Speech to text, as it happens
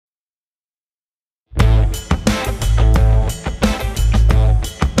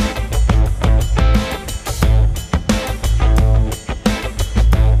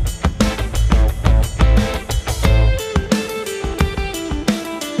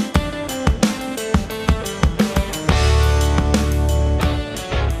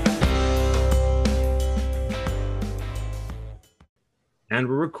And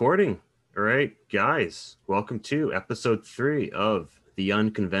we're recording. All right, guys, welcome to episode 3 of The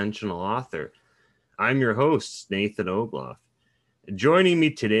Unconventional Author. I'm your host, Nathan Ogloff. Joining me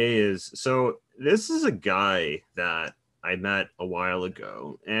today this is a guy that I met a while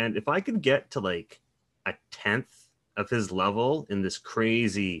ago. And if I could get to like a tenth of his level in this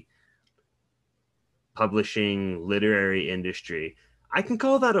crazy publishing literary industry, I can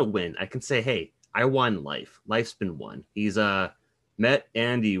call that a win. I can say, hey, I won life. Life's been won. He's met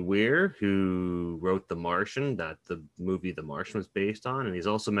Andy Weir, who wrote The Martian, that the movie The Martian was based on, and he's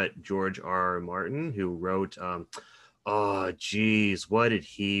also met George R. R. Martin, who wrote oh geez, what did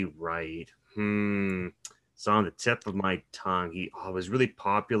he write? It's on the tip of my tongue. He was really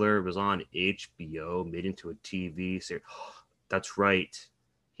popular. It was on HBO, made into a TV series. That's right.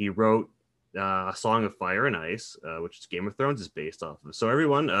 He wrote A Song of Fire and Ice, which is Game of Thrones is based off of. So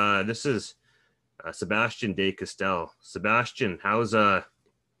everyone, this is Sebastien De Castell. Sebastian, how's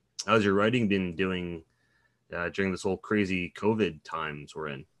your writing been doing during this whole crazy COVID times we're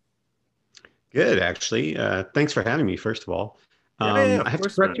in? Good, actually. Thanks for having me, first of all. Yeah, I of have to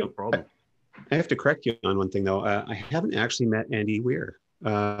course, correct man, no you. problem. I have to correct you on one thing, though. I haven't actually met Andy Weir.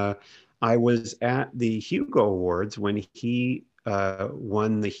 I was at the Hugo Awards when he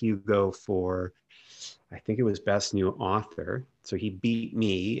won the Hugo for, I think it was Best New Author. So he beat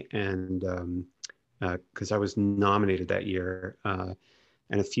me, and because I was nominated that year.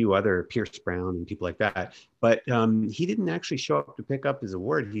 And a few other Pierce Brown and people like that. But he didn't actually show up to pick up his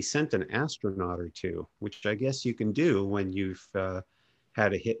award. He sent an astronaut or two, which I guess you can do when you've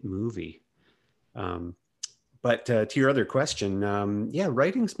had a hit movie. Um, but to your other question, yeah,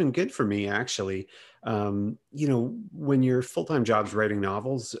 writing's been good for me, actually. When your full-time job's writing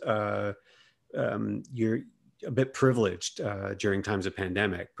novels, you're a bit privileged during times of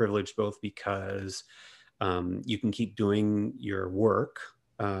pandemic, privileged both because you can keep doing your work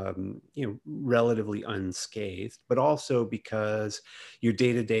relatively unscathed, but also because your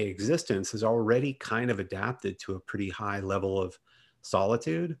day-to-day existence has already kind of adapted to a pretty high level of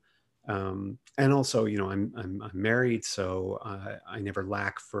solitude. And also, I'm married, so I never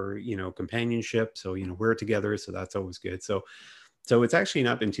lack for companionship. So we're together, so that's always good. So it's actually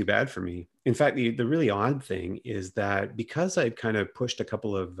not been too bad for me. In fact, the really odd thing is that because I'd kind of pushed a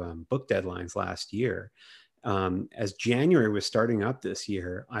couple of book deadlines last year, as January was starting up this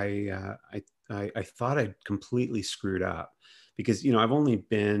year, I thought I'd completely screwed up because I've only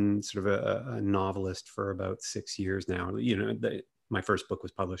been sort of a novelist for about 6 years now. My first book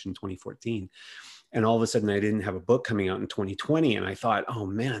was published in 2014, and all of a sudden I didn't have a book coming out in 2020, and I thought, oh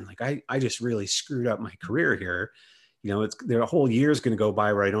man, like I just really screwed up my career here. It's there, a whole year is going to go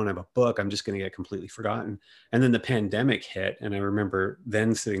by where I don't have a book. I'm just going to get completely forgotten. And then the pandemic hit, and I remember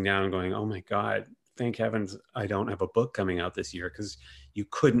then sitting down and going, oh my God, thank heavens I don't have a book coming out this year, because you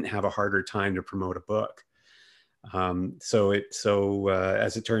couldn't have a harder time to promote a book. As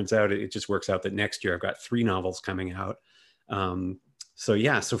it turns out, it just works out that next year I've got 3 novels coming out.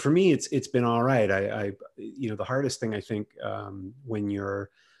 So for me, it's been all right. The hardest thing, I think, when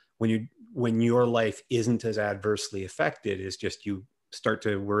your life isn't as adversely affected, is just you start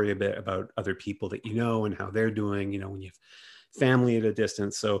to worry a bit about other people that and how they're doing. When you have family at a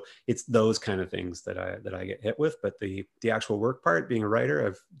distance. So it's those kind of things that I get hit with. But the actual work part, being a writer,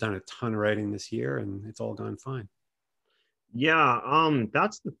 I've done a ton of writing this year, and it's all gone fine. Yeah,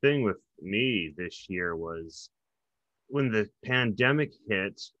 that's the thing with me this year was when the pandemic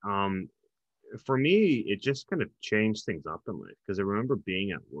hit. For me, it just kind of changed things up in life because I remember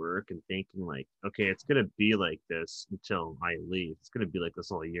being at work and thinking like, okay, it's gonna be like this until I leave. It's gonna be like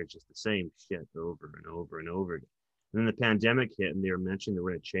this all year, just the same shit over and over and over again. And then the pandemic hit, and they were mentioning they're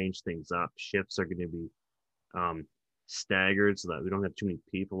going to change things up. Shifts are going to be um, staggered so that we don't have too many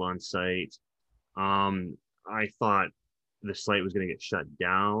people on site. I thought the site was going to get shut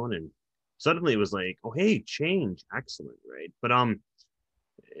down, and suddenly it was like, oh hey, change, excellent, right? But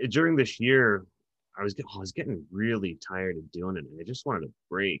during this year, I was getting really tired of doing it, and I just wanted a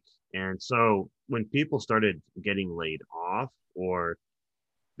break. And so when people started getting laid off, or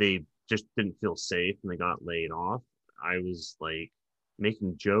they just didn't feel safe and they got laid off, I was like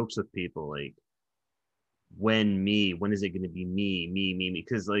making jokes with people like, when is it going to be me?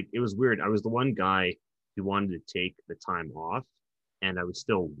 Because like it was weird. I was the one guy who wanted to take the time off, and I was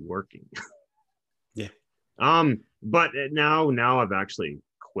still working. Yeah. But now I've actually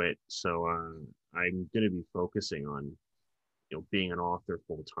quit, so I'm going to be focusing on being an author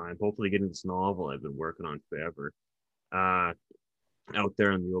full time. Hopefully, getting this novel I've been working on forever uh out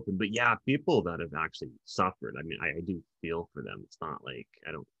there in the open. But yeah, people that have actually suffered. I mean, I do feel for them. It's not like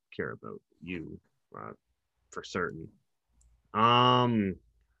I don't care about you, uh, for certain. Um,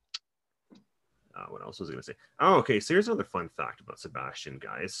 what else was I going to say? Oh, okay. So here's another fun fact about Sebastian,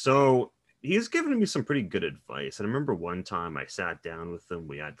 guys. So he's given me some pretty good advice. And I remember one time I sat down with him.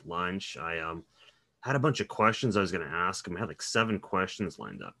 We had lunch. I had a bunch of questions I was going to ask him. I had like 7 questions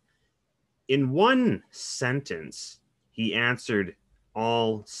lined up. In one sentence, he answered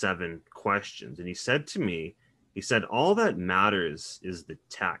all 7 questions. And he said to me, he said, all that matters is the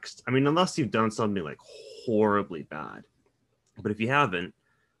text. I mean, unless you've done something like horribly bad. But if you haven't,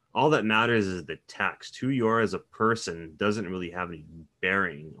 all that matters is the text. Who you are as a person doesn't really have any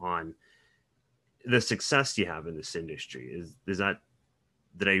bearing on the success you have in this industry. Is that,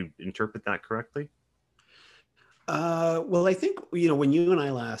 did I interpret that correctly? Well, I think, when you and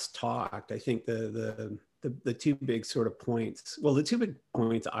I last talked, I think the two big sort of points. Well, the two big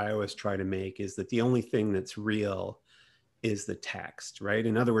points I always try to make is that the only thing that's real is the text, right?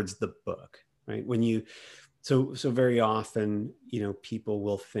 In other words, the book, right? When you so very often, people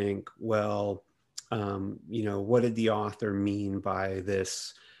will think, well, what did the author mean by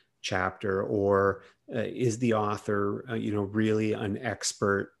this chapter, or is the author, really an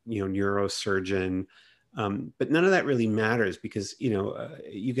expert, neurosurgeon? But none of that really matters because,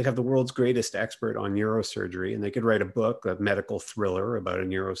 you could have the world's greatest expert on neurosurgery and they could write a book, a medical thriller about a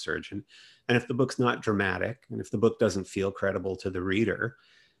neurosurgeon. And if the book's not dramatic and if the book doesn't feel credible to the reader,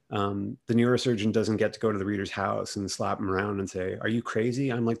 the neurosurgeon doesn't get to go to the reader's house and slap him around and say, "Are you crazy?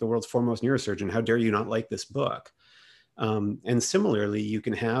 I'm like the world's foremost neurosurgeon. How dare you not like this book?" And similarly, you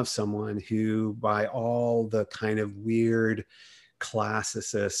can have someone who, by all the kind of weird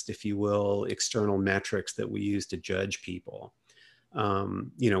classicist, if you will, external metrics that we use to judge people,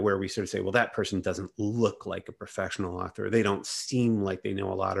 where we sort of say, well, that person doesn't look like a professional author. They don't seem like they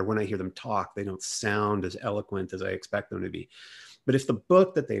know a lot. Or when I hear them talk, they don't sound as eloquent as I expect them to be. But if the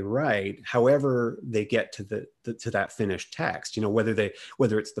book that they write, however they get to to that finished text,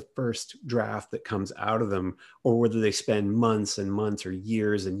 whether it's the first draft that comes out of them, or whether they spend months and months or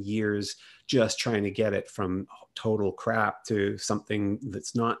years and years just trying to get it from total crap to something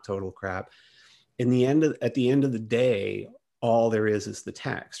that's not total crap, at the end of the day, all there is the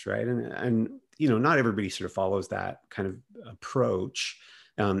text, right? And not everybody sort of follows that kind of approach.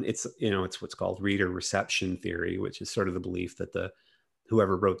 It's what's called reader reception theory, which is sort of the belief that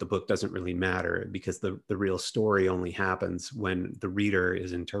whoever wrote the book doesn't really matter because the real story only happens when the reader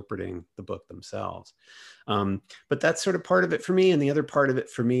is interpreting the book themselves. But that's sort of part of it for me. And the other part of it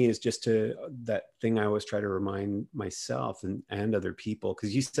for me is just that thing I always try to remind myself and other people,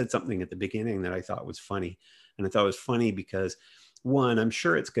 because you said something at the beginning that I thought was funny. And I thought it was funny because, one, I'm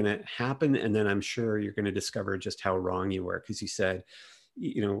sure it's going to happen. And then I'm sure you're going to discover just how wrong you were. Because you said,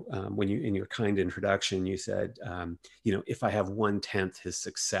 when you, in your kind introduction, you said, if I have 1/10 his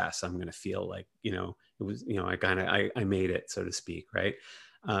success, I'm going to feel like, it was, I made it, so to speak. Right.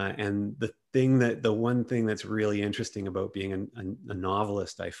 And the one thing that's really interesting about being a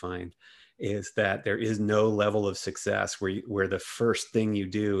novelist, I find, is that there is no level of success where the first thing you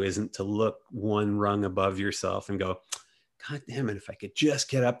do isn't to look one rung above yourself and go, God damn it, if I could just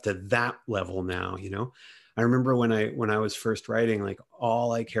get up to that level now. I remember when I was first writing, like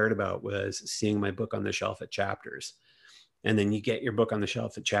all I cared about was seeing my book on the shelf at Chapters. And then you get your book on the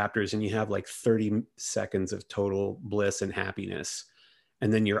shelf at Chapters and you have like 30 seconds of total bliss and happiness.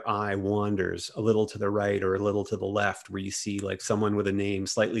 And then your eye wanders a little to the right or a little to the left, where you see like someone with a name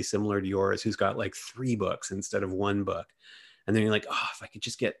slightly similar to yours who's got like 3 books instead of 1 book. And then you're like, oh, if I could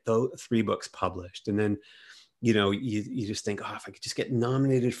just get those 3 books published. And then you just think, oh, if I could just get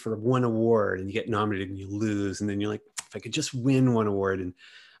nominated for 1 award, and you get nominated and you lose. And then you're like, if I could just win 1 award. And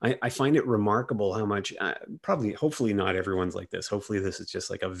I find it remarkable how much, hopefully not everyone's like this. Hopefully this is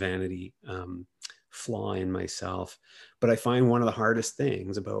just like a vanity flaw in myself. But I find one of the hardest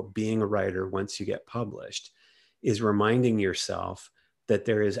things about being a writer once you get published is reminding yourself that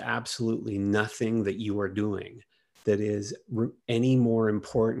there is absolutely nothing that you are doing that is any more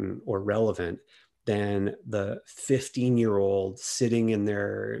important or relevant than the 15-year-old sitting in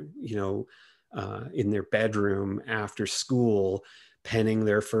their, in their bedroom after school, penning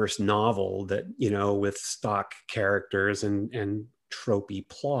their first novel that, with stock characters and tropey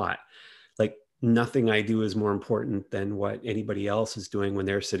plot. Like nothing I do is more important than what anybody else is doing when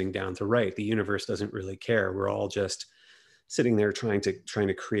they're sitting down to write. The universe doesn't really care. We're all just sitting there trying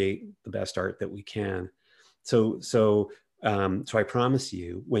to create the best art that we can. So I promise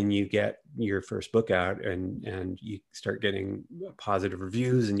you, when you get your first book out and you start getting positive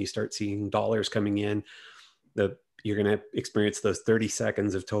reviews and you start seeing dollars coming in, you're going to experience those 30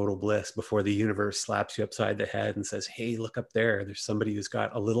 seconds of total bliss before the universe slaps you upside the head and says, hey, look up there. There's somebody who's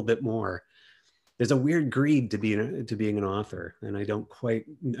got a little bit more. there's a weird greed to being an author, and I don't quite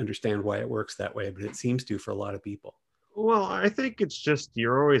understand why it works that way, but it seems to for a lot of people. Well, I think it's just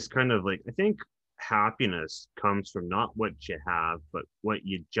you're always kind of like, I think happiness comes from not what you have, but what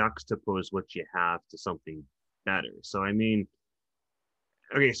you juxtapose what you have to something better. So, I mean,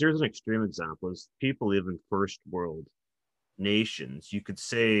 okay, so here's an extreme example is people live in first world nations. You could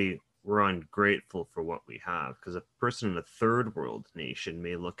say we're ungrateful for what we have because a person in a third world nation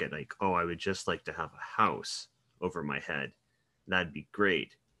may look at like, oh, I would just like to have a house over my head. That'd be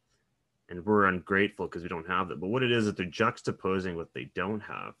great. And we're ungrateful because we don't have that. But what it is that they're juxtaposing what they don't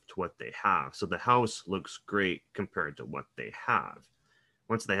have to what they have. So the house looks great compared to what they have.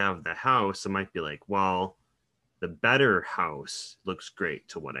 Once they have the house, it might be like, well, the better house looks great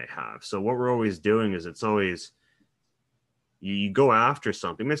to what I have. So what we're always doing is it's always you go after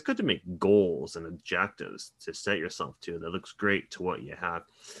something. I mean, it's good to make goals and objectives to set yourself to that looks great to what you have.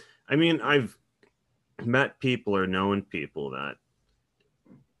 I mean, I've met people or known people that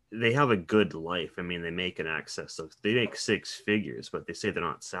they have a good life. I mean, they make an excess of, they make six figures, but they say they're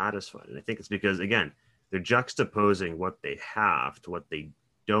not satisfied. And I think it's because, again, they're juxtaposing what they have to what they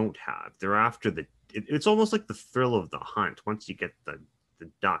don't have. They're after it's almost like the thrill of the hunt. Once you get the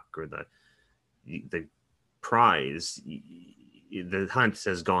duck or the prize, the hunt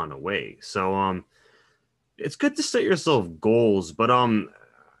has gone away. So it's good to set yourself goals, but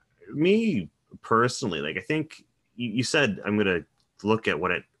me personally, like I think you said I'm gonna look at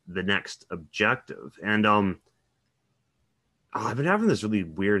the next objective, and I've been having this really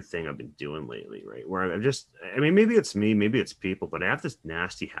weird thing I've been doing lately, right? Where I mean, maybe it's me, maybe it's people, but I have this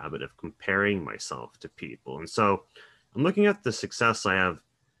nasty habit of comparing myself to people. And so I'm looking at the success I have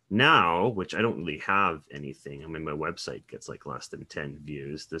now, which I don't really have anything. I mean, my website gets like less than 10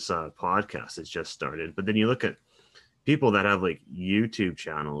 views. This podcast has just started. But then you look at people that have like YouTube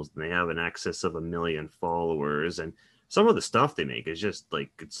channels and they have an excess of 1 million followers. And some of the stuff they make is just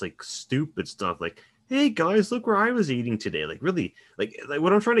like, it's like stupid stuff. Like, hey guys, look where I was eating today. Like really, like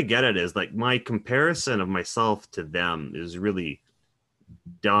what I'm trying to get at is like my comparison of myself to them is really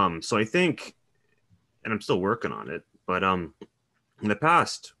dumb. So I think, and I'm still working on it, but in the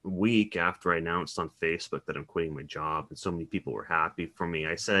past week after I announced on Facebook that I'm quitting my job and so many people were happy for me,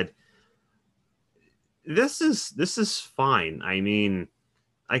 I said, this is fine. I mean,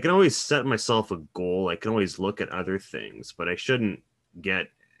 I can always set myself a goal. I can always look at other things, but I shouldn't get,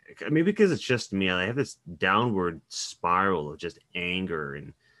 I mean, because it's just me, I have this downward spiral of just anger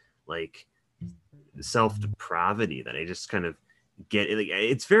and like self depravity that I just kind of get. Like,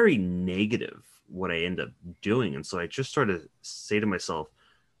 it's very negative what I end up doing. And so I just sort of say to myself,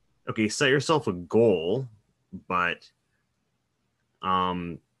 okay, set yourself a goal, but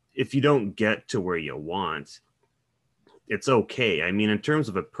if you don't get to where you want, it's okay. I mean, in terms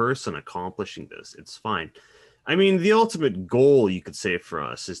of a person accomplishing this, it's fine. I mean, the ultimate goal you could say for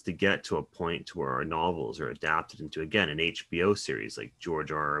us is to get to a point to where our novels are adapted into, again, an HBO series like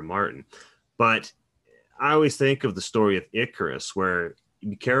George R.R. Martin. But I always think of the story of Icarus, where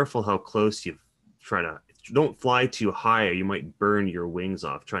be careful how close you try to, don't fly too high or you might burn your wings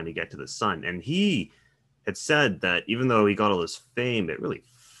off trying to get to the sun. And he had said that even though he got all this fame, it really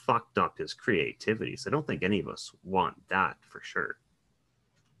fucked up his creativity. So I don't think any of us want that for sure.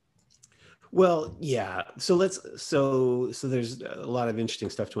 Well, yeah. So there's a lot of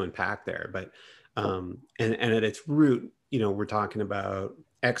interesting stuff to unpack there, but and at its root, we're talking about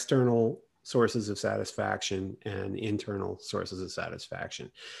external sources of satisfaction and internal sources of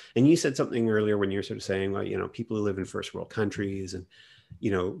satisfaction. And you said something earlier when you're sort of saying, well, people who live in first world countries and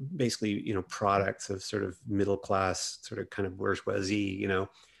basically, products of sort of middle class, sort of kind of bourgeoisie,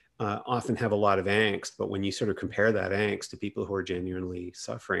 often have a lot of angst. But when you sort of compare that angst to people who are genuinely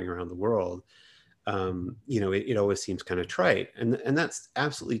suffering around the world, it always seems kind of trite. And that's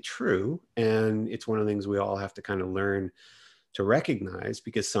absolutely true. And it's one of the things we all have to kind of learn to recognize,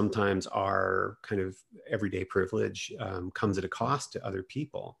 because sometimes our kind of everyday privilege comes at a cost to other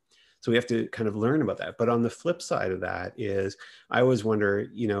people. So we have to kind of learn about that. But on the flip side of that is, I always wonder,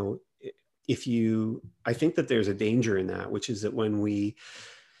 I think that there's a danger in that, which is that when we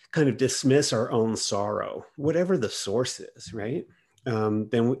kind of dismiss our own sorrow, whatever the source is, right?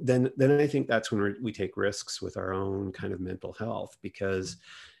 Then I think that's when we take risks with our own kind of mental health, because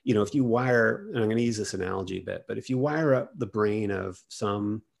if you wire, and I'm going to use this analogy a bit, but if you wire up the brain of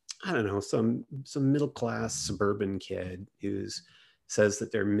some middle class suburban kid who's says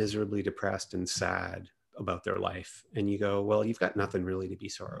that they're miserably depressed and sad about their life, and you go, well, you've got nothing really to be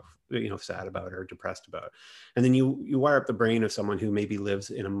sad about or depressed about. And then you wire up the brain of someone who maybe lives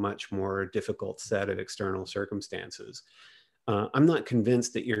in a much more difficult set of external circumstances. I'm not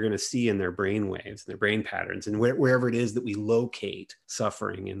convinced that you're going to see in their brain waves, their brain patterns, and wherever it is that we locate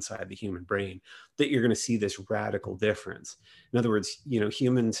suffering inside the human brain, that you're going to see this radical difference. In other words,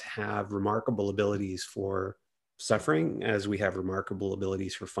 humans have remarkable abilities for suffering, as we have remarkable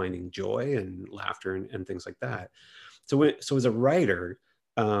abilities for finding joy and laughter and things like that. So as a writer,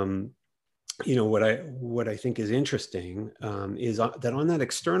 what I think is interesting is that on that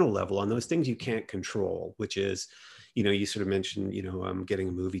external level, on those things you can't control, which is, you sort of mentioned, getting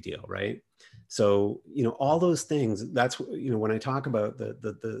a movie deal, right? So, all those things. That's when I talk about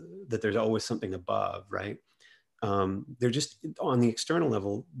that there's always something above, right? They're just on the external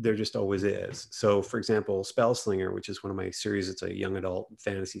level. There just always is. So, for example, Spellslinger, which is one of my series, it's a young adult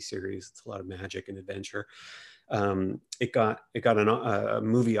fantasy series. It's a lot of magic and adventure. It got a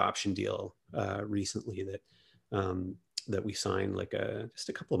movie option deal recently that we signed just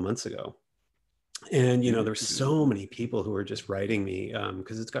a couple of months ago. And there's so many people who are just writing me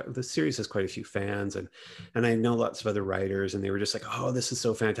because the series has quite a few fans, and I know lots of other writers, and they were just like, oh, this is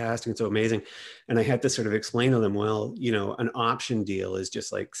so fantastic and so amazing. And I had to sort of explain to them, well, an option deal is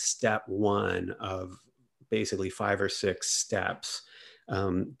just like step one of basically 5 or 6 steps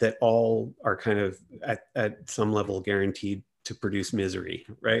that all are kind of at some level guaranteed to produce misery,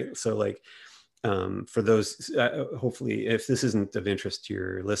 right? So for those, hopefully, if this isn't of interest to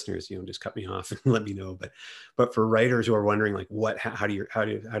your listeners, just cut me off and let me know. But for writers who are wondering, like, how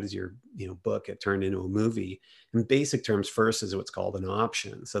does your book get turned into a movie? In basic terms, first is what's called an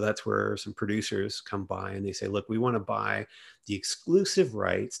option. So that's where some producers come by and they say, look, we want to buy the exclusive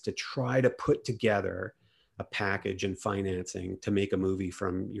rights to try to put together a package and financing to make a movie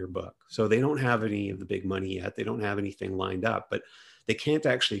from your book. So they don't have any of the big money yet. They don't have anything lined up, but they can't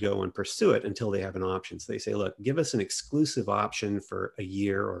actually go and pursue it until they have an option. So they say, look, give us an exclusive option for a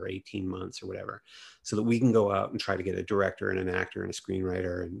year or 18 months or whatever, so that we can go out and try to get a director and an actor and a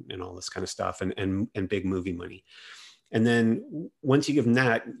screenwriter and all this kind of stuff and big movie money. And then once you give them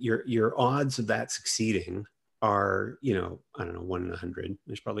that, your odds of that succeeding are, I don't know, 1 in 100.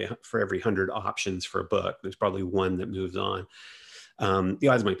 There's probably, for every 100 options for a book, there's probably one that moves on. The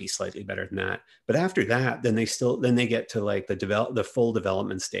odds might be slightly better than that, but after that, then they get to like the full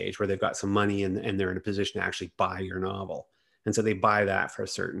development stage where they've got some money and they're in a position to actually buy your novel, and so they buy that for a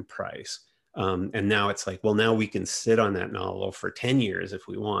certain price. And now it's like, well, now we can sit on that novel for 10 years if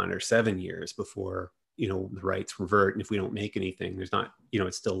we want, or 7 years before the rights revert, and if we don't make anything, there's not,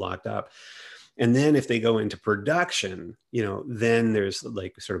 it's still locked up. And then if they go into production, then there's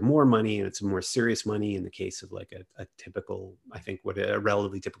like sort of more money, and it's more serious money in the case of like a typical, I think what a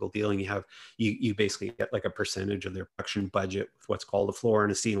relatively typical deal. And you basically get like a percentage of their production budget with what's called a floor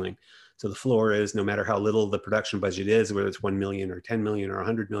and a ceiling. So the floor is, no matter how little the production budget is, whether it's 1 million or 10 million or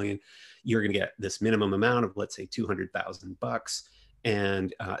 100 million, you're going to get this minimum amount of, let's say, $200,000.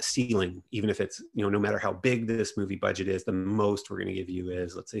 And ceiling, even if it's, no matter how big this movie budget is, the most we're going to give you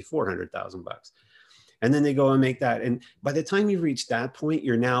is, let's say, $400,000. And then they go and make that. And by the time you've reached that point,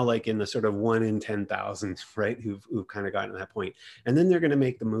 you're now like in the sort of 1 in 10,000, right? Who've kind of gotten to that point. And then they're going to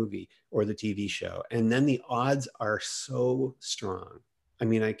make the movie or the TV show. And then the odds are so strong. I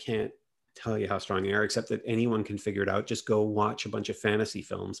mean, I can't tell you how strong they are, except that anyone can figure it out. Just go watch a bunch of fantasy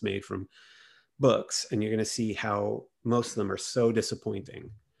films made from books, and you're going to see how most of them are so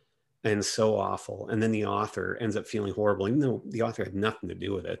disappointing and so awful. And then the author ends up feeling horrible, even though the author had nothing to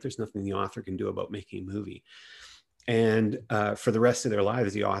do with it. There's nothing the author can do about making a movie. And for the rest of their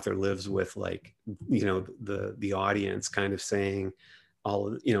lives, the author lives with like, the audience kind of saying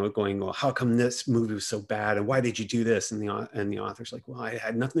all, going, well, how come this movie was so bad? And why did you do this? And the author's like, well, I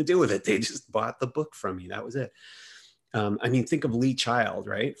had nothing to do with it. They just bought the book from me. That was it. I mean, think of Lee Child,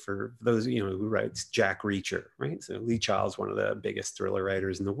 right? For those, who writes Jack Reacher, right? So Lee Child's one of the biggest thriller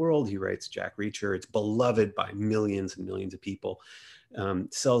writers in the world. He writes Jack Reacher. It's beloved by millions and millions of people.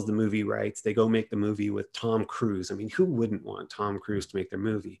 Sells the movie rights. They go make the movie with Tom Cruise. I mean, who wouldn't want Tom Cruise to make their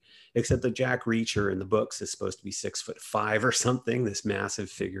movie? Except that Jack Reacher in the books is supposed to be 6'5" or something, this massive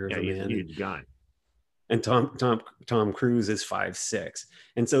figure of a man. Huge guy. And Tom Cruise is 5'6".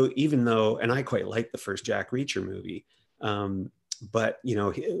 And so even though, and I quite like the first Jack Reacher movie, but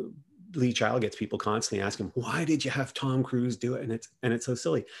Lee Child gets people constantly asking, why did you have Tom Cruise do it? And it's so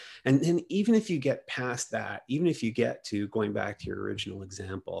silly. And then even if you get past that, even if you get to going back to your original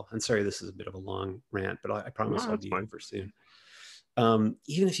example, I'm sorry, this is a bit of a long rant, but I promise I'll be over soon.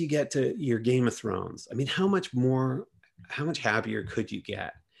 Even if you get to your Game of Thrones, I mean, how much happier could you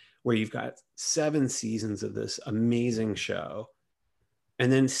get, where you've got 7 seasons of this amazing show,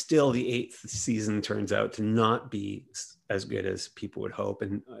 and then still the 8th season turns out to not be as good as people would hope,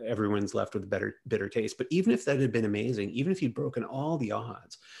 and everyone's left with a bitter taste. But even if that had been amazing, even if he'd broken all the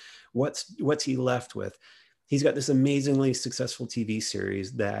odds, what's he left with? He's got this amazingly successful TV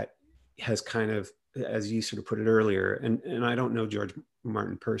series that has kind of, as you sort of put it earlier, and I don't know George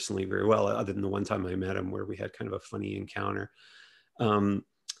Martin personally very well, other than the one time I met him where we had kind of a funny encounter.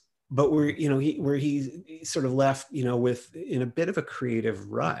 But where he's sort of left, with in a bit of a creative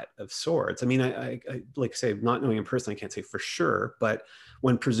rut of sorts. I mean, I like I say, not knowing him personally, I can't say for sure, but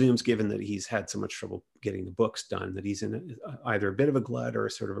one presumes, given that he's had so much trouble getting the books done, that he's in either a bit of a glut or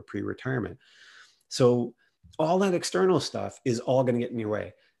a sort of a pre-retirement. So all that external stuff is all going to get in your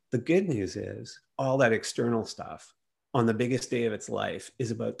way. The good news is all that external stuff on the biggest day of its life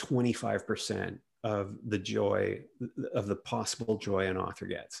is about 25% of the joy, of the possible joy an author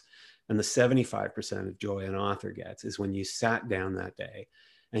gets. And the 75% of joy an author gets is when you sat down that day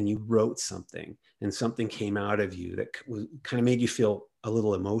and you wrote something and something came out of you that kind of made you feel a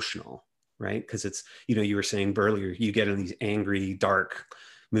little emotional, right? Because it's, you were saying earlier, you get in these angry, dark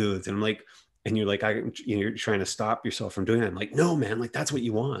moods, and I'm like, and you're like, you're trying to stop yourself from doing that. I'm like, no, man, like that's what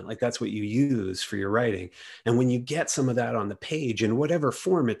you want. Like that's what you use for your writing. And when you get some of that on the page in whatever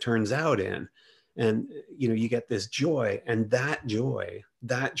form it turns out in, and you get this joy, and that joy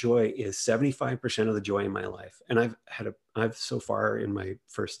is 75% of the joy in my life. And I've so far in my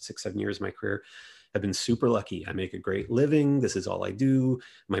first 6-7 years of my career, I've been super lucky. I make a great living. This is all I do.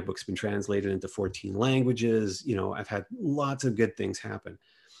 My book's been translated into 14 languages. I've had lots of good things happen.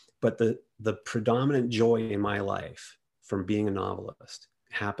 But the predominant joy in my life from being a novelist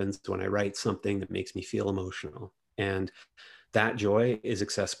happens when I write something that makes me feel emotional. And that joy is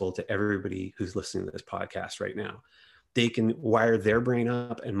accessible to everybody who's listening to this podcast right now. They can wire their brain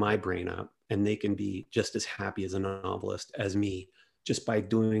up and my brain up, and they can be just as happy as a novelist as me, just by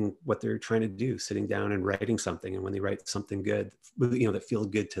doing what they're trying to do, sitting down and writing something. And when they write something good, that feels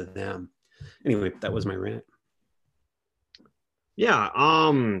good to them. Anyway, that was my rant. Yeah,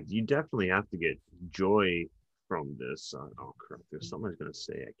 you definitely have to get joy from this. Oh crap, there's something I was gonna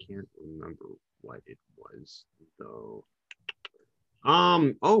say. I can't remember what it was though.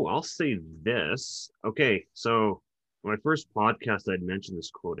 I'll say this. Okay, so my first podcast I'd mentioned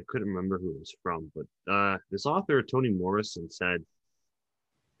this quote. I couldn't remember who it was from, but this author, Toni Morrison, said,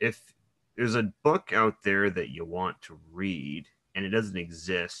 if there's a book out there that you want to read and it doesn't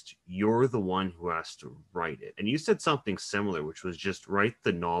exist, you're the one who has to write it. And you said something similar, which was just write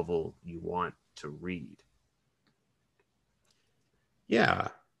the novel you want to read. Yeah.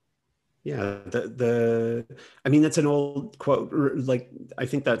 Yeah, I mean, that's an old quote. Like, I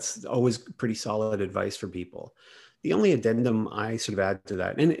think that's always pretty solid advice for people. The only addendum I sort of add to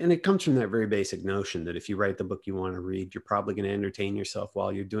that, and it comes from that very basic notion that if you write the book you want to read, you're probably going to entertain yourself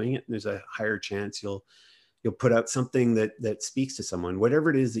while you're doing it. And there's a higher chance you'll put out something that speaks to someone.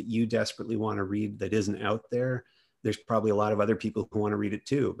 Whatever it is that you desperately want to read that isn't out there, there's probably a lot of other people who want to read it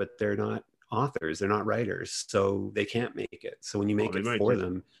too, but they're not authors, they're not writers, so they can't make it. So when you make it for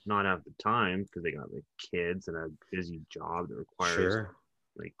them, not have the time because they got like kids and a busy job that requires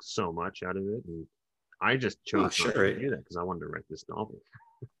like so much out of it. And I just chose not to do that because I wanted to write this novel.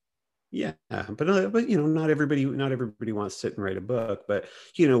 Yeah, but not everybody wants to sit and write a book. But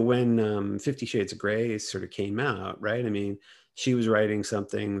when 50 Shades of Grey sort of came out, right? I mean, she was writing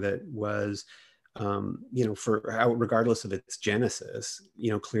something that was regardless of its genesis,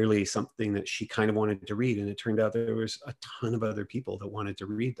 clearly something that she kind of wanted to read. And it turned out there was a ton of other people that wanted to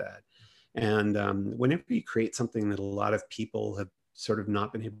read that. And whenever you create something that a lot of people have sort of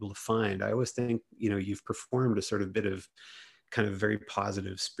not been able to find, I always think, you've performed a sort of bit of kind of very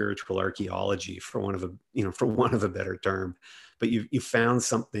positive spiritual archaeology, for want of a better term. But you found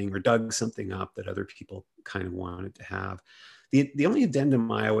something or dug something up that other people kind of wanted to have. The only addendum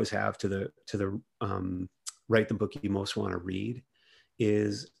I always have to the write the book you most want to read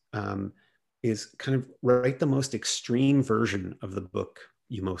is kind of write the most extreme version of the book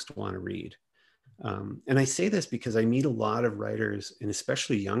you most want to read. And I say this because I meet a lot of writers, and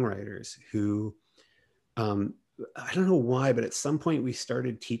especially young writers, who I don't know why, but at some point we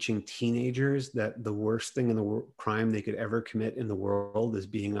started teaching teenagers that the worst thing in the crime they could ever commit in the world is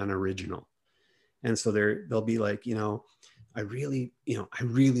being unoriginal. And so they'll be like, I really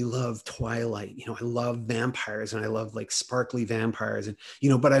love Twilight. I love vampires, and I love like sparkly vampires, and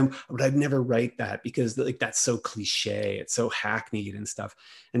but I'd never write that because like that's so cliche, it's so hackneyed and stuff.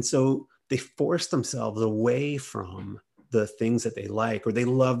 And so they force themselves away from the things that they like, or they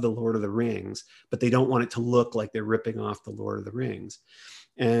love the Lord of the Rings, but they don't want it to look like they're ripping off the Lord of the Rings.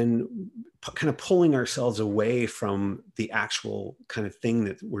 And kind of pulling ourselves away from the actual kind of thing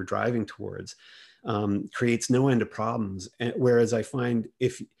that we're driving towards creates no end of problems. And whereas I find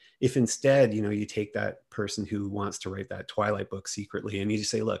if instead, you know, you take that person who wants to write that Twilight book secretly and you just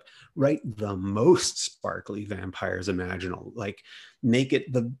say, look, write the most sparkly vampires imaginable, like make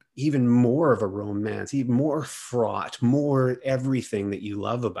it the even more of a romance, even more fraught, more everything that you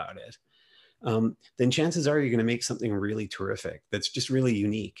love about it, then chances are you're going to make something really terrific that's just really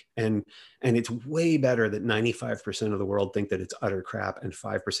unique. And it's way better that 95% of the world think that it's utter crap and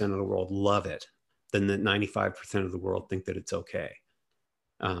 5% of the world love it than that 95% of the world think that it's okay,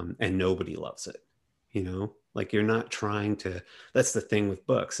 and nobody loves it. You know, like you're not trying to. That's the thing with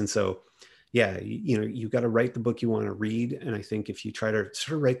books. And so, yeah, you know, you got to write the book you want to read. And I think if you try to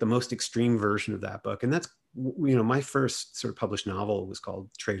sort of write the most extreme version of that book, and that's, you know, my first sort of published novel was called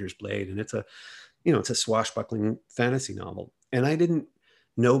Traitor's Blade, and it's a, you know, it's a swashbuckling fantasy novel. And I didn't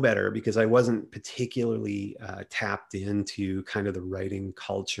know better because I wasn't particularly tapped into kind of the writing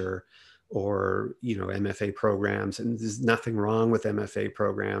culture or, you know, MFA programs. And there's nothing wrong with MFA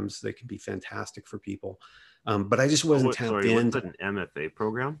programs. They can be fantastic for people. But I just Oh, wasn't what, tapped sorry, what's into. an MFA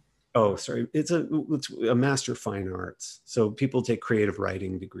program? Oh, sorry. It's a master of fine arts. So people take creative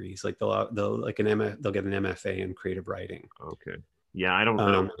writing degrees. Like they'll like they'll get an MFA in creative writing. Okay. Yeah, I don't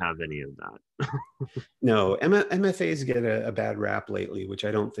have any of that. No, MFAs get a bad rap lately, which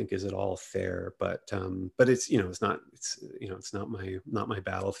I don't think is at all fair. But it's, you know, it's you know, it's not my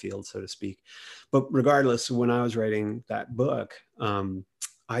battlefield, so to speak. But regardless, when I was writing that book,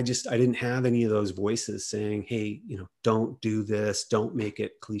 I didn't have any of those voices saying, hey, you know, don't do this, don't make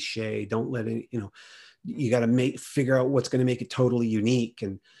it cliche, don't let it, you know, you got to figure out what's going to make it totally unique.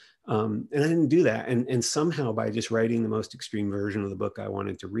 And I didn't do that. And somehow by just writing the most extreme version of the book I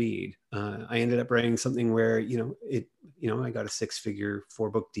wanted to read, I ended up writing something where, I got a 6-figure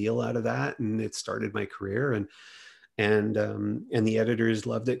 4-book deal out of that, and it started my career. And the editors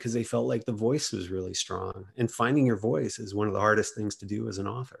loved it because they felt like the voice was really strong. And finding your voice is one of the hardest things to do as an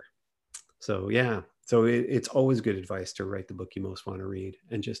author. So yeah, so it's always good advice to write the book you most want to read,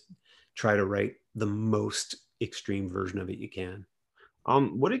 and just try to write the most extreme version of it you can.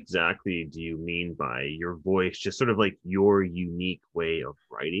 What exactly do you mean by your voice? Just sort of like your unique way of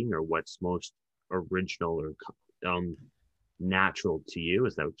writing, or what's most original or um natural to you?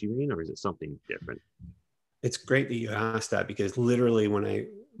 Is that what you mean, or is it something different? It's great that you asked that, because literally when I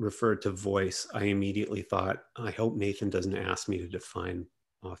referred to voice, I immediately thought, I hope Nathan doesn't ask me to define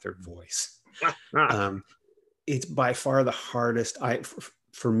author voice. Um, it's by far the hardest.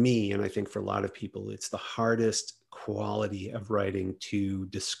 For me, and I think for a lot of people, it's the hardest quality of writing to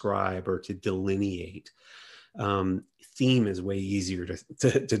describe or to delineate. Theme is way easier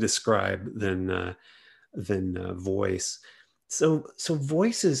to describe than voice. So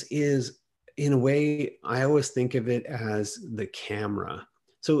voices is, in a way, I always think of it as the camera.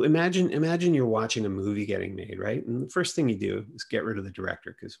 So imagine you're watching a movie getting made, right? And the first thing you do is get rid of the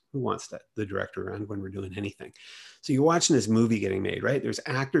director, because who wants the director around when we're doing anything? So you're watching this movie getting made, right? There's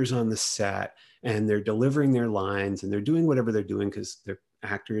actors on the set, and they're delivering their lines, and they're doing whatever they're doing because they're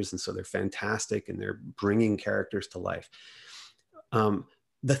actors, and so they're fantastic, and they're bringing characters to life. Um,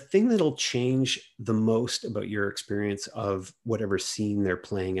 the thing that'll change the most about your experience of whatever scene they're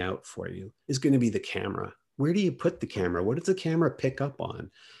playing out for you is going to be the camera. Where do you put the camera? What does the camera pick up on?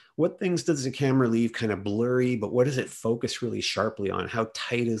 What things does the camera leave kind of blurry, but what does it focus really sharply on? How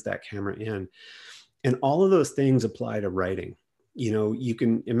tight is that camera in? And all of those things apply to writing. You know, you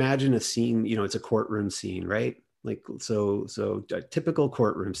can imagine a scene, you know, it's a courtroom scene, right? Like, so a typical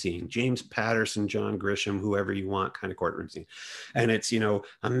courtroom scene, James Patterson, John Grisham, whoever you want kind of courtroom scene. And it's, you know,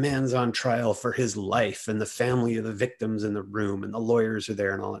 a man's on trial for his life, and the family of the victims in the room, and the lawyers are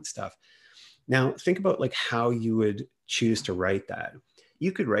there, and all that stuff. Now, think about like how you would choose to write that.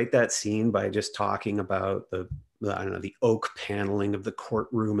 You could write that scene by just talking about I don't know, the oak paneling of the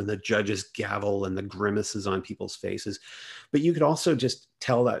courtroom, and the judge's gavel, and the grimaces on people's faces. But you could also just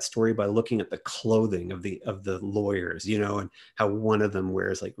tell that story by looking at the clothing of the lawyers, you know, and how one of them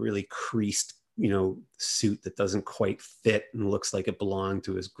wears like really creased, you know, suit that doesn't quite fit and looks like it belonged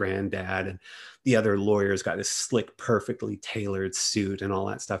to his granddad, and the other lawyer's got this slick, perfectly tailored suit and all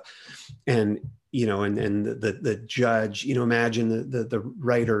that stuff. And you know, and the judge, you know, imagine the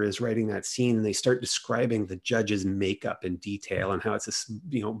writer is writing that scene, and they start describing the judge's makeup in detail, and how it's this,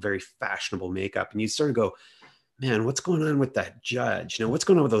 you know, very fashionable makeup, and you sort of go, man, what's going on with that judge? You know, what's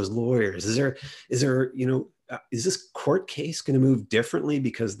going on with those lawyers? Is there, you know, is this court case going to move differently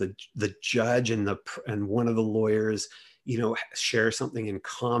because the judge and one of the lawyers, you know, share something in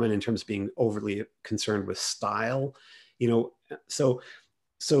common in terms of being overly concerned with style, you know? So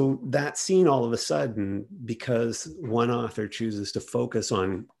So that scene, all of a sudden, because one author chooses to focus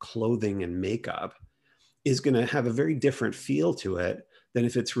on clothing and makeup, is going to have a very different feel to it than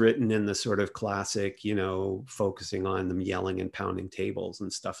if it's written in the sort of classic, you know, focusing on them yelling and pounding tables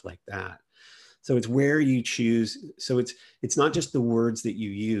and stuff like that. So it's where you choose. So it's not just the words that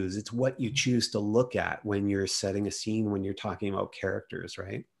you use, it's what you choose to look at when you're setting a scene, when you're talking about characters,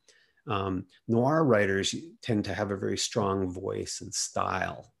 right? Noir writers tend to have a very strong voice and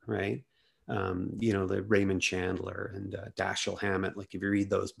style, right? You know, the Raymond Chandler and Dashiell Hammett, like if you read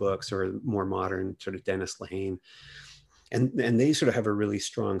those books, or more modern sort of Dennis Lehane, and they sort of have a really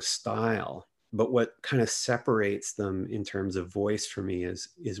strong style. But what kind of separates them in terms of voice for me is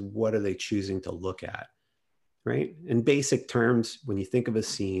what are they choosing to look at, right? In basic terms, when you think of a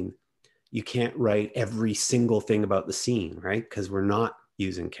scene, you can't write every single thing about the scene, right? Because we're not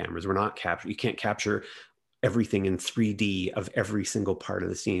using cameras. We're not you can't capture everything in 3D of every single part of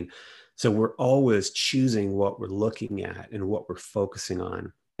the scene. So we're always choosing what we're looking at and what we're focusing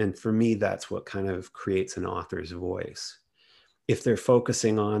on. And for me, that's what kind of creates an author's voice. If they're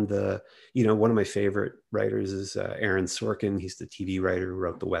focusing on the, you know, one of my favorite writers is Aaron Sorkin. He's the TV writer who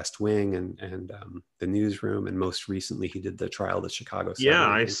wrote The West Wing and The Newsroom. And most recently, he did The Trial of the Chicago Yeah,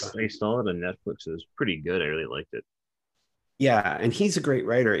 Seven, I think. I saw it on Netflix. It was pretty good. I really liked it. Yeah, and he's a great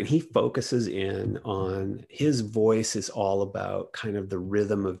writer, and he focuses in on his voice is all about kind of the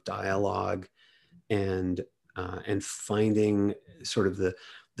rhythm of dialogue and finding sort of the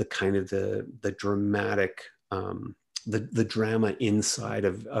kind of the dramatic the drama inside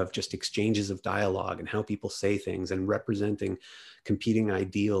of just exchanges of dialogue and how people say things and representing competing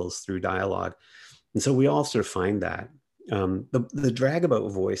ideals through dialogue. And so we all sort of find that. The drag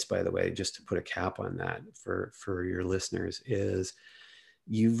about voice, by the way, just to put a cap on that for your listeners, is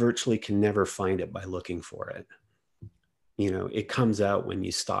you virtually can never find it by looking for it. You know, it comes out when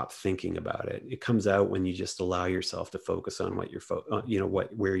you stop thinking about it. It comes out when you just allow yourself to focus on what you know,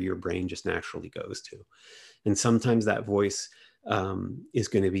 where your brain just naturally goes to. And sometimes that voice is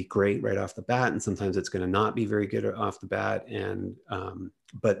going to be great right off the bat, and sometimes it's going to not be very good off the bat. And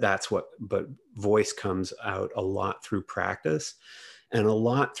but voice comes out a lot through practice, and a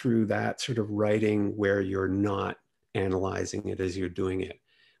lot through that sort of writing where you're not analyzing it as you're doing it,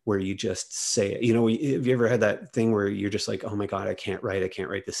 where you just say it. You know, have you ever had that thing where you're just like, oh my God, I can't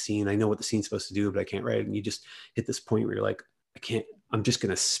write the scene. I know what the scene's supposed to do, but I can't write it. And you just hit this point where you're like, I'm just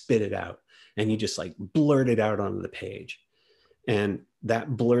going to spit it out. And you just like blurt it out onto the page. And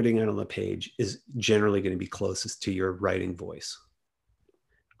that blurting out on the page is generally going to be closest to your writing voice.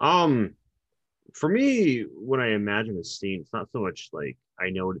 For me, when I imagine a scene, it's not so much like I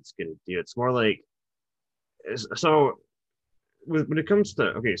know what it's gonna do. It's more like so when it comes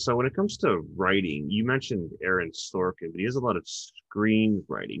to when it comes to writing, you mentioned Aaron Sorkin, but he has a lot of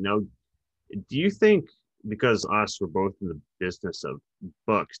screenwriting. Now, do you think, because we're both in the business of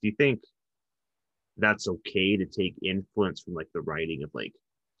books, do you think that's okay to take influence from like the writing of like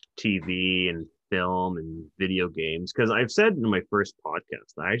TV and film and video games? Because I've said in my first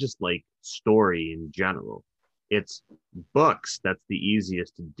podcast that I just like story in general. It's books that's the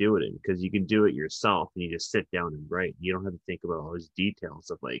easiest to do it in because you can do it yourself and you just sit down and write. You don't have to think about all those details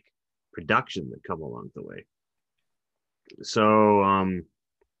of like production that come along the way. So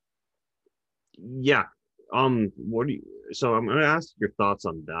yeah. What do you so I'm gonna ask your thoughts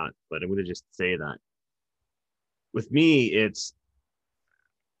on that, but I'm gonna just say that with me, it's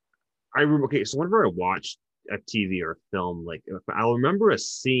I remember, okay, so whenever I watch a TV or a film, like if I'll remember a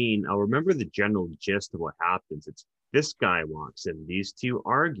scene, I'll remember the general gist of what happens. It's this guy walks in, these two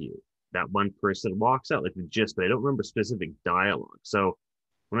argue, that one person walks out, like the gist, but I don't remember specific dialogue. So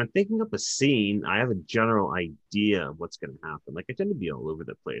when I'm thinking up a scene, I have a general idea of what's going to happen. Like I tend to be all over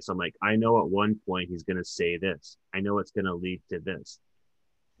the place. I'm like, I know at one point he's going to say this. I know it's going to lead to this.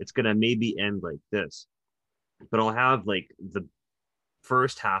 It's going to maybe end like this. But I'll have like the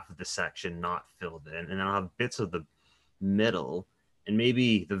first half of the section not filled in, and then I'll have bits of the middle and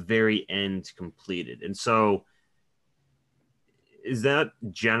maybe the very end completed. And so is that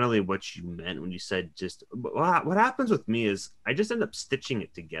generally what you meant when you said just what happens with me is I just end up stitching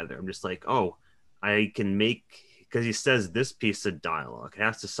it together. I'm just like, oh, I can make, because he says this piece of dialogue, it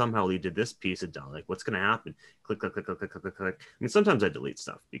has to somehow lead to this piece of dialogue. What's going to happen? Click, click, click, click, click, click, click. I mean, sometimes I delete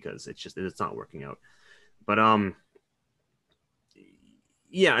stuff because it's not working out. But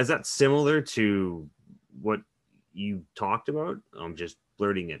yeah, is that similar to what you talked about? Just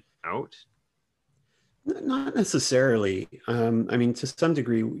blurting it out. Not necessarily. I mean, to some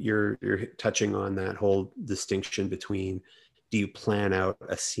degree, you're touching on that whole distinction between do you plan out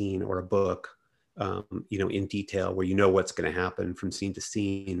a scene or a book in detail, where you know what's going to happen from scene to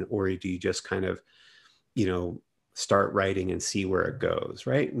scene, or do you just kind of, you know, start writing and see where it goes,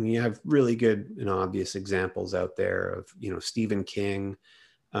 right? And you have really good and obvious examples out there of, Stephen King,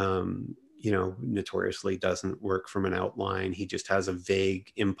 notoriously doesn't work from an outline. He just has a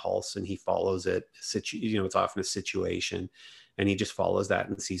vague impulse and he follows it. It's often a situation, and he just follows that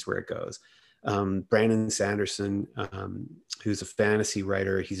and sees where it goes. Brandon Sanderson, who's a fantasy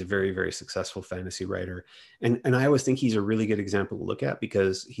writer, he's a very, very successful fantasy writer. And I always think he's a really good example to look at,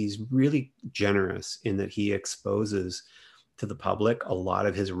 because he's really generous in that he exposes to the public a lot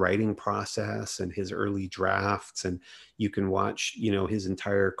of his writing process and his early drafts. And you can watch, his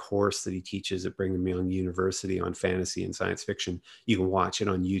entire course that he teaches at Brigham Young University on fantasy and science fiction. You can watch it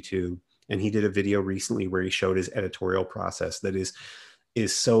on YouTube. And he did a video recently where he showed his editorial process that is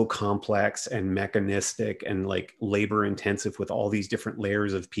so complex and mechanistic and like labor intensive, with all these different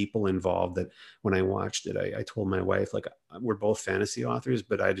layers of people involved, that when I watched it, I told my wife, like, we're both fantasy authors,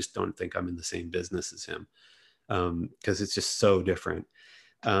 but I just don't think I'm in the same business as him, because it's just so different.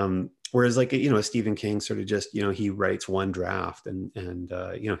 Whereas like, Stephen King sort of just, he writes one draft and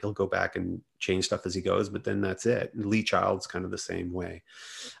he'll go back and change stuff as he goes, but then that's it. And Lee Child's kind of the same way.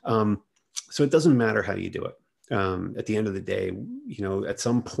 So it doesn't matter how you do it. At the end of the day, at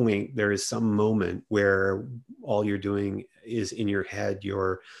some point there is some moment where all you're doing is in your head,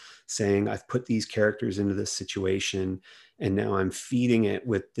 you're saying, I've put these characters into this situation, and now I'm feeding it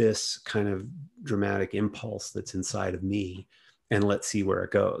with this kind of dramatic impulse that's inside of me, and let's see where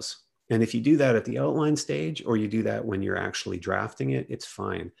it goes. And if you do that at the outline stage, or you do that when you're actually drafting it, it's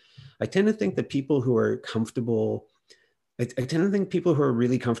fine. I tend to think that people who are comfortable, I tend to think people who are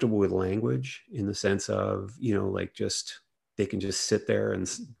really comfortable with language, in the sense of, like, just, they can just sit there and,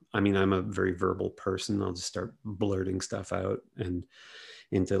 I'm a very verbal person. I'll just start blurting stuff out and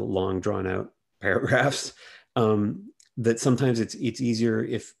into long drawn out paragraphs. That sometimes it's easier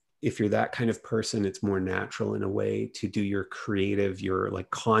if you're that kind of person. It's more natural in a way to do your creative, your like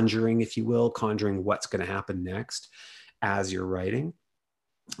conjuring, if you will, conjuring what's going to happen next as you're writing.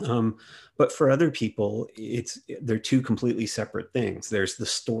 But for other people, they're two completely separate things. There's the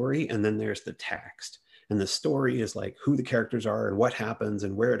story, and then there's the text. And the story is like who the characters are and what happens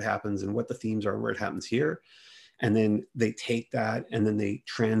and where it happens and what the themes are and where it happens here. And then they take that and then they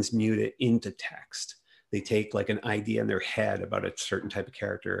transmute it into text. They take like an idea in their head about a certain type of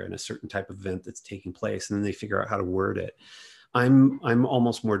character and a certain type of event that's taking place, and then they figure out how to word it. I'm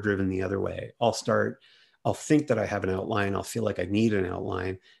almost more driven the other way. I'll think that I have an outline. I'll feel like I need an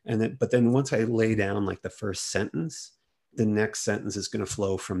outline. But then once I lay down like the first sentence, the next sentence is going to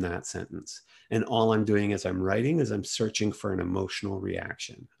flow from that sentence. And all I'm doing as I'm writing is I'm searching for an emotional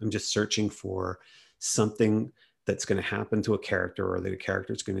reaction. I'm just searching for something that's going to happen to a character, or that a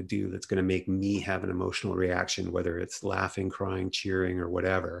character is going to do, that's going to make me have an emotional reaction, whether it's laughing, crying, cheering, or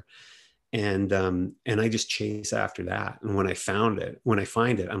whatever. And I just chase after that. And when I find it,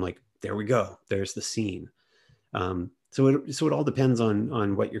 I'm like, there we go. There's the scene. So it all depends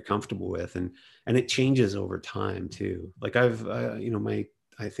on what you're comfortable with, and it changes over time too. Like I've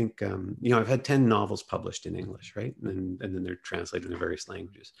had 10 novels published in English, right? And then they're translated into various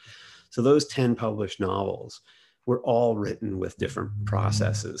languages. So those 10 published novels were all written with different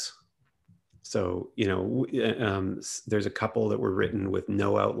processes. So, there's a couple that were written with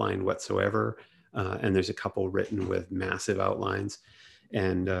no outline whatsoever. And there's a couple written with massive outlines.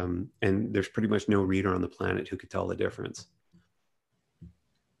 And there's pretty much no reader on the planet who could tell the difference.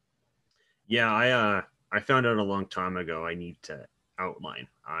 Yeah, I found out a long time ago I need to outline.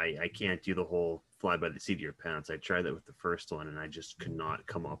 I can't do the whole fly by the seat of your pants. I tried that with the first one, and I just could not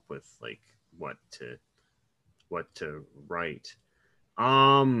come up with like what to write.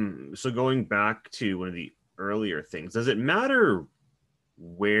 So going back to one of the earlier things, does it matter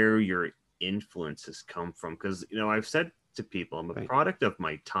where your influences come from? Because I've said to people, I'm a Right. product of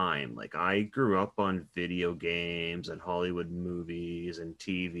my time. Like I grew up on video games and Hollywood movies and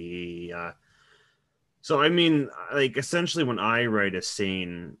TV. So like essentially when I write a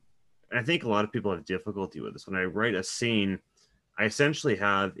scene, I think a lot of people have difficulty with this. When I write a scene, I essentially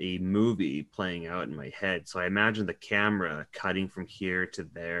have a movie playing out in my head. So I imagine the camera cutting from here to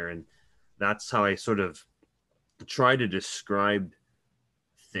there, and that's how I sort of try to describe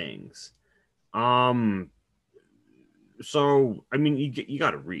things. So you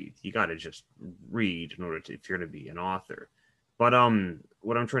got to read. You got to just read in order to, if you're going to be an author. But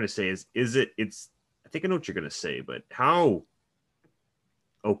what I'm trying to say is it's I think I know what you're going to say, but how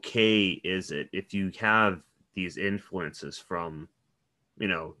okay is it if you have these influences from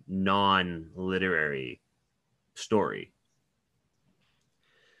non-literary story?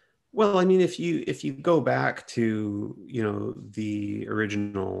 Well, I mean, if you go back to, you know, the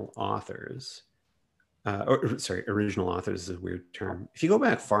original authors, or sorry, original authors is a weird term. If you go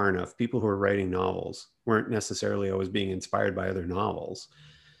back far enough, people who were writing novels weren't necessarily always being inspired by other novels.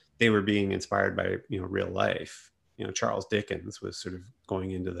 They were being inspired by, you know, real life. You know, Charles Dickens was sort of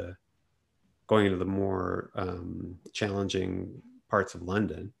going into the more challenging parts of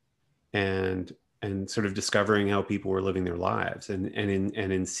London, and sort of discovering how people were living their lives, and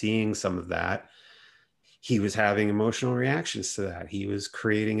in seeing some of that, he was having emotional reactions to that. He was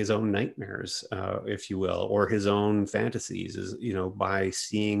creating his own nightmares, if you will, or his own fantasies, as you know, by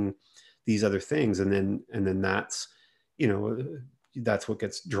seeing these other things, and then that's, you know, that's what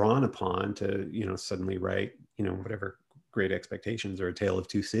gets drawn upon to, you know, suddenly write, you know, whatever, Great Expectations or A Tale of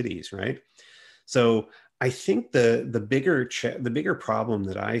Two Cities, right? So I think the bigger problem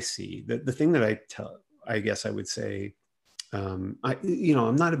that I see, the thing that I guess I would say, you know,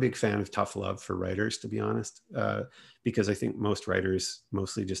 I'm not a big fan of tough love for writers, to be honest, because I think most writers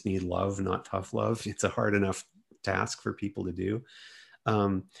mostly just need love, not tough love. It's a hard enough task for people to do.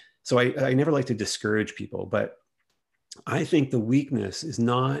 Um, so I never like to discourage people, but I think the weakness is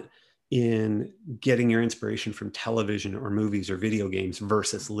not in getting your inspiration from television or movies or video games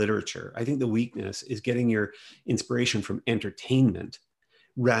versus literature. I think the weakness is getting your inspiration from entertainment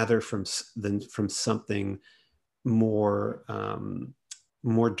rather than from something more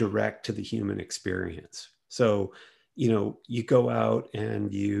more direct to the human experience. So, you know, you go out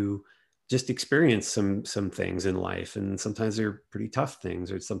and you just experience some things in life, and sometimes they're pretty tough things,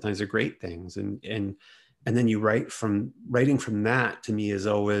 or sometimes they're great things, and then you writing from that, to me, is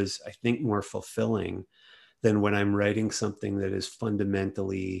always, I think, more fulfilling than when I'm writing something that is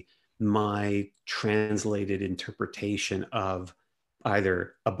fundamentally my translated interpretation of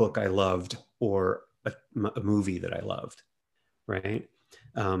either a book I loved or a movie that I loved, right?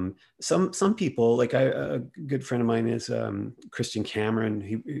 Some people, like a good friend of mine is Christian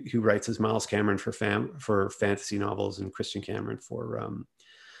Cameron, who writes as Miles Cameron for fantasy novels, and Christian Cameron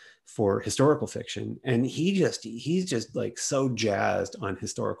for historical fiction, and he's just like so jazzed on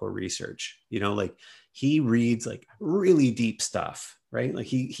historical research, you know, like he reads like really deep stuff, right? Like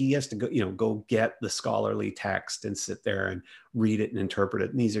he has to go, you know, go get the scholarly text and sit there and read it and interpret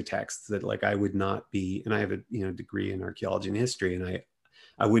it, and these are texts that, like, I would not be, and I have a, you know, degree in archaeology and history, and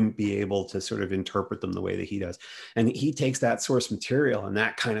I wouldn't be able to sort of interpret them the way that he does. And he takes that source material, and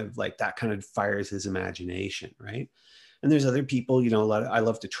that kind of fires his imagination, right? And there's other people, you know, I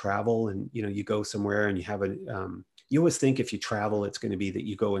love to travel, and, you know, you go somewhere and you have you always think if you travel, it's going to be that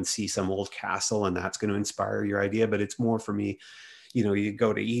you go and see some old castle and that's going to inspire your idea. But it's more, for me, you know, you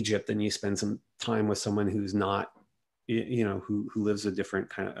go to Egypt and you spend some time with someone who's not, you know, who lives a different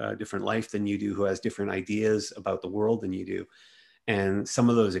kind of different life than you do, who has different ideas about the world than you do. And some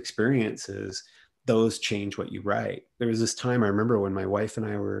of those experiences, those change what you write. There was this time I remember when my wife and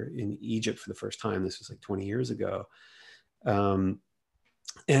I were in Egypt for the first time. This was like 20 years ago. Um,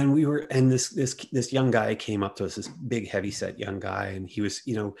 and we were, and this young guy came up to us, this big, heavy set young guy, and he was,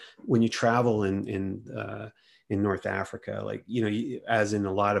 you know, when you travel in North Africa, like, you know, as in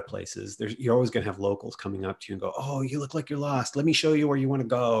a lot of places, you're always going to have locals coming up to you and go, "Oh, you look like you're lost. Let me show you where you want to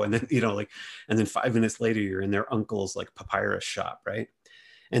go." And then, you know, like, and then 5 minutes later, you're in their uncle's like papyrus shop, right?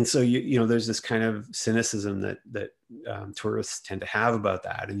 And so you know, there's this kind of cynicism that tourists tend to have about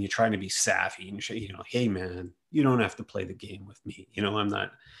that, and you're trying to be savvy and say, you know, "Hey man, you don't have to play the game with me, you know, I'm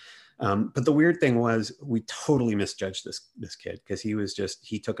not." But the weird thing was, we totally misjudged this kid, because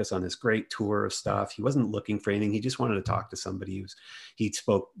he took us on this great tour of stuff. He wasn't looking for anything. He just wanted to talk to somebody he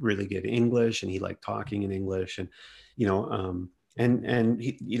spoke really good English, and he liked talking in English, and, you know, and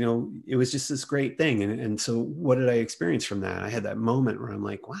he, you know, it was just this great thing. And so what did I experience from that? I had that moment where I'm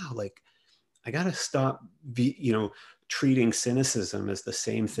like, wow, like, I got to stop, you know, treating cynicism as the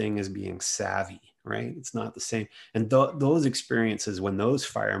same thing as being savvy, right? It's not the same. And those experiences, when those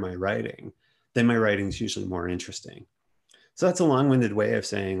fire my writing, then my writing is usually more interesting. So that's a long-winded way of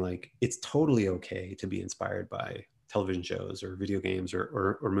saying, like, it's totally okay to be inspired by television shows or video games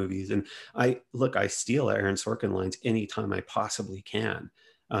or movies. And I steal Aaron Sorkin lines anytime I possibly can.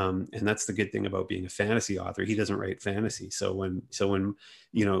 And that's the good thing about being a fantasy author. He doesn't write fantasy. So when,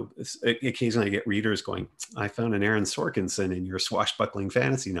 you know, occasionally I get readers going, "I found an Aaron Sorkinson in your swashbuckling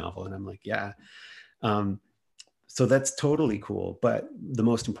fantasy novel." And I'm like, yeah. So that's totally cool. But the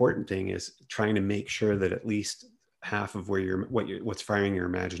most important thing is trying to make sure that at least half of what's firing your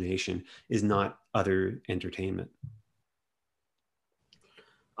imagination is not other entertainment.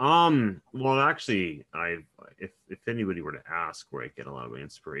 Well, actually, if anybody were to ask where I get a lot of my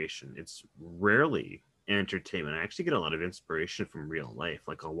inspiration, it's rarely entertainment. I actually get a lot of inspiration from real life.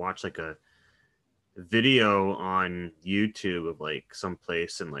 Like I'll watch like a video on YouTube of like some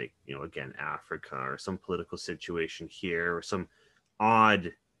place in like, you know, again, Africa, or some political situation here, or some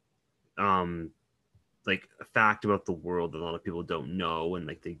odd um like a fact about the world that a lot of people don't know, and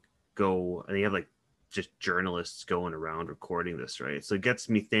like they go and they have like just journalists going around recording this, right? So it gets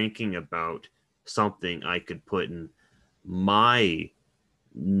me thinking about something I could put in my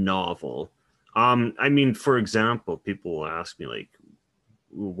novel. I mean, for example, people will ask me like,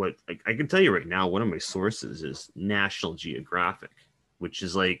 what I can tell you right now, one of my sources is National Geographic, which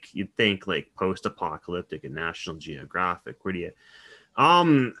is like, you'd think like post-apocalyptic and National Geographic. Where do you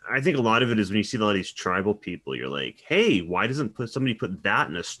I think a lot of it is when you see a lot of these tribal people, you're like, hey, why doesn't somebody put that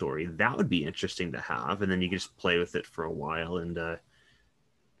in a story? That would be interesting to have. And then you can just play with it for a while. And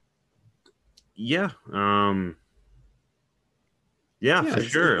yeah, yeah, Yeah, for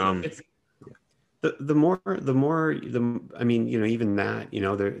sure. it's the I mean, you know, even that, you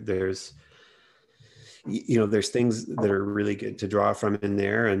know, there's you know, there's things that are really good to draw from in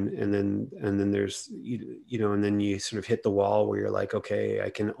there, and then there's you know, and then you sort of hit the wall where you're like, okay,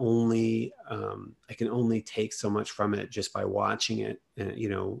 I can only take so much from it just by watching it, you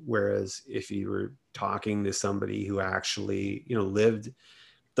know, whereas if you were talking to somebody who actually, you know, lived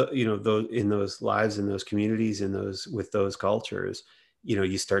you know, those in those lives, in those communities, in those with those cultures, you know,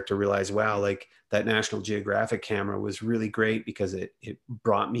 you start to realize, wow, like that National Geographic camera was really great because it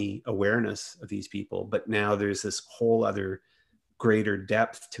brought me awareness of these people, but now there's this whole other greater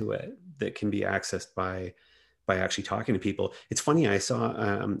depth to it that can be accessed by actually talking to people. It's funny, I saw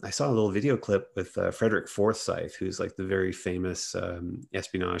a little video clip with Frederick Forsyth, who's like the very famous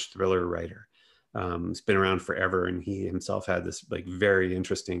espionage thriller writer. It's been around forever, and he himself had this like very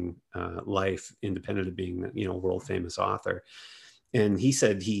interesting life, independent of being, you know, a world famous author. And he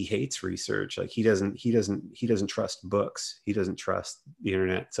said he hates research. Like he doesn't trust books. He doesn't trust the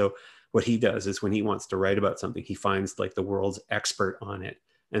internet. So what he does is when he wants to write about something, he finds like the world's expert on it,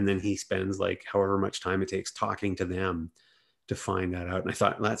 and then he spends like however much time it takes talking to them to find that out. And I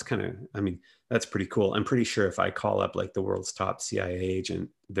thought, well, that's kind of, I mean, that's pretty cool. I'm pretty sure if I call up like the world's top CIA agent,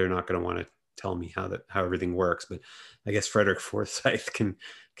 they're not going to want to tell me how everything works. But I guess Frederick Forsyth can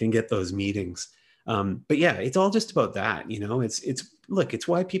get those meetings. But yeah, it's all just about that, you know. It's look, it's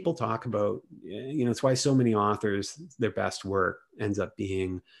why people talk about, you know, it's why so many authors, their best work ends up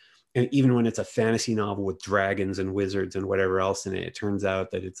being, and even when it's a fantasy novel with dragons and wizards and whatever else in it, it turns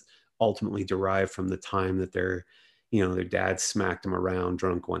out that it's ultimately derived from the time that their, you know, their dad smacked them around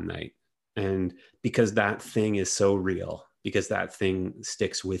drunk one night. And because that thing is so real, because that thing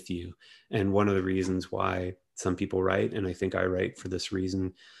sticks with you. And one of the reasons why some people write, and I think I write for this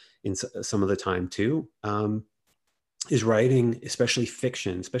reason in some of the time too, is writing, especially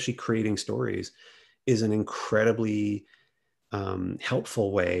fiction, especially creating stories, is an incredibly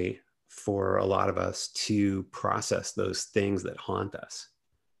helpful way for a lot of us to process those things that haunt us.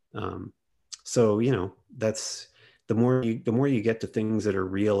 Um, so, you know, that's the more you get to things that are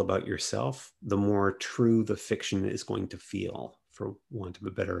real about yourself, the more true the fiction is going to feel, for want of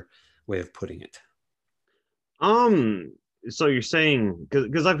a better way of putting it. Um, so you're saying,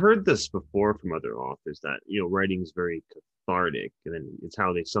 because I've heard this before from other authors, that, you know, writing is very cathartic, and then it's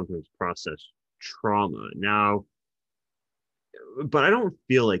how they sometimes process trauma. Now, but I don't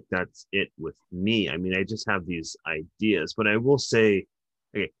feel like that's it with me. I mean, I just have these ideas, but I will say,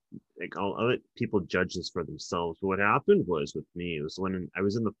 okay, like I'll let people judge this for themselves. But what happened was with me, it was when I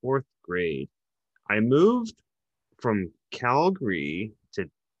was in the fourth grade. I moved from Calgary to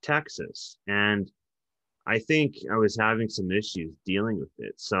Texas, and I think I was having some issues dealing with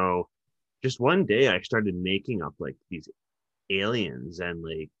it. So just one day I started making up like these aliens and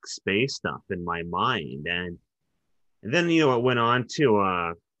like space stuff in my mind. And then, you know, it went on to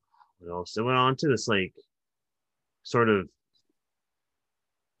what else? It went on to this like sort of,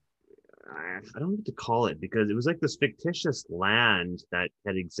 I don't know what to call it, because it was like this fictitious land that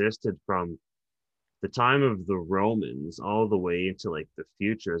had existed from the time of the Romans all the way into like the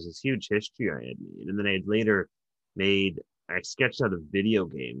future. Is this huge history I had made. And then I had later I sketched out a video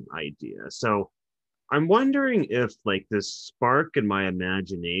game idea. So I'm wondering if like this spark in my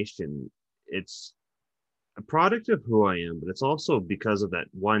imagination, it's a product of who I am, but it's also because of that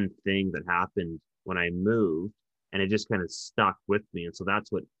one thing that happened when I moved, and it just kind of stuck with me. And so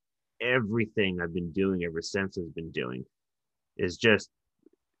that's what everything I've been doing ever since has been doing, is just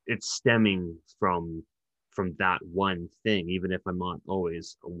it's stemming from that one thing, even if I'm not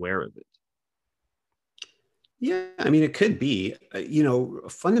always aware of it. Yeah, I mean, it could be, you know,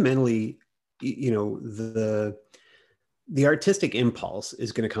 fundamentally, you know, the artistic impulse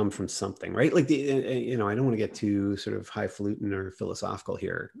is going to come from something, right? Like I don't want to get too sort of highfalutin or philosophical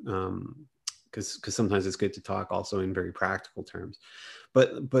here, because sometimes it's good to talk also in very practical terms.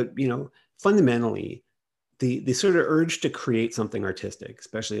 But fundamentally, the sort of urge to create something artistic,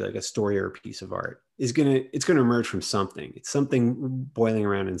 especially like a story or a piece of art, it's gonna emerge from something. It's something boiling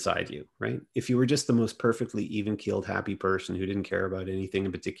around inside you, right? If you were just the most perfectly even keeled, happy person who didn't care about anything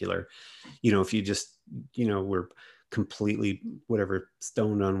in particular, if you just were completely whatever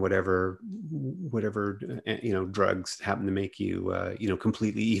stoned on whatever drugs happen to make you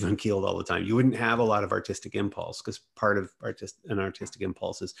completely even keeled all the time, you wouldn't have a lot of artistic impulse, because part of an artistic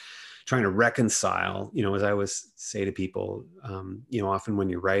impulse is trying to reconcile, as I always say to people, often when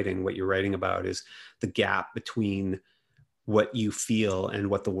you're writing, what you're writing about is the gap between what you feel and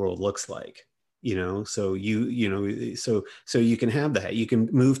what the world looks like. So so you can have that. You can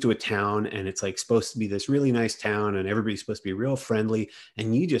move to a town and it's like supposed to be this really nice town and everybody's supposed to be real friendly,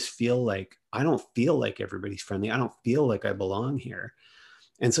 and you just feel like, I don't feel like everybody's friendly, I don't feel like I belong here.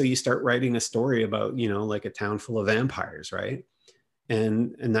 And so you start writing a story about, like a town full of vampires, right?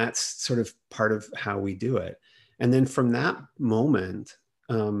 And that's sort of part of how we do it. And then from that moment,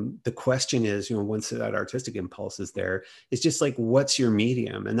 the question is, once that artistic impulse is there, it's just like, what's your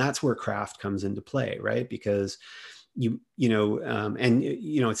medium? And that's where craft comes into play, right? Because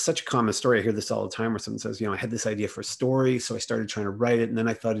it's such a common story. I hear this all the time where someone says, I had this idea for a story, so I started trying to write it, and then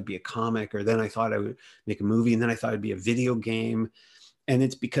I thought it'd be a comic, or then I thought I would make a movie, and then I thought it'd be a video game. And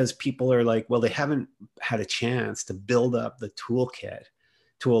it's because people are like, well, they haven't had a chance to build up the toolkit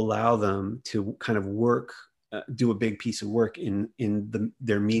to allow them to kind of work, do a big piece of work in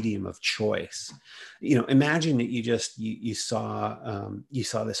their medium of choice. Imagine that you saw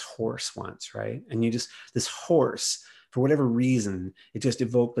this horse once, right? And this horse, for whatever reason, it just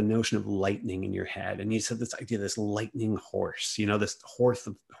evoked the notion of lightning in your head. And you said this idea, this lightning horse, this horse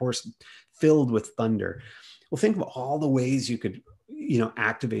filled with thunder. Well, think of all the ways you could,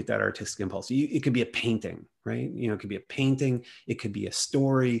 activate that artistic impulse. It could be a painting, right? It could be a painting, it could be a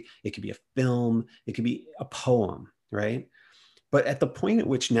story, it could be a film, it could be a poem, right? But at the point at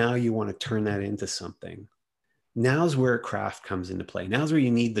which now you want to turn that into something, now's where craft comes into play. Now's where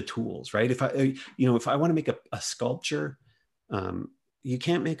you need the tools, right? If I want to make a sculpture, you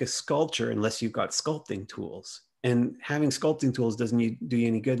can't make a sculpture unless you've got sculpting tools. And having sculpting tools doesn't do you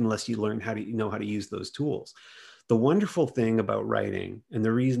any good unless you learn how to use those tools. The wonderful thing about writing,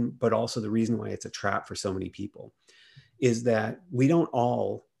 and but also the reason why it's a trap for so many people, is that we don't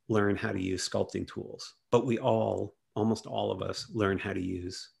all learn how to use sculpting tools, but almost all of us learn how to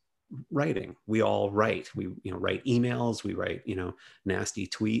use writing. We all write. We write emails, we write nasty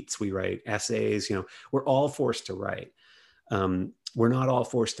tweets, we write essays. We're all forced to write. We're not all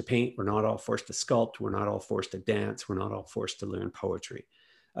forced to paint, we're not all forced to sculpt, we're not all forced to dance, we're not all forced to learn poetry.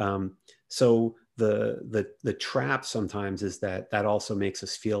 So the trap sometimes is that also makes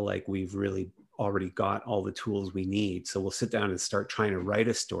us feel like we've really already got all the tools we need. So we'll sit down and start trying to write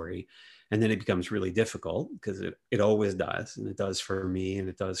a story, and then it becomes really difficult, because it always does, and it does for me, and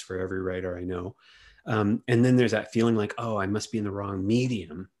it does for every writer I know. And then there's that feeling like, oh, I must be in the wrong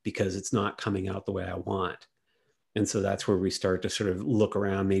medium because it's not coming out the way I want. And so that's where we start to sort of look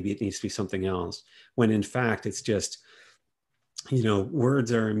around. Maybe it needs to be something else, when in fact it's just,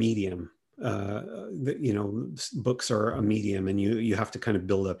 words are a medium. Books are a medium, and you have to kind of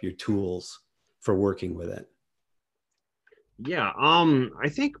build up your tools for working with it. Yeah, I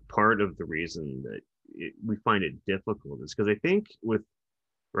think part of the reason that we find it difficult is because I think with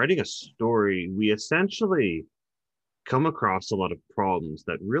writing a story, we essentially come across a lot of problems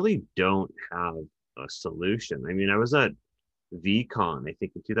that really don't have a solution. I mean, I was at VCon, I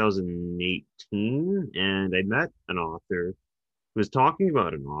think in 2018, and I met an author who was talking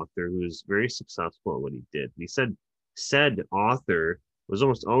about an author who was very successful at what he did. And he said author was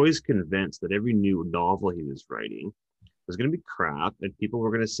almost always convinced that every new novel he was writing was going to be crap, and people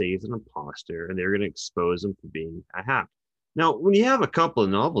were going to say he's an imposter, and they were going to expose him for being a hack. Now, when you have a couple of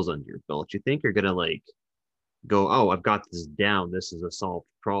novels under your belt, you think you're going to like go, oh, I've got this down. This is a solved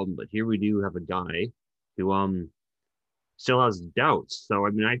problem. But here we do have a guy who still has doubts. So I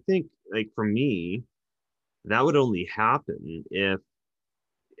mean, I think like for me, that would only happen if,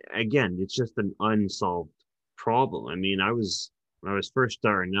 again, it's just an unsolved problem. I mean, when I was first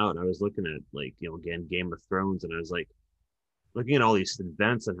starting out, I was looking at like, again, Game of Thrones, and I was like looking at all these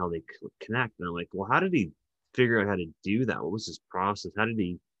events and how they connect. And I'm like, well, how did he figure out how to do that? What was his process? How did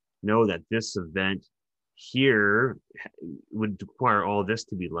he know that this event here would require all this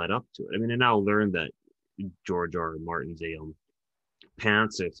to be led up to it? I mean, and now learn that George R. R. Martin's a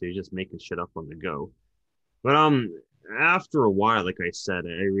pantser, so he's just making shit up on the go. But after a while, like I said,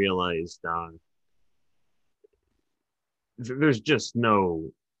 I realized there's just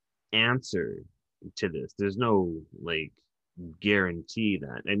no answer to this. There's no like guarantee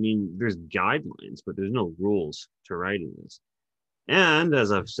that. I mean, there's guidelines, but there's no rules to writing this. And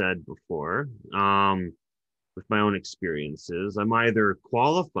as I've said before, with my own experiences, I'm either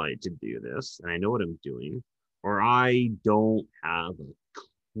qualified to do this and I know what I'm doing, or I don't have a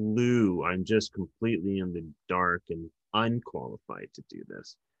clue. I'm just completely in the dark and unqualified to do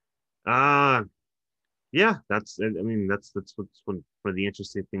this. Uh yeah, I mean that's what's one of the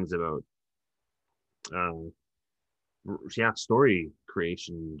interesting things about uh yeah, story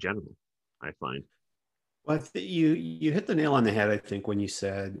creation in general, I find. Well, you hit the nail on the head, I think, when you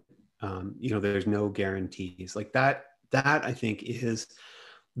said, there's no guarantees. Like that I think is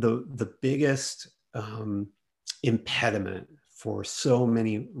the biggest impediment for so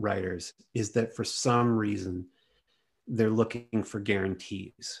many writers, is that for some reason they're looking for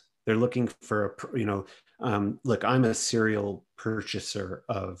guarantees. They're looking for look, I'm a serial purchaser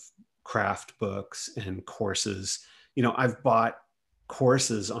of craft books and courses. I've bought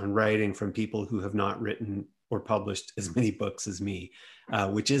courses on writing from people who have not written or published as many books as me,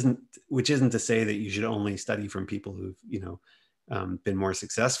 which isn't to say that you should only study from people who've been more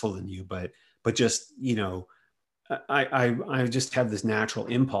successful than you, but just I just have this natural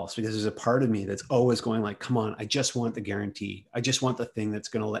impulse, because there's a part of me that's always going like, come on, I just want the guarantee. I just want the thing that's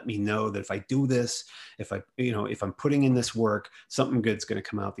going to let me know that if I do this, if I'm putting in this work, something good's going to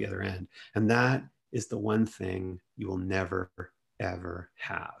come out the other end. And that is the one thing you will never, ever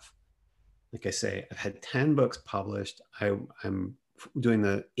have. Like I say, I've had 10 books published. I'm doing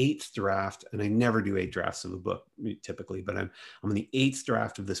the eighth draft, and I never do 8 drafts of a book typically, but I'm on the eighth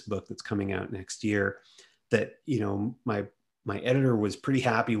draft of this book that's coming out next year, that my editor was pretty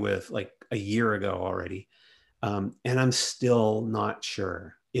happy with like a year ago already, and I'm still not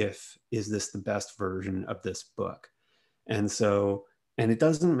sure if is this the best version of this book. And it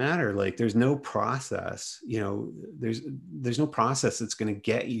doesn't matter, like there's no process, there's no process that's going to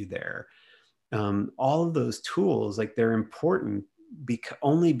get you there. All of those tools, like they're important,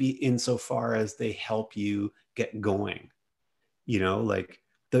 only be insofar as they help you get going. Like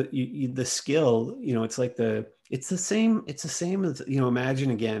the skill, it's the same as,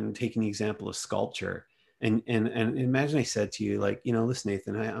 imagine again, taking the example of sculpture, and imagine I said to you, like, listen,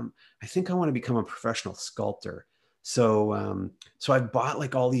 Nathan, I think I want to become a professional sculptor. So I've bought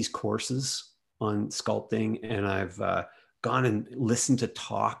like all these courses on sculpting, and I've gone and listened to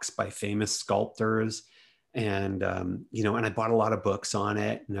talks by famous sculptors, and I bought a lot of books on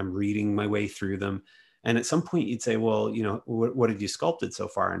it, and I'm reading my way through them. And at some point you'd say, well, what have you sculpted so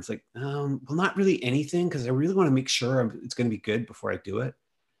far? And it's like, well, not really anything, because I really want to make sure it's going to be good before I do it.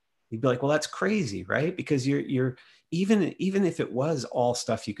 You'd be like, well, that's crazy, right? Because you're even if it was all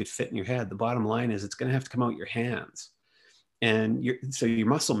stuff you could fit in your head, the bottom line is it's going to have to come out your hands. And so your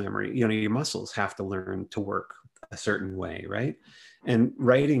muscle memory, your muscles have to learn to work a certain way, right? And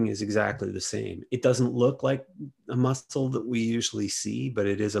writing is exactly the same. It doesn't look like a muscle that we usually see, but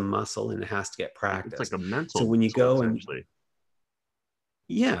it is a muscle, and it has to get It's like practiced. a So mental when you muscle, go and essentially.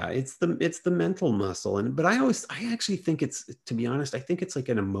 yeah, it's the mental muscle. But I actually think it's, to be honest, I think it's like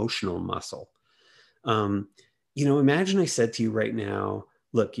an emotional muscle. um Imagine I said to you right now,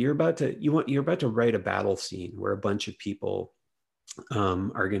 look, you're about to write a battle scene where a bunch of people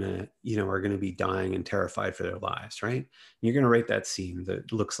are gonna be dying and terrified for their lives, right? You're gonna write that scene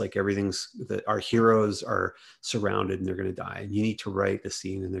that looks like that our heroes are surrounded and they're gonna die, and you need to write the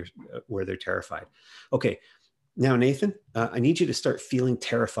scene and where they're terrified. Okay, now Nathan, I need you to start feeling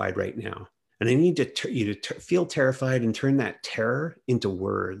terrified right now, and I need you to feel terrified and turn that terror into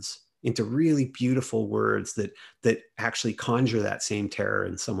words, into really beautiful words that actually conjure that same terror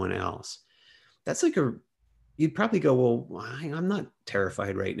in someone else. That's like a You'd probably go, well, I'm not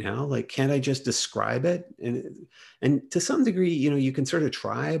terrified right now. Like, can't I just describe it? And to some degree, you can sort of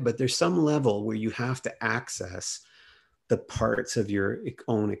try, but there's some level where you have to access the parts of your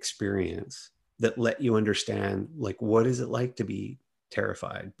own experience that let you understand, like, what is it like to be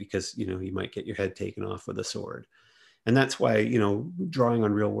terrified? Because, you might get your head taken off with a sword. And that's why, drawing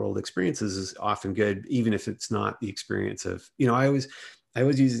on real world experiences is often good, even if it's not the experience of, I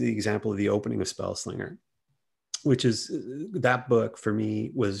always use the example of the opening of Spellslinger, which is, that book for me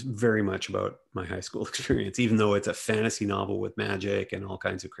was very much about my high school experience, even though it's a fantasy novel with magic and all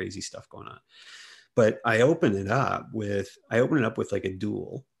kinds of crazy stuff going on. But I open it up with like a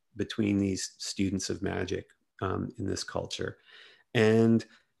duel between these students of magic in this culture. And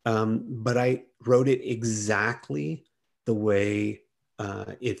but I wrote it exactly the way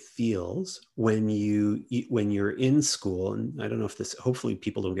it feels when you're in school, and I don't know if this, hopefully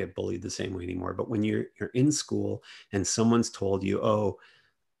people don't get bullied the same way anymore, but when you're in school and someone's told you, oh,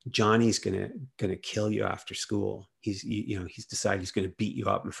 Johnny's gonna kill you after school. He's decided he's gonna beat you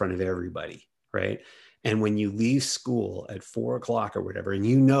up in front of everybody, right? And when you leave school at 4 o'clock or whatever, and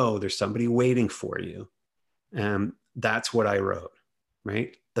you know there's somebody waiting for you, that's what I wrote,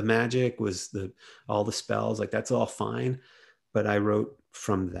 right? The magic was all the spells, like that's all fine, but I wrote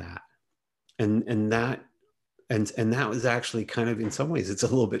from that, and that and that was actually kind of, in some ways it's a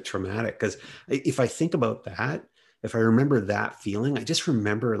little bit traumatic, because if I think about that, if I remember that feeling, I just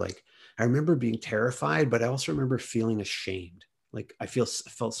remember, like, I remember being terrified, but I also remember feeling ashamed. Like I felt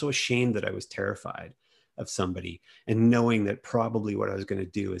so ashamed that I was terrified of somebody, and knowing that probably what I was going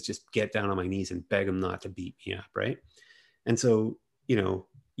to do is just get down on my knees and beg them not to beat me up, right? And so,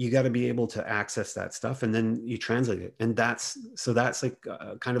 you got to be able to access that stuff, and then you translate it, and that's like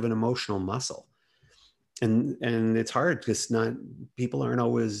kind of an emotional muscle. And it's hard because not people aren't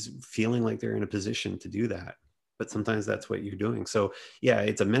always feeling like they're in a position to do that, but sometimes that's what you're doing. So yeah,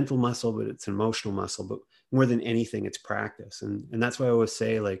 it's a mental muscle, but it's an emotional muscle. But more than anything, it's practice. And that's why I always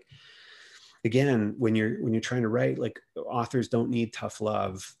say, like, again, when you're trying to write, like, authors don't need tough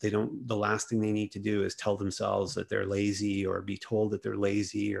love. The last thing they need to do is tell themselves that they're lazy, or be told that they're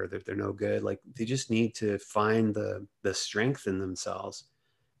lazy, or that they're no good. Like, they just need to find the strength in themselves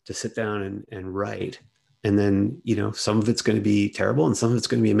to sit down and write. And then, some of it's going to be terrible and some of it's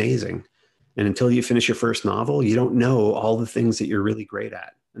going to be amazing. And until you finish your first novel, you don't know all the things that you're really great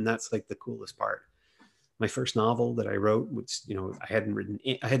at. And that's like the coolest part. My first novel that I wrote, which, I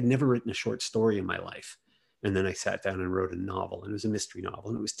had never written a short story in my life. And then I sat down and wrote a novel, and it was a mystery novel,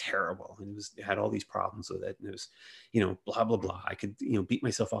 and it was terrible. And it had all these problems with it. And it was, blah, blah, blah. I could, beat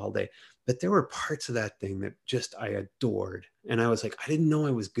myself all day, but there were parts of that thing that just, I adored. And I was like, I didn't know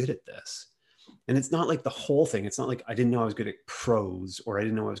I was good at this. And it's not like the whole thing. It's not like I didn't know I was good at prose, or I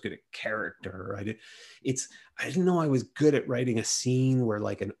didn't know I was good at character. I didn't know I was good at writing a scene where,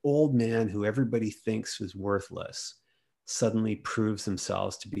 like, an old man who everybody thinks was worthless suddenly proves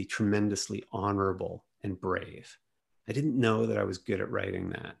themselves to be tremendously honorable and brave. I didn't know that I was good at writing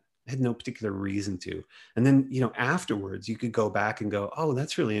that. I had no particular reason to. And then, afterwards you could go back and go, oh,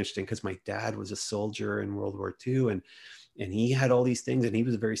 that's really interesting, because my dad was a soldier in World War II, and he had all these things, and he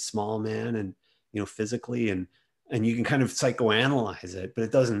was a very small man, and physically, and you can kind of psychoanalyze it, but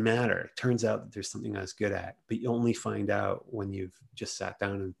it doesn't matter. It turns out that there's something I was good at, but you only find out when you've just sat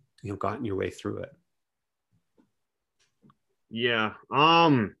down and gotten your way through it. Yeah.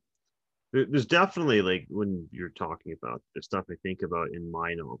 There's definitely, like, when you're talking about the stuff I think about in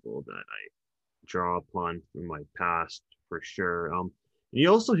my novel that I draw upon from my past, for sure. You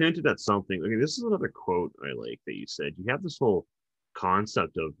also hinted at something. Okay, this is another quote I like that you said. You have this whole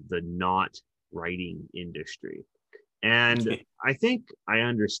concept of the not writing industry. And I think I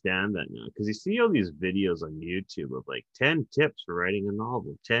understand that now, because you see all these videos on YouTube of, like, 10 tips for writing a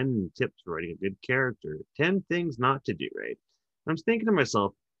novel, 10 tips for writing a good character, 10 things not to do, right? I'm thinking to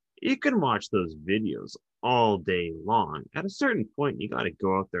myself, you can watch those videos all day long. At a certain point, you got to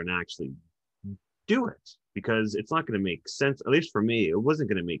go out there and actually do it, because it's not going to make sense. At least for me, it wasn't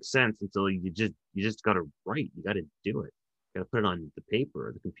going to make sense until you just got to write. You got to do it. You got to put it on the paper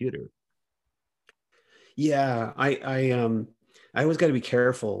or the computer. Yeah, I always got to be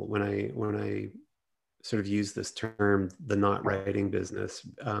careful when I sort of use this term, the not writing business,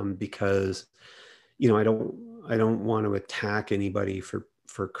 because I don't want to attack anybody for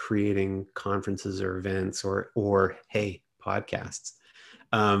creating conferences or events or hey, podcasts.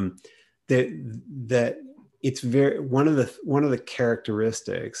 That it's very, one of the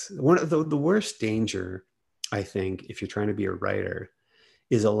characteristics, one of the worst danger, I think, if you're trying to be a writer,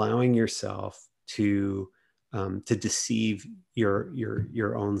 is allowing yourself to deceive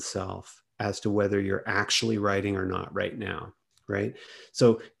your own self as to whether you're actually writing or not right now, right?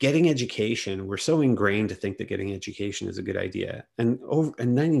 So getting education, we're so ingrained to think that getting education is a good idea, and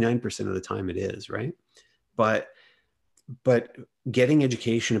 99% of the time it is, right? But getting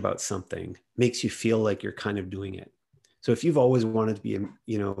education about something makes you feel like you're kind of doing it. So if you've always wanted to be a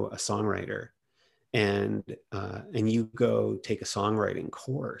songwriter, and you go take a songwriting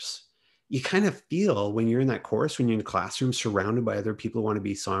course, you kind of feel, when you're in that course, when you're in the classroom surrounded by other people who want to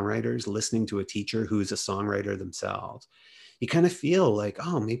be songwriters, listening to a teacher who's a songwriter themselves, you kind of feel like,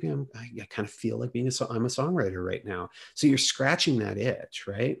 oh, maybe I kind of feel like I'm a songwriter right now. So you're scratching that itch,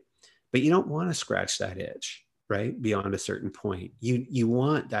 right? But you don't want to scratch that itch, right? Beyond a certain point. You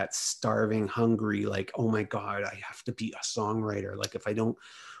want that starving, hungry, like, oh my God, I have to be a songwriter. Like if I don't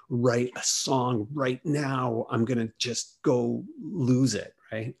write a song right now, I'm gonna just go lose it,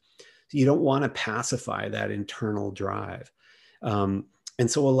 right? You don't want to pacify that internal drive. And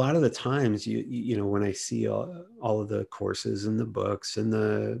so a lot of the times you know, when I see all of the courses and the books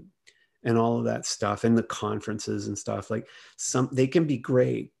and all of that stuff and the conferences and stuff, like they can be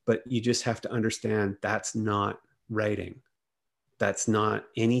great, but you just have to understand that's not writing. That's not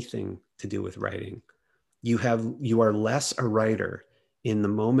anything to do with writing. You are less a writer in the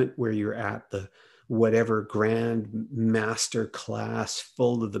moment where you're at the whatever grand master class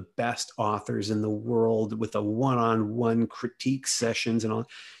full of the best authors in the world with a one-on-one critique sessions and all.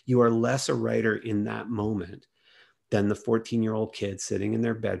 You are less a writer in that moment than the 14-year-old kid sitting in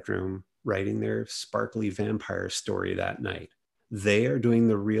their bedroom writing their sparkly vampire story that night. They are doing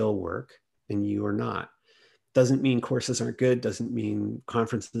the real work and you are not. Doesn't mean courses aren't good, doesn't mean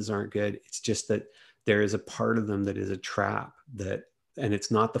conferences aren't good. It's just that there is a part of them that is a trap, that, and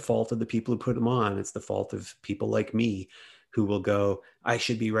it's not the fault of the people who put them on. It's the fault of people like me who will go, I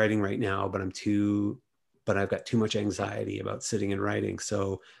should be writing right now, but I've got too much anxiety about sitting and writing.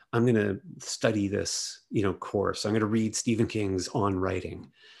 So I'm going to study this, you know, course. I'm going to read Stephen King's On Writing,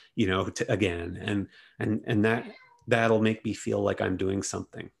 you know, again, and that'll make me feel like I'm doing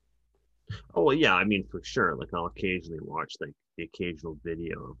something. Oh well, yeah, I mean for sure. Like I'll occasionally watch like the occasional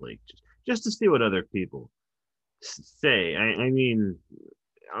video of like just to see what other people say. I mean,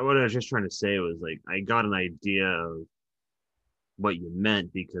 what I was just trying to say was like I got an idea of what you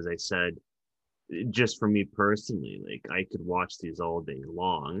meant because I said just for me personally, like I could watch these all day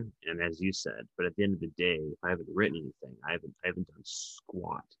long, and as you said, but at the end of the day, if I haven't written anything, I haven't done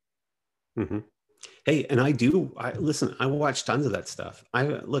squat. Mm-hmm. Hey, and I listen, I watch tons of that stuff.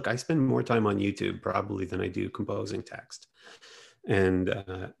 I spend more time on YouTube probably than I do composing text. And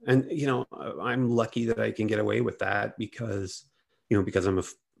you know, I'm lucky that I can get away with that because, you know, because I'm a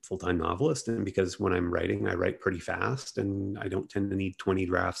full-time novelist and because when I'm writing, I write pretty fast and I don't tend to need 20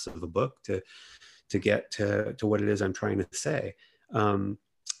 drafts of a book to get to what it is I'm trying to say. Um,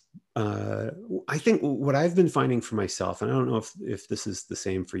 I think what I've been finding for myself, and I don't know if this is the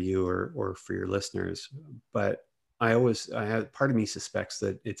same for you or for your listeners, but I have part of me suspects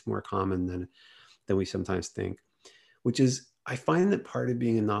that it's more common than we sometimes think, which is I find that part of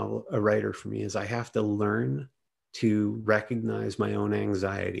being a writer for me is I have to learn to recognize my own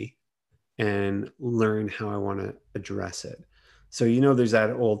anxiety and learn how I want to address it. So, you know, there's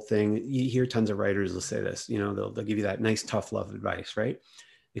that old thing, you hear tons of writers will say this, you know, they'll give you that nice, tough love advice, right?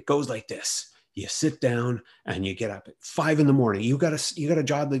 It goes like this. You sit down and you get up at 5 in the morning. You got a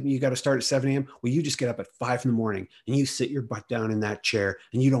job that you got to start at 7 a.m. Well, you just get up at 5 in the morning and you sit your butt down in that chair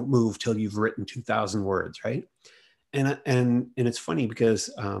and you don't move till you've written 2,000 words, right? And it's funny because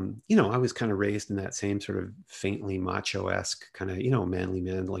you know, I was kind of raised in that same sort of faintly macho-esque kind of, you know, manly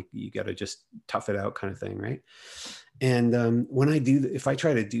man, like you got to just tough it out kind of thing, right? And when if I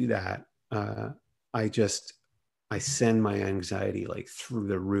try to do that, I just I send my anxiety like through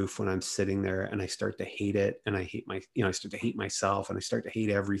the roof when I'm sitting there and I start to hate it and I hate you know, I start to hate myself and I start to hate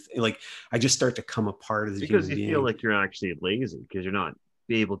everything. Like I just start to come apart as a Because human you feel being. like you're actually lazy because you're not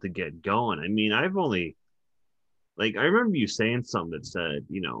be able to get going. I mean, I've only like I remember you saying something that said,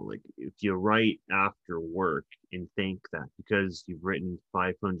 you know, like if you write after work and think that because you've written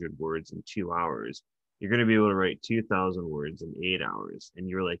 500 words in 2 hours, you're going to be able to write 2,000 words in 8 hours. And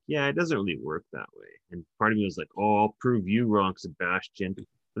you're like, yeah, it doesn't really work that way. And part of me was like, oh, I'll prove you wrong, Sebastian.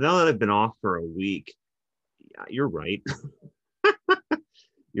 But now that I've been off for a week, yeah, you're right.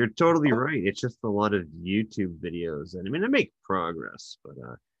 You're totally Oh, right. It's just a lot of YouTube videos. And I mean, I make progress, but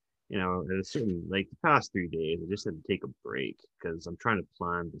you know, at a certain like the past 3 days, I just had to take a break because I'm trying to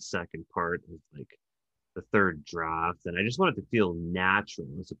plan the second part of like the third draft, and I just want it to feel natural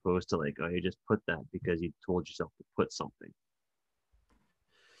as opposed to like, oh, you just put that because you told yourself to put something.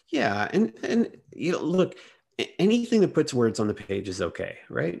 yeah, and you know, look, anything that puts words on the page is okay,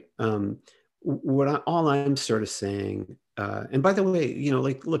 right? All I'm sort of saying, and by the way, you know,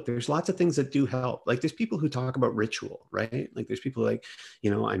 like, look, there's lots of things that do help. Like, there's people who talk about ritual, right? Like, there's people like, you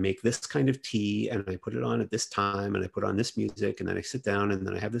know, I make this kind of tea and I put it on at this time and I put on this music and then I sit down and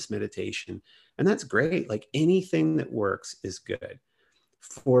then I have this meditation, and that's great. Like, anything that works is good.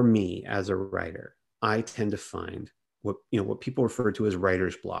 For me as a writer, I tend to find what people refer to as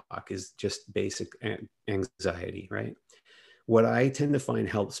writer's block is just basic anxiety, right? What I tend to find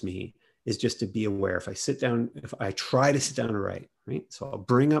helps me is just to be aware. If I try to sit down and write, right? So I'll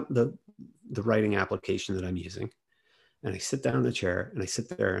bring up the writing application that I'm using, and I sit down in the chair and I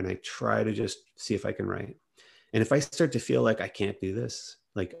sit there and I try to just see if I can write. And if I start to feel like I can't do this,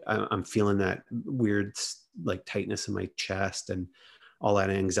 like I'm feeling that weird like tightness in my chest and all that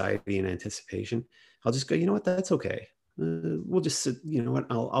anxiety and anticipation, I'll just go, you know what, that's okay. We'll just sit, you know what,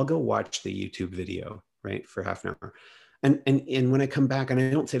 I'll go watch the YouTube video, right, for half an hour. And when I come back, and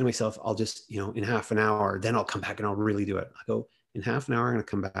I don't say to myself, I'll just, you know, in half an hour, then I'll come back and I'll really do it. I go, in half an hour, I'm going to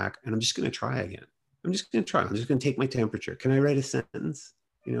come back and I'm just going to try again. I'm just going to try. I'm just going to take my temperature. Can I write a sentence?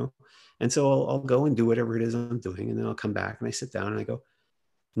 You know? And so I'll go and do whatever it is I'm doing. And then I'll come back and I sit down and I go,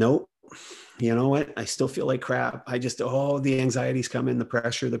 nope, you know what? I still feel like crap. I just, oh, the anxiety's coming, the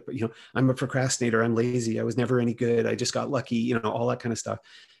pressure, you know, I'm a procrastinator. I'm lazy. I was never any good. I just got lucky, you know, all that kind of stuff.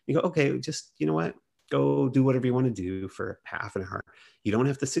 You go, okay, just, you know what? Go do whatever you want to do for half an hour. You don't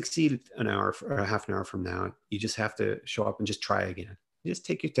have to succeed an hour or a half an hour from now. You just have to show up and just try again. You just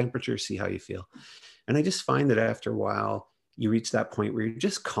take your temperature, see how you feel. And I just find that after a while, you reach that point where you're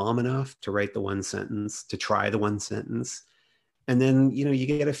just calm enough to write the one sentence, to try the one sentence. And then, you know, you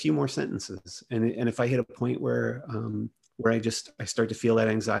get a few more sentences. And if I hit a point where I start to feel that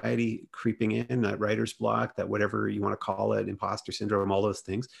anxiety creeping in, that writer's block, that whatever you want to call it, imposter syndrome, all those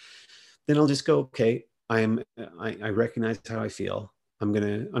things, then I'll just go, okay, I recognize how I feel. I'm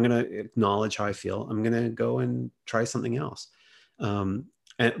gonna acknowledge how I feel. I'm gonna go and try something else. And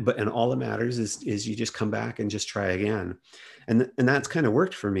all that matters is you just come back and just try again. And that's kind of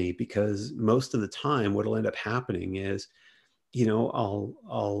worked for me, because most of the time what'll end up happening is, you know,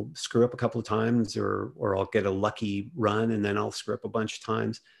 I'll screw up a couple of times, or I'll get a lucky run, and then I'll screw up a bunch of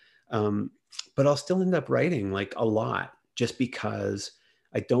times. But I'll still end up writing like a lot, just because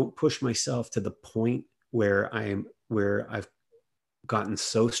I don't push myself to the point where I've gotten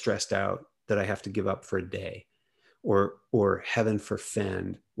so stressed out that I have to give up for a day, or heaven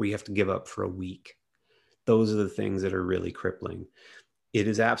forfend, where you have to give up for a week. Those are the things that are really crippling. It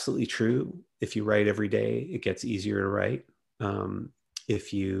is absolutely true. If you write every day, it gets easier to write.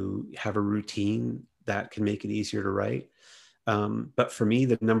 If you have a routine, that can make it easier to write. But for me,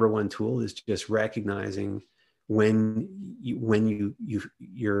 the number one tool is just recognizing when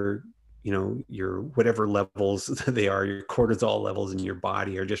you're, you know, your whatever levels they are, your cortisol levels in your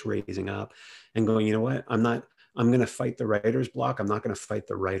body are just raising up, and going, you know what, I'm going to fight the writer's block. I'm not going to fight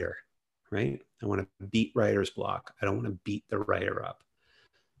the writer, right? I want to beat writer's block. I don't want to beat the writer up.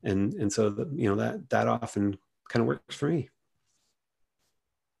 And so you know, that often kind of works for me.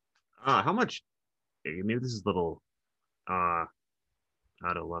 How much? Maybe this is a little uh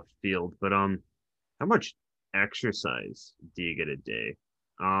out of left field, but how much exercise do you get a day?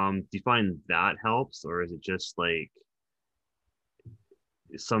 Do you find that helps, or is it just like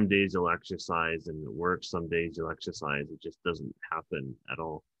some days you'll exercise and it works, some days you'll exercise, it just doesn't happen at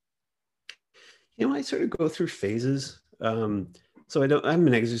all? You know, I sort of go through phases. So I haven't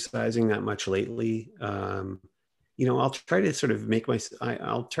been exercising that much lately. You know, I'll try to sort of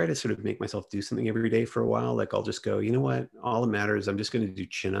I'll try to sort of make myself do something every day for a while. Like I'll just go, you know what, all that matters, I'm just going to do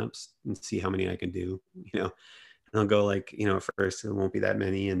chin-ups and see how many I can do, you know. And I'll go, like, you know, at first it won't be that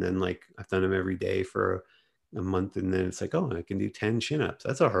many. And then like I've done them every day for a month. And then it's like, oh, I can do 10 chin-ups.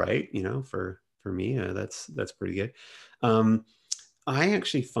 That's all right. You know, for me, that's pretty good. Um, I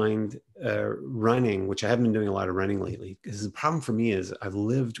actually find running, which I haven't been doing a lot of running lately, because the problem for me is I've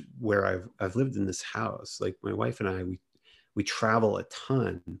lived where I've lived in this house. Like my wife and I, we travel a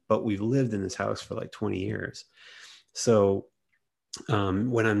ton, but we've lived in this house for like 20 years. So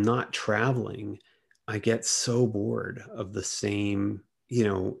when I'm not traveling, I get so bored of the same, you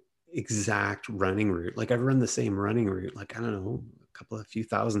know, exact running route. Like I've run the same running route, like, I don't know, a few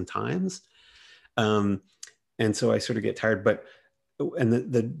thousand times. Um, and so I sort of get tired. But and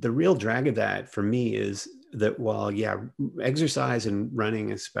the real drag of that for me is that, while yeah, exercise and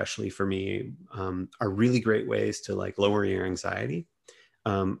running, especially for me, are really great ways to like lower your anxiety.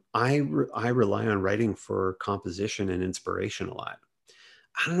 I rely on writing for composition and inspiration a lot.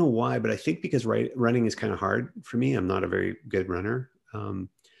 I don't know why, but I think because running is kind of hard for me. I'm not a very good runner.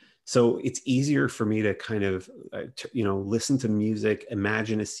 So it's easier for me to kind of, you know, listen to music,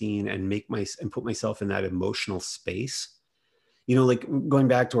 imagine a scene, and put myself in that emotional space. You know, like going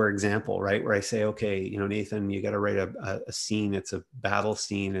back to our example, right, where I say, okay, you know, Nathan, you got to write a scene. It's a battle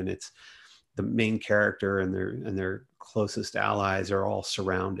scene, and it's the main character and their closest allies are all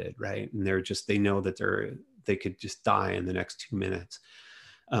surrounded, right, and they know that they could just die in the next 2 minutes.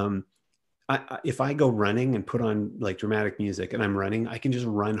 If I go running and put on like dramatic music and I'm running, I can just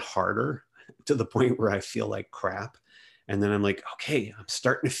run harder to the point where I feel like crap. And then I'm like, okay, I'm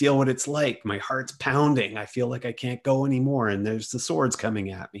starting to feel what it's like. My heart's pounding. I feel like I can't go anymore. And there's the swords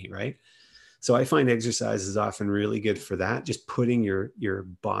coming at me, right? So I find exercise is often really good for that, just putting your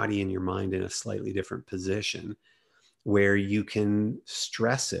body and your mind in a slightly different position where you can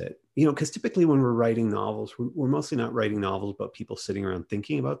stress it. You know, because typically when we're writing novels, we're mostly not writing novels about people sitting around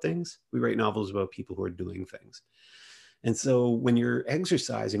thinking about things. We write novels about people who are doing things. And so when you're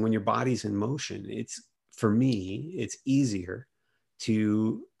exercising, when your body's in motion, it's, for me, it's easier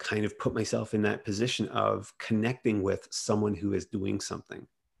to kind of put myself in that position of connecting with someone who is doing something.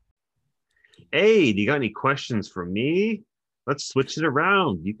 Hey, do you got any questions for me? Let's switch it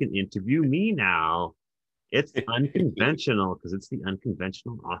around. You can interview me now. It's unconventional because it's the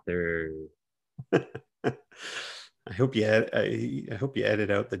unconventional author. I hope I hope you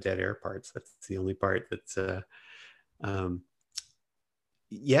edit out the dead air parts. That's the only part that's um,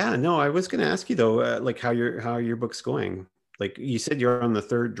 yeah, no, I was going to ask you though, like how your book's going. Like you said, you're on the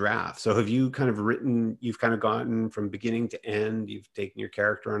third draft. So have you kind of written? You've kind of gotten from beginning to end. You've taken your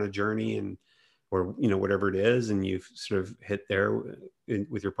character on a journey, and or you know whatever it is, and you've sort of hit there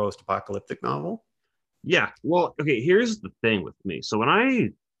with your post-apocalyptic novel. Yeah, well, okay, here's the thing with me. So when I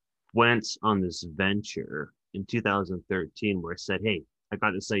went on this venture in 2013 where I said, hey, I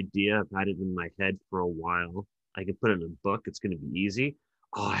got this idea. I've had it in my head for a while. I can put it in a book. It's going to be easy.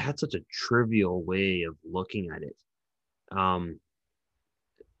 Oh, I had such a trivial way of looking at it. Um,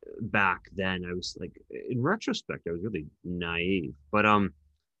 Back then, I was like, in retrospect, I was really naive. But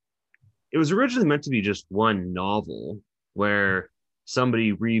it was originally meant to be just one novel where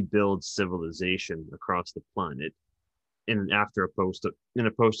somebody rebuilds civilization across the planet in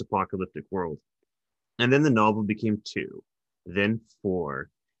a post-apocalyptic world. And then the novel became two, then four,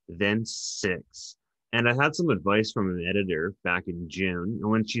 then six. And I had some advice from an editor back in June. And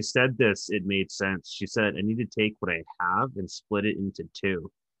when she said this, it made sense. She said, I need to take what I have and split it into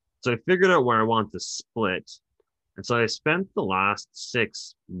two. So I figured out where I want to split. And so I spent the last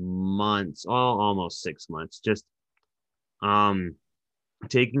 6 months, almost 6 months, just um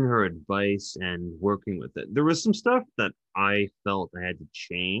taking her advice and working with it. There was some stuff that I felt I had to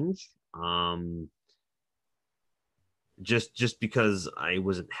change. Just because I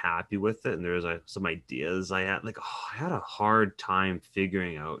wasn't happy with it, and there was some ideas I had. Like, I had a hard time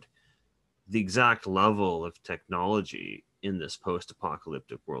figuring out the exact level of technology in this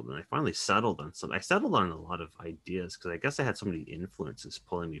post-apocalyptic world, and I finally settled on some. I settled on a lot of ideas because I guess I had so many influences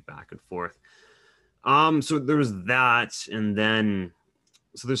pulling me back and forth. So there was that, and then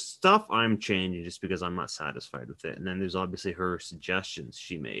so there's stuff I'm changing just because I'm not satisfied with it, and then there's obviously her suggestions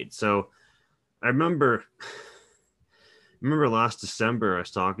she made. So I remember last December, I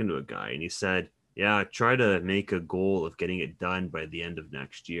was talking to a guy and he said, yeah, try to make a goal of getting it done by the end of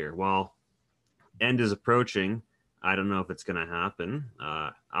next year. Well, end is approaching. I don't know if it's going to happen.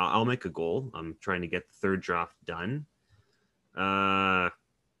 I'll make a goal. I'm trying to get the third draft done. And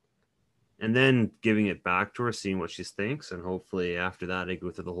then giving it back to her, seeing what she thinks. And hopefully after that, I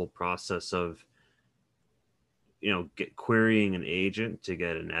go through the whole process of, querying an agent to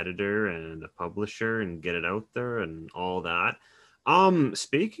get an editor and a publisher and get it out there and all that.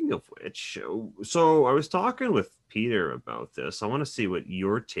 Speaking of which, so I was talking with Peter about this. I want to see what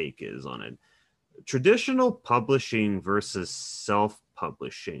your take is on it. Traditional publishing versus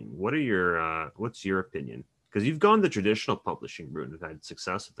self-publishing. What's your opinion? Because you've gone the traditional publishing route and had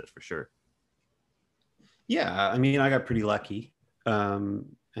success with it for sure. Yeah, I mean, I got pretty lucky,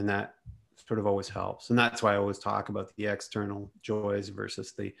 and that sort of always helps. And that's why I always talk about the external joys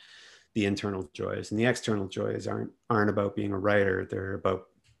versus the internal joys. And the external joys aren't about being a writer. They're about,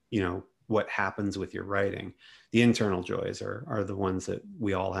 what happens with your writing. The internal joys are the ones that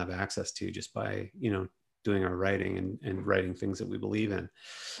we all have access to just by, doing our writing and writing things that we believe in.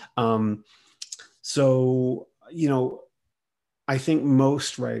 So, I think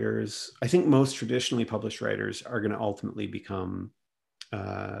most traditionally published writers are going to ultimately become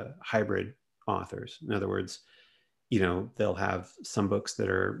hybrid authors. In other words, they'll have some books that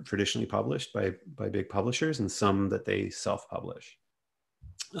are traditionally published by big publishers and some that they self-publish.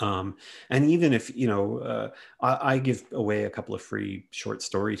 And even if, I give away a couple of free short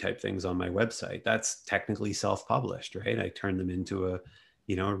story type things on my website, that's technically self-published, right? I turn them into a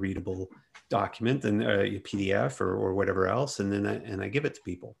readable document and a PDF or whatever else, and then I give it to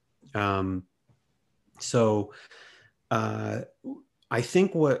people. So I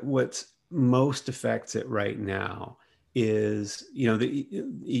think what most affects it right now is, it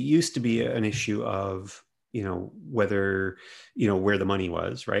used to be an issue of, whether, where the money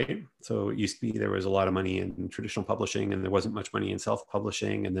was, right? So it used to be there was a lot of money in traditional publishing and there wasn't much money in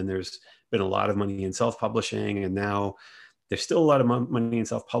self-publishing. And then there's been a lot of money in self-publishing. And now there's still a lot of money in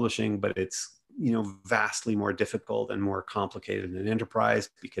self-publishing, but it's vastly more difficult and more complicated than enterprise,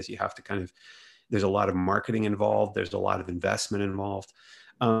 because you have to there's a lot of marketing involved. There's a lot of investment involved.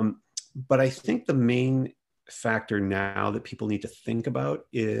 But I think the main factor now that people need to think about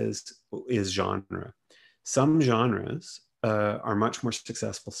is genre. Some genres are much more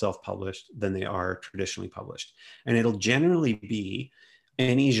successful self-published than they are traditionally published. And it'll generally be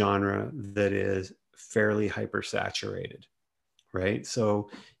any genre that is fairly hypersaturated, right? So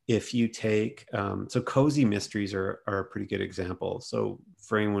if you take, so cozy mysteries are a pretty good example. So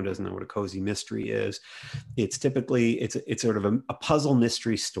for anyone who doesn't know what a cozy mystery is, it's typically, it's sort of a puzzle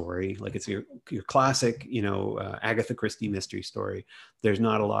mystery story. Like it's your classic, Agatha Christie mystery story. There's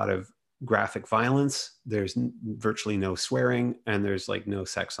not a lot of graphic violence. There's virtually no swearing, and there's like no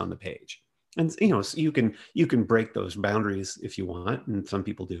sex on the page. And so you can break those boundaries if you want, and some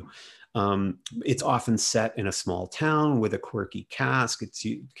people do. It's often set in a small town with a quirky cast.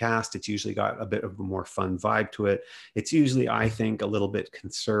 It's usually got a bit of a more fun vibe to it. It's usually, I think, a little bit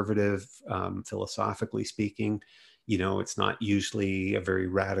conservative, philosophically speaking. It's not usually a very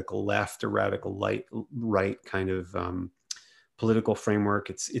radical left or radical right kind of political framework.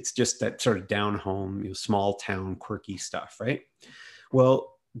 It's just that sort of down home, small town quirky stuff, right?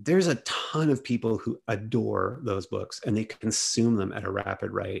 Well, there's a ton of people who adore those books, and they consume them at a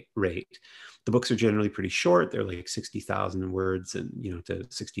rapid rate. The books are generally pretty short. They're like 60,000 words, and to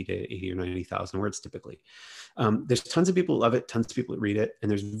 60 to 80 or 90,000 words typically. There's tons of people who love it, tons of people that read it,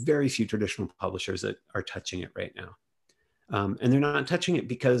 and there's very few traditional publishers that are touching it right now. And they're not touching it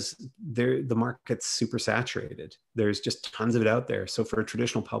because the market's super saturated. There's just tons of it out there. So for a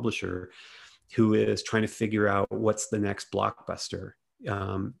traditional publisher who is trying to figure out what's the next blockbuster,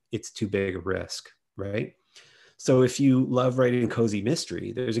 it's too big a risk, right? So if you love writing cozy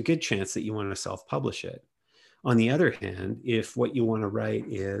mystery, there's a good chance that you want to self-publish it. On the other hand, if what you want to write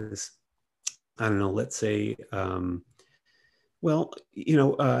is, I don't know, let's say,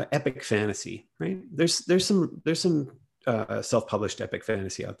 epic fantasy, right? There's some self-published epic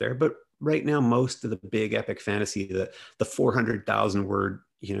fantasy out there, but right now most of the big epic fantasy, the 400,000 word,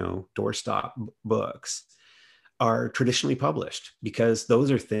 doorstop books, are traditionally published, because those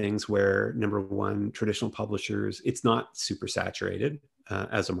are things where, number one, traditional publishers, it's not super saturated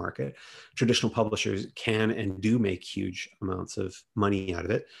as a market. Traditional publishers can and do make huge amounts of money out of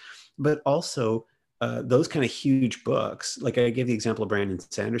it. But also those kind of huge books, like I gave the example of Brandon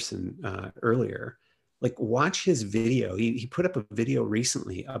Sanderson earlier, like watch his video. He put up a video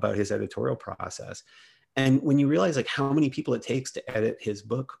recently about his editorial process. And when you realize like how many people it takes to edit his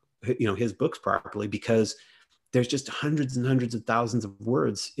book, his books properly, because there's just hundreds and hundreds of thousands of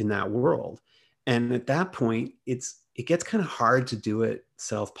words in that world. And at that point, it gets kind of hard to do it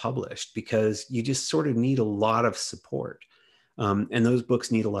self-published, because you just sort of need a lot of support. And those books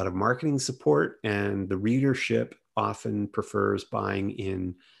need a lot of marketing support, and the readership often prefers buying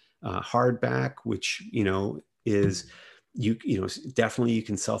in hardback, which, is, definitely you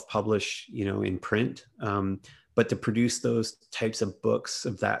can self-publish, in print. But to produce those types of books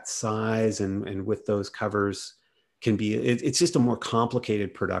of that size and with those covers it's just a more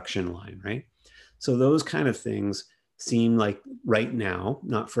complicated production line, right? So those kind of things seem like right now,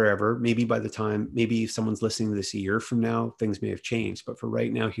 not forever, maybe if someone's listening to this a year from now, things may have changed. But for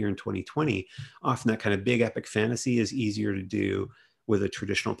right now, here in 2020, often that kind of big epic fantasy is easier to do with a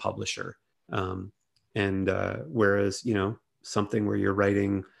traditional publisher. Whereas, something where you're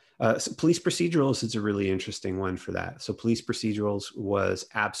writing, so police procedurals is a really interesting one for that. So police procedurals was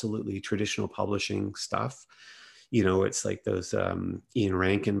absolutely traditional publishing stuff. It's like those Ian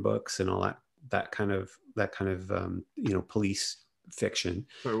Rankin books and all that kind of police fiction.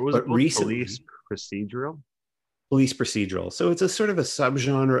 But was it recently police procedural? So it's a sort of a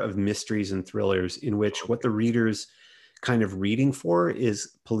subgenre of mysteries and thrillers in which what the reader's kind of reading for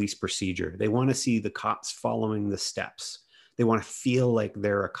is police procedure. They want to see the cops following the steps. They want to feel like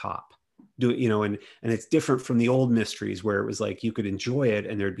they're a cop. And it's different from the old mysteries where it was like you could enjoy it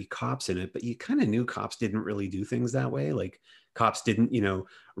and there'd be cops in it, but you kind of knew cops didn't really do things that way. Like cops didn't,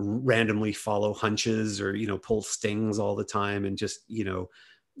 randomly follow hunches or, pull stings all the time and just,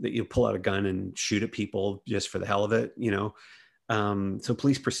 that you pull out a gun and shoot at people just for the hell of it, So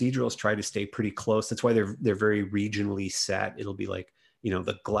police procedurals try to stay pretty close. That's why they're very regionally set. It'll be like,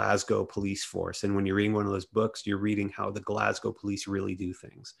 the Glasgow police force. And when you're reading one of those books, you're reading how the Glasgow police really do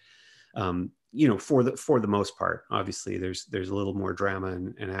things. For the most part. Obviously there's a little more drama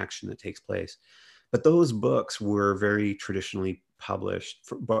and action that takes place, but those books were very traditionally published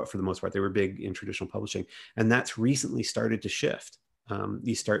but for the most part they were big in traditional publishing, and that's recently started to shift.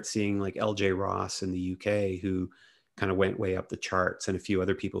 You start seeing like L.J. Ross in the UK, who kind of went way up the charts, and a few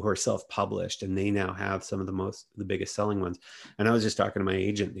other people who are self-published, and they now have some of the biggest selling ones. And I was just talking to my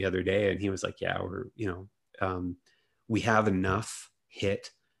agent the other day, and he was like, yeah, we have enough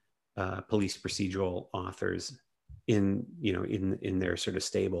hit police procedural authors in their sort of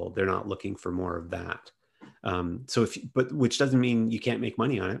stable. They're not looking for more of that. But which doesn't mean you can't make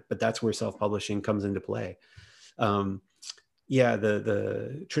money on it, but that's where self-publishing comes into play. The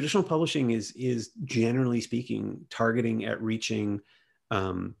traditional publishing is generally speaking targeting at reaching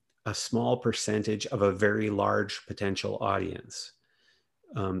a small percentage of a very large potential audience.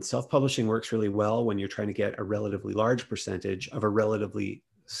 Self-publishing works really well when you're trying to get a relatively large percentage of a relatively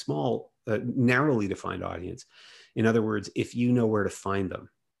small, narrowly defined audience. In other words, if you know where to find them,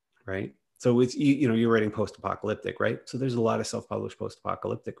 right? So it's, you're writing post-apocalyptic, right? So there's a lot of self-published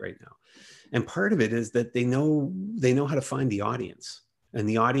post-apocalyptic right now. And part of it is that they know how to find the audience, and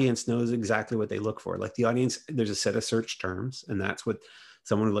the audience knows exactly what they look for. Like the audience, there's a set of search terms, and that's what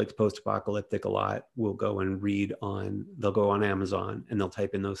someone who likes post-apocalyptic a lot will go and read on. They'll go on Amazon and they'll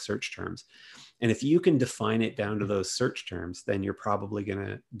type in those search terms. And if you can define it down to those search terms, then you're probably going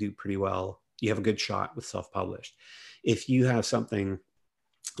to do pretty well. You have a good shot with self-published. If you have something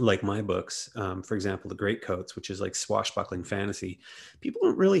like my books, for example, The Greatcoats, which is like swashbuckling fantasy, people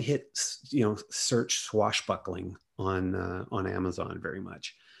don't really hit, search swashbuckling on Amazon very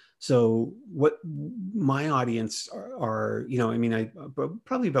much. So what my audience are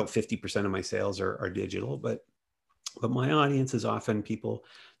probably about 50% of my sales are digital, but my audience is often people,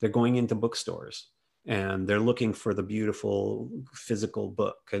 they're going into bookstores and they're looking for the beautiful physical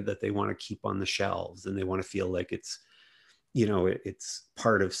book that they want to keep on the shelves, and they want to feel like it's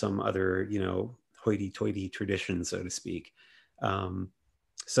part of some other, hoity-toity tradition, so to speak.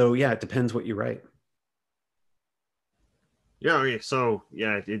 So yeah, it depends what you write. Yeah. Okay. So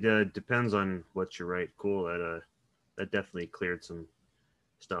yeah, it depends on what you write. Cool. That definitely cleared some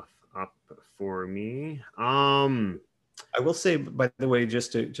stuff up for me. I will say, by the way,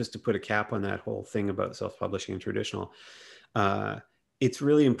 just to put a cap on that whole thing about self-publishing and traditional, it's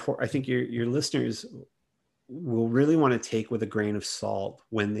really important. I think your listeners will really want to take with a grain of salt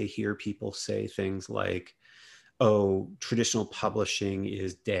when they hear people say things like, oh, traditional publishing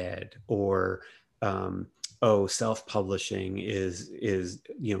is dead, or oh, self-publishing is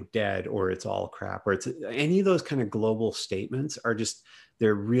dead, or it's all crap, or it's any of those kind of global statements are just,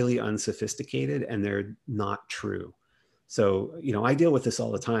 they're really unsophisticated and they're not true. So, I deal with this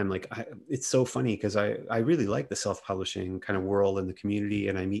all the time. Like, it's so funny because I really like the self-publishing kind of world and the community,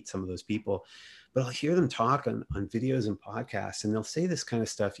 and I meet some of those people, but I'll hear them talk on videos and podcasts, and they'll say this kind of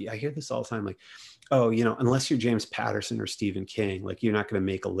stuff. I hear this all the time, like, oh, unless you're James Patterson or Stephen King, like, you're not going to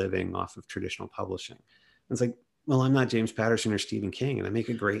make a living off of traditional publishing. And it's like, well, I'm not James Patterson or Stephen King, and I make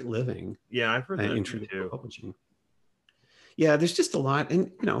a great living. Yeah, I've heard that in traditional publishing. Yeah, there's just a lot,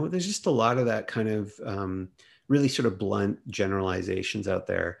 and there's just a lot of that kind of really sort of blunt generalizations out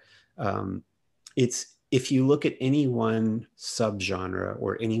there. It's, if you look at any one subgenre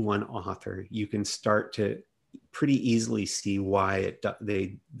or any one author, you can start to pretty easily see why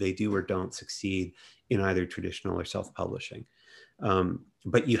they do or don't succeed in either traditional or self-publishing.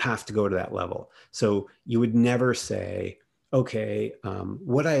 But you have to go to that level. So you would never say, okay,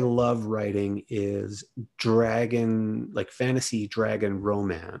 what I love writing is fantasy dragon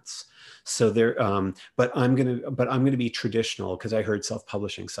romance. So there, but I'm gonna be traditional because I heard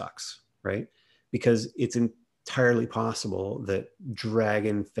self-publishing sucks, right? Because it's entirely possible that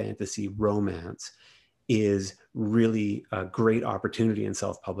dragon fantasy romance is really a great opportunity in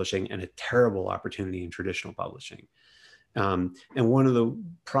self-publishing and a terrible opportunity in traditional publishing. And one of the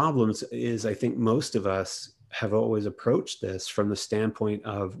problems is, I think most of us have always approached this from the standpoint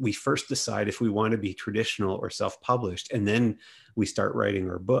of, we first decide if we want to be traditional or self-published, and then we start writing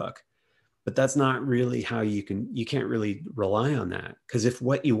our book. But that's not really how you can't really rely on that. Because if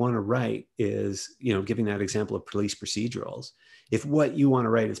what you want to write is, giving that example of police procedurals, if what you want to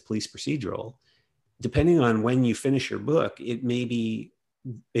write is police procedural, depending on when you finish your book, it may be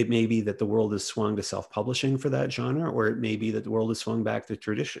that the world has swung to self-publishing for that genre, or it may be that the world has swung back to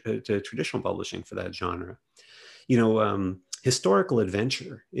traditional publishing for that genre. Historical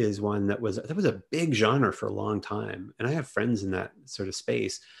adventure is one that was a big genre for a long time, and I have friends in that sort of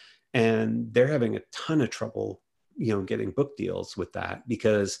space, and they're having a ton of trouble, getting book deals with that,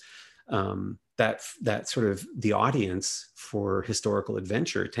 because that sort of, the audience for historical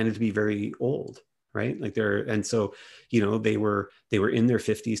adventure tended to be very old, right? Like so they were in their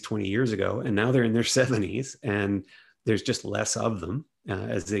 50s 20 years ago, and now they're in their 70s, and there's just less of them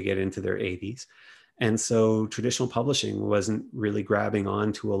as they get into their 80s. And so traditional publishing wasn't really grabbing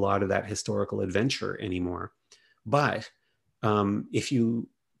on to a lot of that historical adventure anymore. But if you,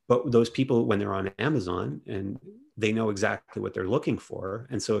 but those people, when they're on Amazon, and they know exactly what they're looking for.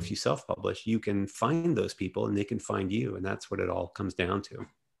 And so if you self-publish, you can find those people and they can find you. And that's what it all comes down to.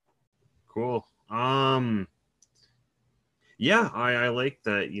 Cool. Yeah, I like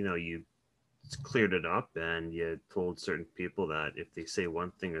that, you cleared it up and you told certain people that if they say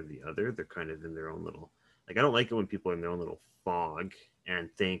one thing or the other, they're kind of in their own little, like, I don't like it when people are in their own little fog and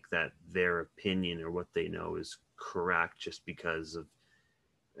think that their opinion or what they know is correct just because of,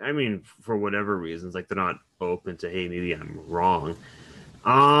 I mean, for whatever reasons, like they're not open to, hey, maybe I'm wrong.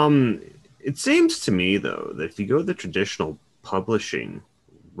 Um, it seems to me though that if you go the traditional publishing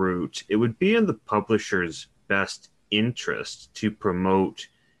route, it would be in the publisher's best interest to promote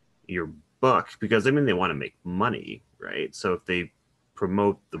your book because I mean they want to make money, right? So if they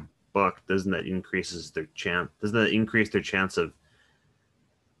promote the book, doesn't that increase their chance of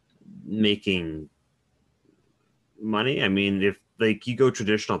making money? I mean, if like you go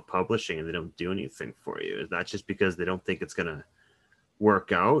traditional publishing and they don't do anything for you, is that just because they don't think it's gonna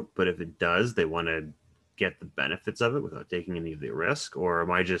work out? But if it does, they want to get the benefits of it without taking any of the risk? Or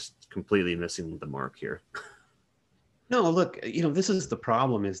am I just completely missing the mark here? No, look, this is the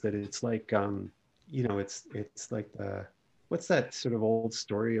problem, is that it's like, it's like what's that sort of old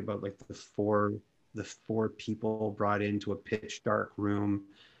story about, like the four people brought into a pitch dark room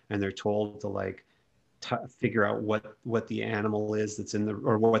and they're told to like figure out what the animal is that's in the,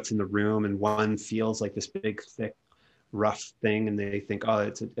 or what's in the room. And one feels like this big, thick, rough thing. And they think,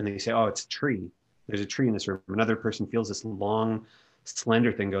 oh, and they say, oh, it's a tree. There's a tree in this room. Another person feels this long,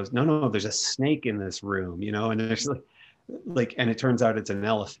 slender thing, goes, no, no, there's a snake in this room, and there's like, and it turns out it's an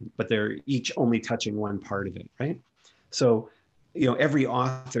elephant, but they're each only touching one part of it, right? So, every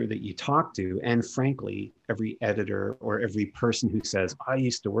author that you talk to, and frankly, every editor or every person who says, I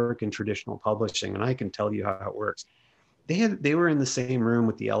used to work in traditional publishing and I can tell you how it works, they were in the same room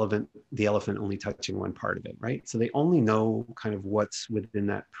with the elephant only touching one part of it, right? So they only know kind of what's within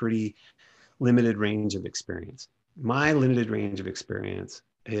that pretty limited range of experience. My limited range of experience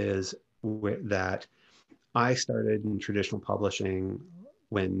is that I started in traditional publishing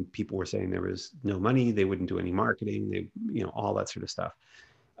when people were saying there was no money, they wouldn't do any marketing, all that sort of stuff.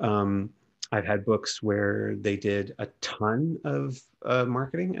 Um, I've had books where they did a ton of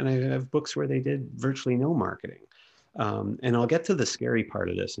marketing, and I have books where they did virtually no marketing. And I'll get to the scary part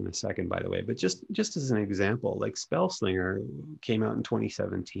of this in a second, by the way, but just as an example, like Spellslinger came out in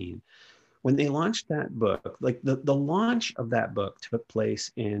 2017. When they launched that book, like the launch of that book took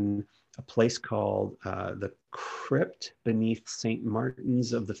place in a place called the Crypt Beneath St.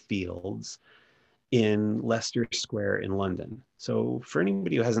 Martin's of the Fields in Leicester Square in London. So for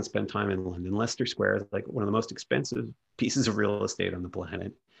anybody who hasn't spent time in London, Leicester Square is like one of the most expensive pieces of real estate on the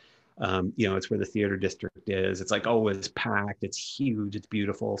planet. It's where the theater district is. It's like, oh, it's packed. It's huge. It's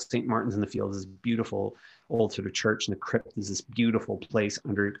beautiful. St. Martin's in the Fields is beautiful old sort of church, and the crypt is this beautiful place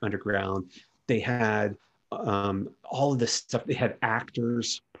underground. They had all of this stuff. They had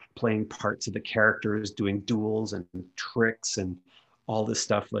actors playing parts of the characters, doing duels and tricks and all this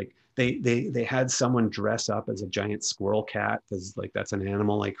stuff. Like they had someone dress up as a giant squirrel cat, because like that's an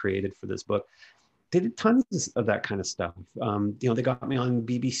animal I created for this book. They did tons of that kind of stuff. They got me on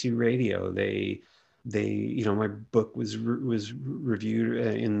BBC Radio. My book was reviewed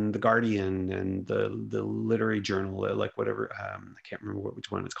in the Guardian and the Literary Journal, like whatever. I can't remember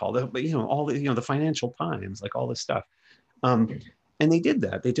which one it's called, but all the Financial Times, like all this stuff. And they did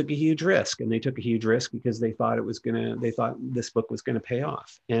that. They took a huge risk, and they took a huge risk because they thought this book was gonna pay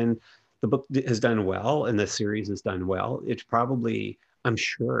off. And the book has done well, and the series has done well. It's probably, I'm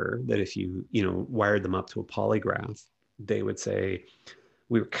sure that if you wired them up to a polygraph, they would say,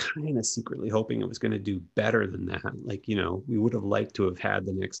 we were kind of secretly hoping it was going to do better than that. Like, we would have liked to have had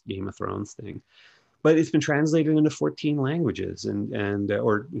the next Game of Thrones thing, but it's been translated into 14 languages or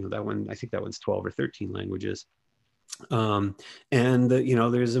that one, I think that one's 12 or 13 languages.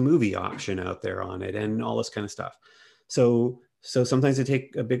 There's a movie option out there on it and all this kind of stuff. So sometimes they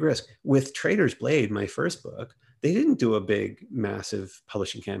take a big risk. With Trader's Blade, my first book, they didn't do a big, massive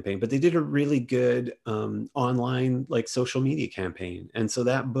publishing campaign, but they did a really good online, like social media campaign. And so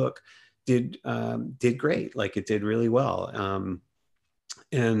that book did great. Like it did really well.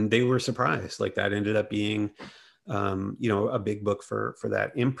 And they were surprised. Like that ended up being, a big book for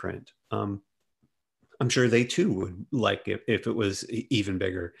that imprint. I'm sure they too would like it if it was even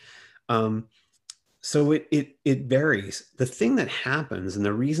bigger. So it varies. The thing that happens, and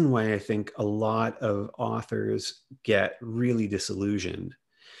the reason why I think a lot of authors get really disillusioned,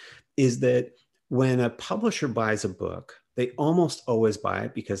 is that when a publisher buys a book, they almost always buy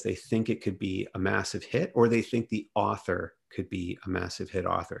it because they think it could be a massive hit, or they think the author could be a massive hit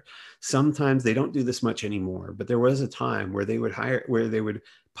author. Sometimes they don't do this much anymore, but there was a time where they would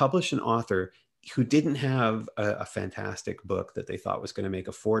publish an author who didn't have a fantastic book that they thought was going to make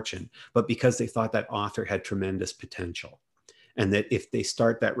a fortune, but because they thought that author had tremendous potential. And that if they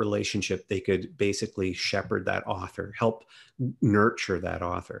start that relationship, they could basically shepherd that author, help nurture that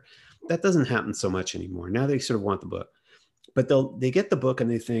author. That doesn't happen so much anymore. Now they sort of want the book, but they get the book and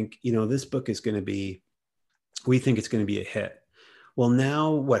they think, this book is going to be, we think it's going to be a hit. Well,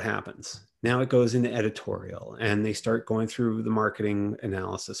 now what happens? Now it goes into editorial and they start going through the marketing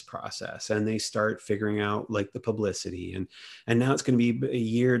analysis process and they start figuring out like the publicity, and now it's going to be a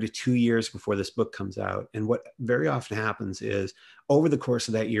year to 2 years before this book comes out. And what very often happens is over the course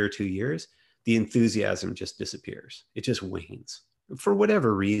of that year or 2 years, the enthusiasm just disappears. It just wanes for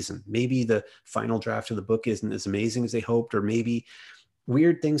whatever reason. Maybe the final draft of the book isn't as amazing as they hoped, or maybe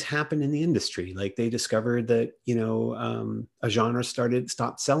weird things happen in the industry. Like they discovered that, a genre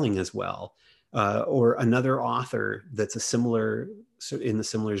stopped selling as well. Or another author that's in the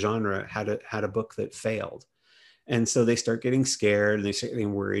similar genre had a book that failed. And so they start getting scared and they start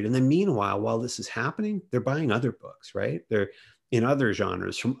getting worried. And then meanwhile, while this is happening, they're buying other books, right? They're in other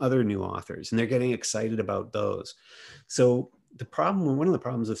genres from other new authors, and they're getting excited about those. So one of the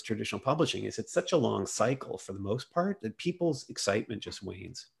problems with traditional publishing is it's such a long cycle for the most part that people's excitement just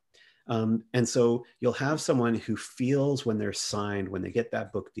wanes. And so you'll have someone who feels when they're signed, when they get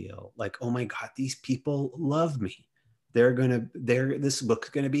that book deal, like, oh my God, these people love me. This book's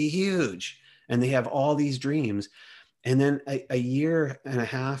going to be huge. And they have all these dreams. And then a year and a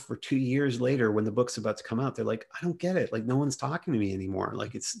half or 2 years later, when the book's about to come out, they're like, I don't get it. Like, no one's talking to me anymore.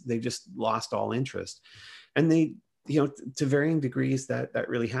 Like they've just lost all interest. And to varying degrees that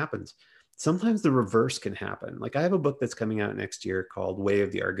really happens. Sometimes the reverse can happen. Like I have a book that's coming out next year called Way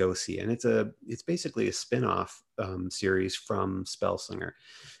of the Argosy, and it's basically a spin-off series from Spellslinger.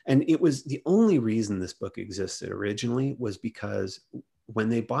 And it was the only reason this book existed originally was because when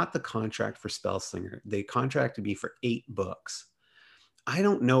they bought the contract for Spellslinger, they contracted me for 8 books. I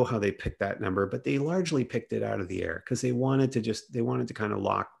don't know how they picked that number, but they largely picked it out of the air because they wanted to kind of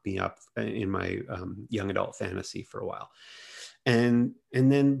lock me up in my young adult fantasy for a while. And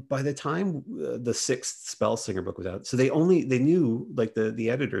then by the time the 6th Spellslinger book was out, so they knew, like the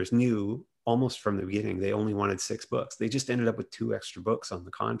editors knew almost from the beginning, they only wanted 6 books. They just ended up with 2 extra books on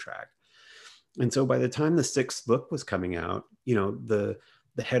the contract. And so by the time the 6th book was coming out,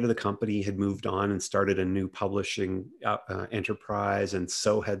 the head of the company had moved on and started a new publishing enterprise, and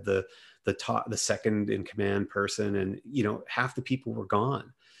so had the second in command person, and half the people were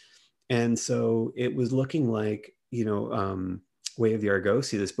gone. And so it was looking like Way of the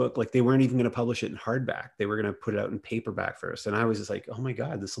Argosy, this book, like they weren't even going to publish it in hardback. They were going to put it out in paperback first. And I was just like, oh my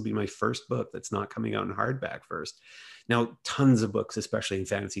God, this will be my first book that's not coming out in hardback first. Now, tons of books, especially in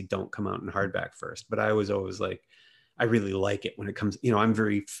fantasy, don't come out in hardback first. But I was always like, I really like it when it comes, I'm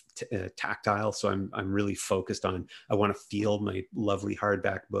very tactile. So I'm really focused on, I want to feel my lovely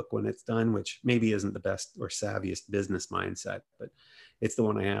hardback book when it's done, which maybe isn't the best or savviest business mindset, but it's the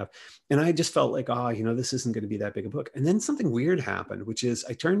one I have. And I just felt like, this isn't going to be that big a book. And then something weird happened, which is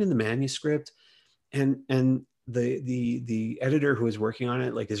I turned in the manuscript, and the editor who was working on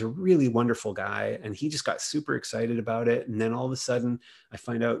it, like, is a really wonderful guy. And he just got super excited about it. And then all of a sudden I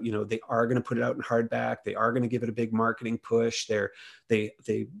find out, they are going to put it out in hardback. They are going to give it a big marketing push. They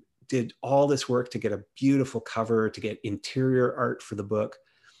did all this work to get a beautiful cover, to get interior art for the book.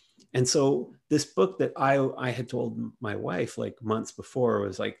 And so this book that I had told my wife like months before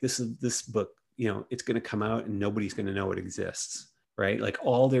was like, this book, it's going to come out and nobody's going to know it exists. Right? Like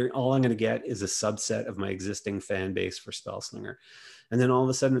all I'm going to get is a subset of my existing fan base for Spellslinger. And then all of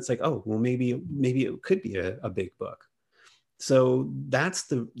a sudden it's like, oh, well, maybe it could be a big book. So that's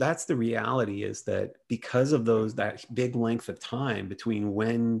the reality, is that because of that big length of time between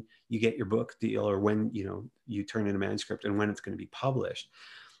when you get your book deal or when, you turn in a manuscript and when it's going to be published,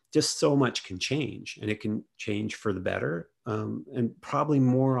 just so much can change, and it can change for the better. And probably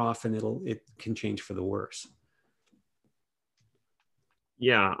more often it can change for the worse.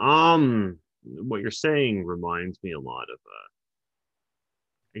 Yeah. What you're saying reminds me a lot of,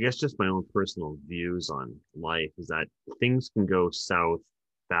 I guess, just my own personal views on life, is that things can go south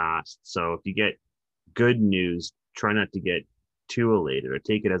fast. So if you get good news, try not to get too elated or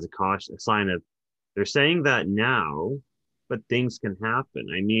take it as a sign of, they're saying that now, but things can happen.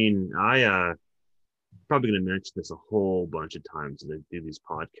 I mean, I probably going to mention this a whole bunch of times as I do these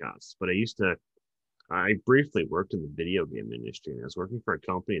podcasts, but I briefly worked in the video game industry, and I was working for a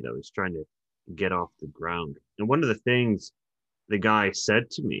company that was trying to get off the ground. And one of the things the guy said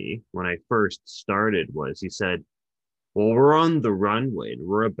to me when I first started was, he said, well, we're on the runway and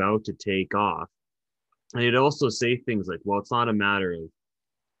we're about to take off. And he'd also say things like, well, it's not a matter of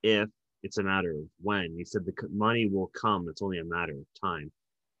if, it's a matter of when. He said the money will come. It's only a matter of time.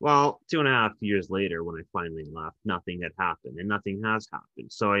 Well, 2.5 years later, when I finally left, nothing had happened and nothing has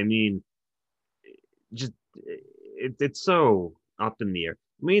happened. So, I mean, just it's so up in the air.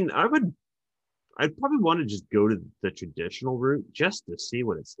 I mean, I'd probably want to just go to the traditional route just to see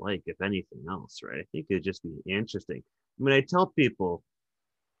what it's like, if anything else, right? I think it'd just be interesting. I mean, I tell people,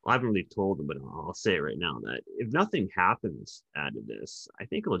 well, I haven't really told them, but I'll say it right now that if nothing happens out of this, I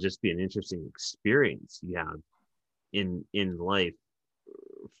think it'll just be an interesting experience you have in life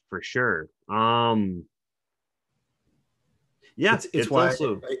for sure. Yeah, It's it's why.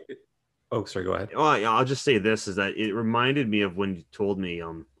 also, Oh, sorry. Go ahead. well, yeah, I'll just say this is that it reminded me of when you told me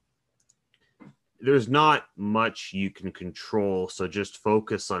there's not much you can control, so just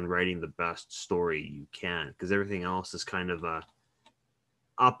focus on writing the best story you can, because everything else is kind of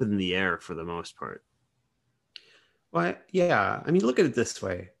up in the air for the most part. Well, yeah. I mean, look at it this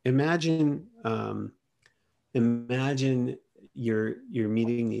way. Imagine you're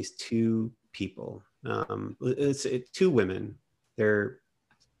meeting these two people. It's two women. They're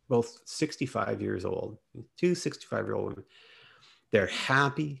both 65 years old. Two 65-year-old women. They're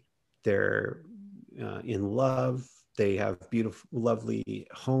happy. They're in love. They have beautiful, lovely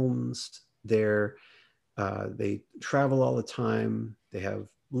homes. They travel all the time. They have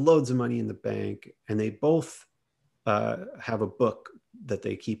loads of money in the bank, and they both have a book that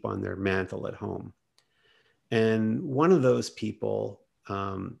they keep on their mantle at home. And one of those people,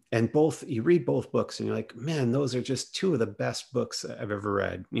 and both, you read both books and you're like, man, those are just two of the best books I've ever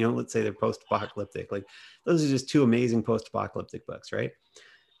read. You know, let's say they're post-apocalyptic. Like, those are just two amazing post-apocalyptic books, right?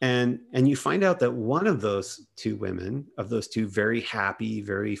 And you find out that one of those two women, of those two very happy,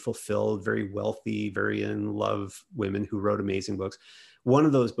 very fulfilled, very wealthy, very in love women who wrote amazing books, one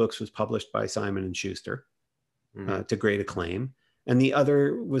of those books was published by Simon and Schuster Mm-hmm. to great acclaim, and the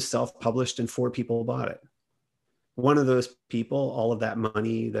other was self-published and four people bought it. One of those people, all of that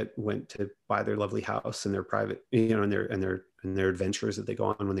money that went to buy their lovely house and their private, you know, and their adventures that they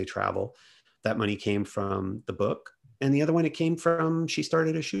go on when they travel, that money came from the book. And the other one, it came from, she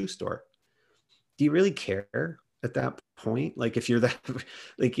started a shoe store. Do you really care at that point? Like, if you're that,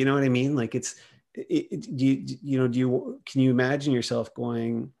 like, you know what I mean? Like, can you imagine yourself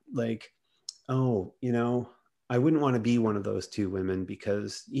going like, oh, I wouldn't want to be one of those two women,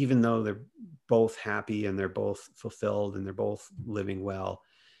 because even though they're both happy and they're both fulfilled and they're both living well,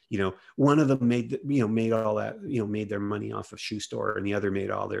 one of them made all that, made their money off of shoe store, and the other made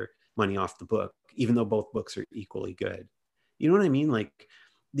all their money off the book, even though both books are equally good. You know what I mean? Like,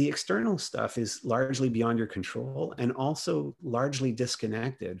 the external stuff is largely beyond your control, and also largely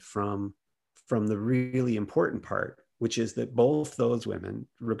disconnected from the really important part, which is that both those women,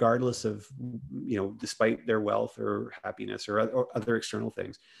 regardless of, despite their wealth or happiness or other external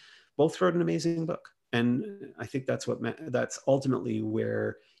things, both wrote an amazing book. And I think that's ultimately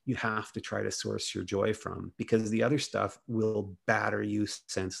where you have to try to source your joy from, because the other stuff will batter you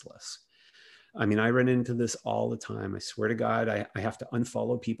senseless. I mean, I run into this all the time. I swear to God, I have to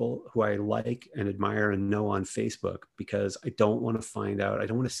unfollow people who I like and admire and know on Facebook, because I don't want to find out. I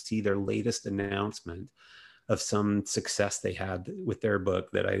don't want to see their latest announcement of some success they had with their book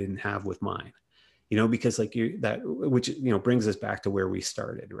that I didn't have with mine. Because like which brings us back to where we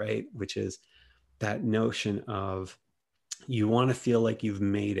started, right? Which is that notion of, you want to feel like you've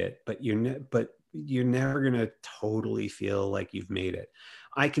made it, but you're never going to totally feel like you've made it.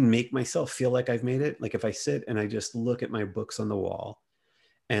 I can make myself feel like I've made it. Like, if I sit and I just look at my books on the wall,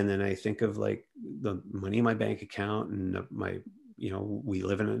 and then I think of like the money in my bank account and we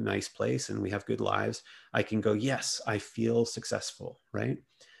live in a nice place and we have good lives, I can go, yes, I feel successful, right?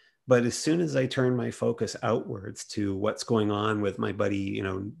 But as soon as I turn my focus outwards to what's going on with my buddy,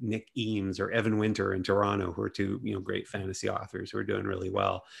 Nick Eames or Evan Winter in Toronto, who are two, great fantasy authors who are doing really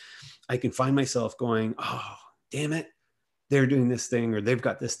well, I can find myself going, oh, damn it, they're doing this thing, or they've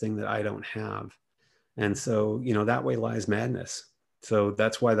got this thing that I don't have. And so, that way lies madness. So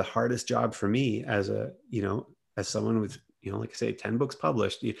that's why the hardest job for me as someone with, like I say, 10 books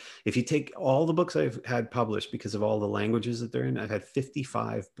published, if you take all the books I've had published, because of all the languages that they're in, I've had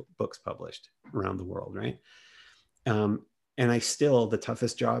 55 books published around the world, right? And the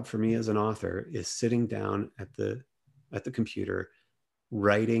toughest job for me as an author is sitting down at the computer,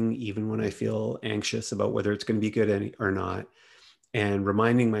 writing, even when I feel anxious about whether it's going to be good or not, and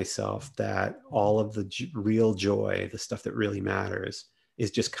reminding myself that all of the real joy, the stuff that really matters,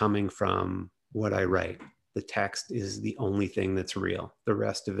 is just coming from what I write. The text is the only thing that's real. The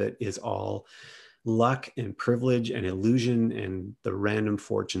rest of it is all luck and privilege and illusion and the random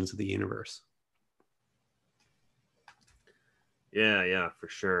fortunes of the universe. Yeah, for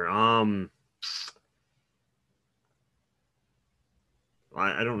sure. I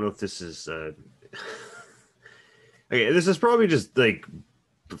don't know if this is okay, this is probably just like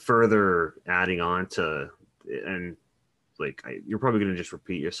further adding on to, and like you're probably gonna just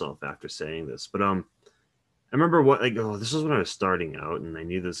repeat yourself after saying this, but I remember what like oh this was when I was starting out, and I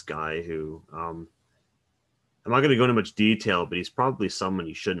knew this guy who I'm not going to go into much detail, but he's probably someone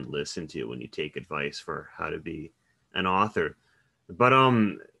you shouldn't listen to when you take advice for how to be an author. But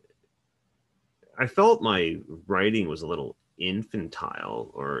I felt my writing was a little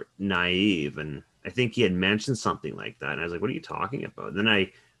infantile or naive, and I think he had mentioned something like that. And I was like, "What are you talking about?" And then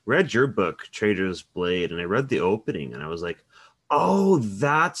I read your book, Trader's Blade, and I read the opening, and I was like, "Oh,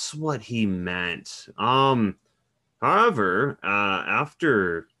 that's what he meant." However,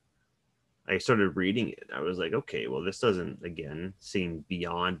 after I started reading it, I was like, okay, well, this doesn't again seem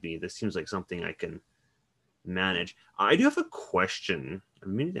beyond me. This seems like something I can manage. I do have a question. I've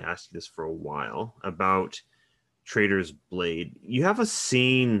been meaning to ask you this for a while about Trader's Blade. You have a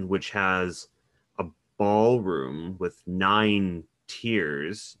scene which has a ballroom with 9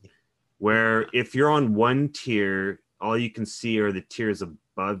 tiers, where if you're on one tier, all you can see are the tiers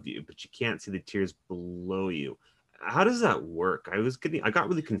above you, but you can't see the tiers below you. How does that work? I got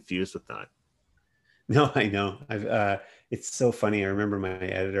really confused with that. No, I know. It's so funny. I remember my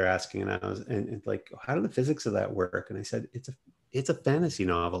editor asking, and I was, and like, how do the physics of that work? And I said, it's a fantasy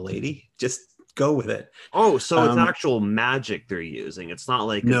novel, lady. Just go with it. Oh, so it's Um, actual magic they're using. It's not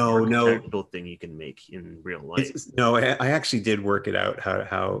like an no, architectural thing you can make in real life. it's no. I actually did work it out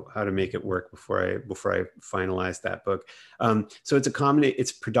how to make it work before I finalized that book. So it's a combination.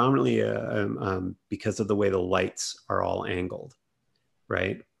 It's predominantly because of the way the lights are all angled,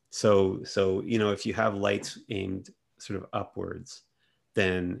 right? So if you have lights aimed sort of upwards,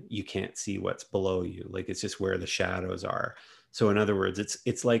 then you can't see what's below you. Like it's just where the shadows are. So in other words,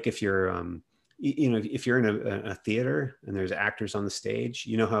 it's like if you're if you're in a theater and there's actors on the stage,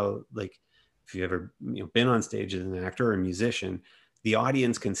 you know how like if you've ever been on stage as an actor or a musician, the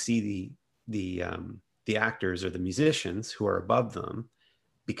audience can see the actors or the musicians who are above them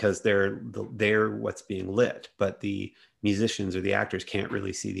because they're what's being lit, but the musicians or the actors can't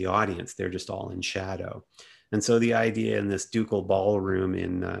really see the audience. They're just all in shadow. And so the idea in this ducal ballroom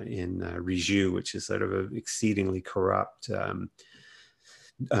in Rijou, which is sort of an exceedingly corrupt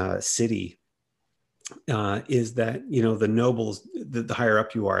city, is that the nobles, the higher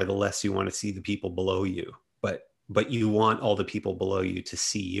up you are, the less you want to see the people below you, but you want all the people below you to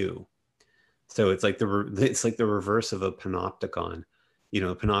see you. So it's like the reverse of a panopticon.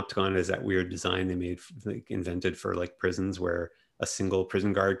 Panopticon is that weird design they made, like, invented for like prisons, where a single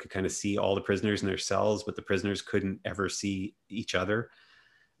prison guard could kind of see all the prisoners in their cells, but the prisoners couldn't ever see each other.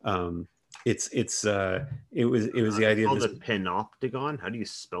 It was the It's idea of called this a panopticon. How do you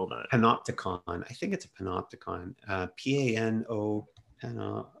spell that? panopticon. I think it's a panopticon. Pano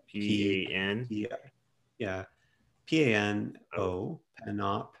P A N yeah, Pano O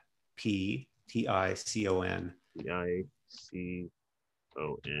panop Pticon. P I C O N.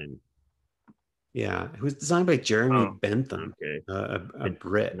 Yeah, it was designed by Jeremy Oh, Bentham, okay. a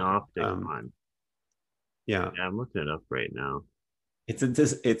Brit. Panopticon. Yeah, Yeah, I'm looking it up right now. it's an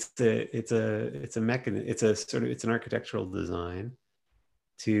architectural design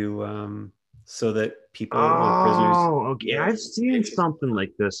to so that people prisoners. Oh, okay. Yeah, I've seen something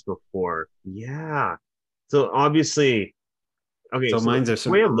like this before. Yeah. So obviously, okay, so so mine's are the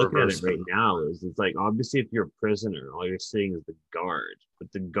sort way of I'm looking at it reversed right from. now is it's like obviously if you're a prisoner, all you're seeing is the guard,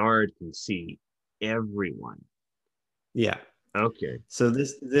 but the guard can see everyone. Yeah, Okay. so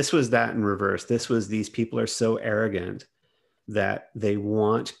this was that in reverse. This was these people are so arrogant that they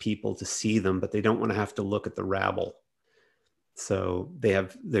want people to see them, but they don't want to have to look at the rabble. So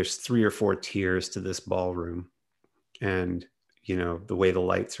there's 3 or 4 tiers to this ballroom, and the way the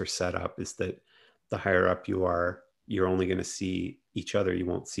lights are set up is that the higher up you are, you're only going to see each other. You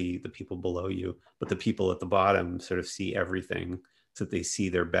won't see the people below you, but the people at the bottom sort of see everything, so that they see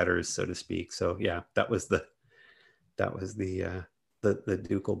their betters, so to speak. So yeah, that was the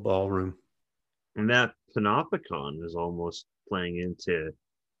ducal ballroom. And that panopticon is almost playing into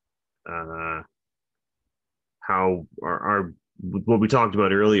uh how our what we talked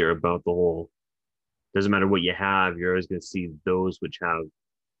about earlier about the whole doesn't matter what you have, you're always going to see those which have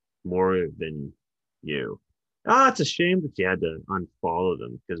more than you. Ah, it's a shame that you had to unfollow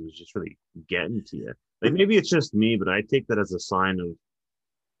them because it was just really getting to you. Like maybe it's just me, but I take that as a sign of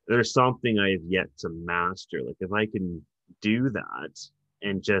there's something I have yet to master. Like if I can do that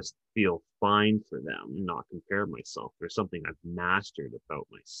and just feel fine for them, not compare myself, there's something I've mastered about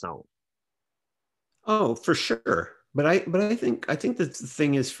myself. Oh, for sure. But I think that the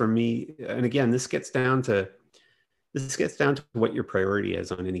thing is for me, and again, this gets down to what your priority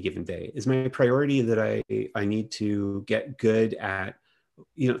is on any given day. Is my priority that I need to get good at,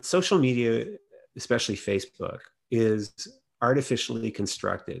 social media, especially Facebook, is artificially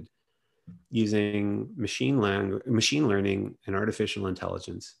constructed using machine learning and artificial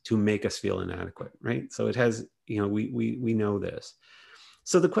intelligence to make us feel inadequate, right? So it has, we know this.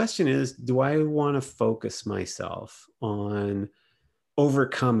 So the question is, do I want to focus myself on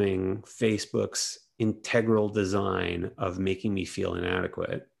overcoming Facebook's integral design of making me feel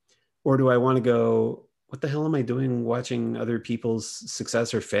inadequate? Or do I want to go, what the hell am I doing watching other people's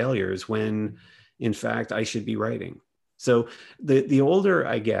success or failures when in fact I should be writing? So the older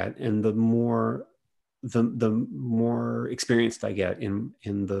I get and the more experienced I get in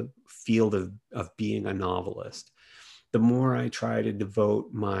the field of being a novelist, the more I try to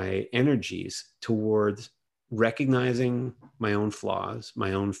devote my energies towards recognizing my own flaws,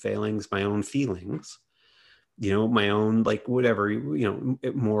 my own failings, my own feelings, my own, like, whatever,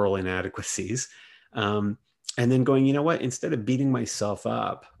 moral inadequacies. And then going, you know what, instead of beating myself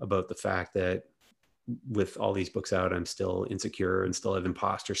up about the fact that with all these books out, I'm still insecure and still have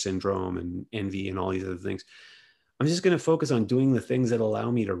imposter syndrome and envy and all these other things, I'm just going to focus on doing the things that allow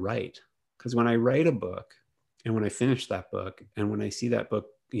me to write. Because when I write a book and when I finish that book and when I see that book,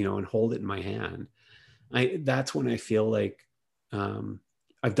 and hold it in my hand, that's when I feel like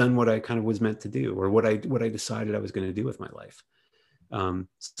I've done what I kind of was meant to do, or what I decided I was going to do with my life.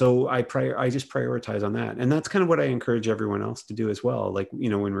 So I just prioritize on that, and that's kind of what I encourage everyone else to do as well. Like,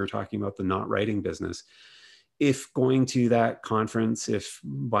 when we were talking about the not writing business, if going to that conference, if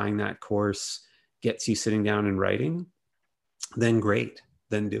buying that course gets you sitting down and writing, then great,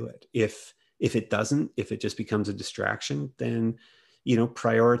 then do it. If it doesn't, if it just becomes a distraction, then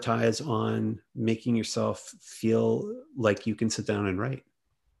prioritize on making yourself feel like you can sit down and write.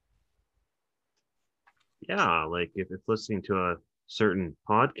 Yeah, like if it's listening to a certain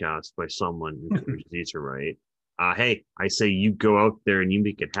podcast by someone who encourages you to write, hey, I say you go out there and you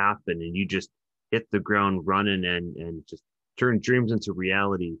make it happen and you just hit the ground running and just turn dreams into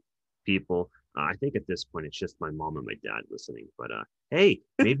reality, people. I think at this point it's just my mom and my dad listening. But hey,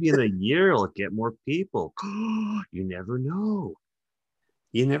 maybe in a year I'll get more people. You never know.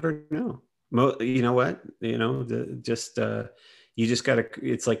 You never know. You know what? You just gotta.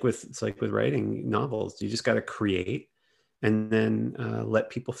 It's like with writing novels. You just gotta create, and then let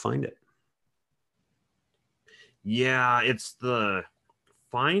people find it. Yeah, it's the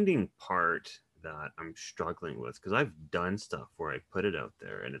finding part that I'm struggling with because I've done stuff where I put it out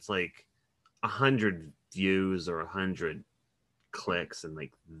there and it's like 100 views or 100 clicks and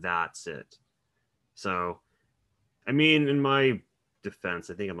like that's it. So, I mean, in my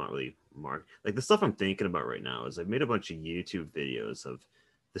defense, I think I'm not really marked. Like the stuff I'm thinking about right now is I've made a bunch of YouTube videos of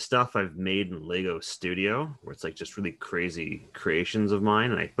the stuff I've made in Lego Studio, where it's like just really crazy creations of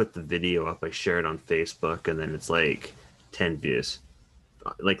mine. And I put the video up, I share it on Facebook, and then it's like 10 views,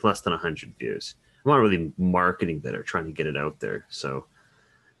 like less than 100 views. I'm not really marketing that or trying to get it out there. So,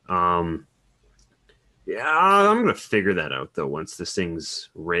 um, yeah, I'm gonna figure that out though once this thing's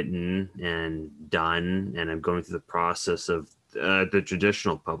written and done, and I'm going through the process of the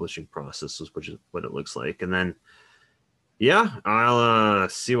traditional publishing process, which is what it looks like, and then yeah, I'll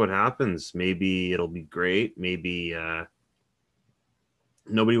see what happens. Maybe it'll be great. Maybe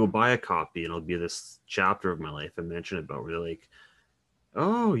nobody will buy a copy, and it'll be this chapter of my life I mentioned about where they're like,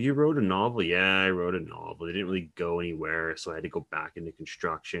 "Oh, you wrote a novel?" Yeah, I wrote a novel. It didn't really go anywhere, so I had to go back into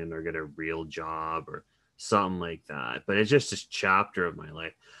construction or get a real job or something like that. But it's just this chapter of my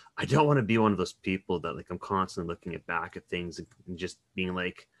life. I don't want to be one of those people that like I'm constantly looking at back at things and just being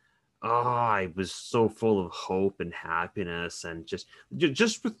like, "Oh, I was so full of hope and happiness," and just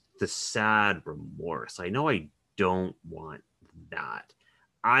with the sad remorse. I know I don't want that.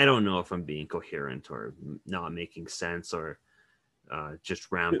 I don't know if I'm being coherent or not making sense or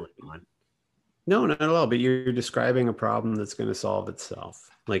just rambling on. No, not at all. But you're describing a problem that's going to solve itself.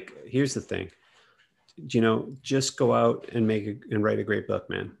 Like, here's the thing. Just go out and and write a great book,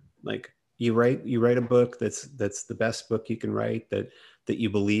 man. Like, you write a book that's the best book you can write, that you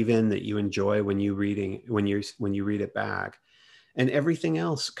believe in, that you enjoy when you read it back, and everything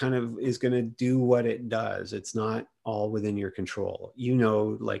else kind of is going to do what it does. It's not all within your control.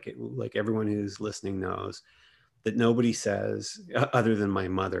 Like everyone who's listening knows that nobody says, other than my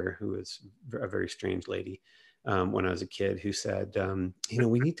mother, who is a very strange lady, when I was a kid, who said,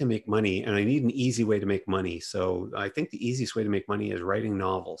 we need to make money, and I need an easy way to make money. So I think the easiest way to make money is writing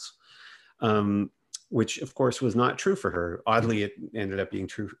novels, which of course was not true for her. Oddly, it ended up being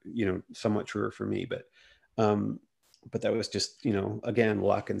true, somewhat truer for me, but that was just, again,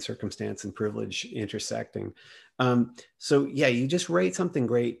 luck and circumstance and privilege intersecting. So yeah, you just write something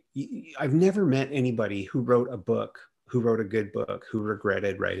great. I've never met anybody who wrote a good book, who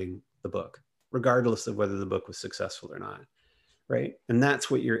regretted writing the book, regardless of whether the book was successful or not. Right. And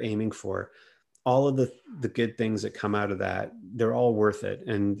that's what you're aiming for. All of the good things that come out of that, they're all worth it.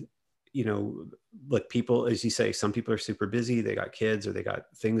 And, like people, as you say, some people are super busy, they got kids, or they got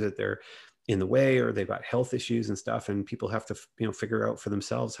things that they're in the way, or they've got health issues and stuff. And people have to, figure out for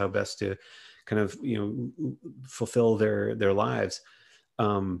themselves how best to kind of, fulfill their lives.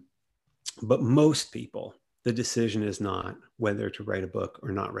 But most people, the decision is not whether to write a book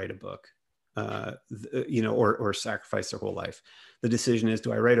or not write a book, or sacrifice their whole life. The decision is,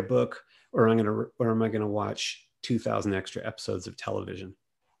 do I write a book, or am I going to watch 2,000 extra episodes of television?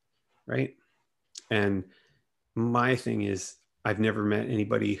 Right. And my thing is, I've never met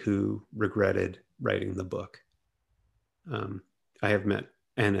anybody who regretted writing the book. I have met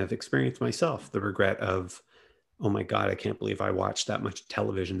and have experienced myself the regret of, oh my God, I can't believe I watched that much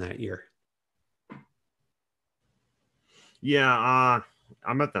television that year. Yeah,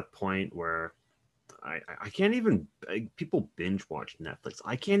 I'm at that point where I can't even, people binge watch Netflix.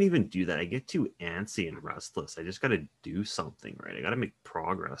 I can't even do that. I get too antsy and restless. I just got to do something, right? I got to make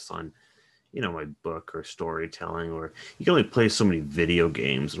progress on, my book or storytelling, or you can only play so many video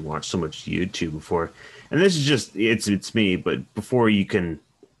games and watch so much YouTube before. And this is just, it's me, but before you can,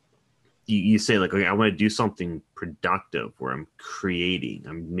 you say like, okay, I want to do something productive where I'm creating,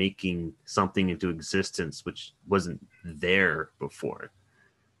 I'm making something into existence, which wasn't there before.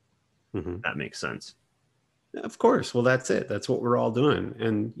 Mm-hmm. That makes sense. Of course. Well, that's it. That's what we're all doing.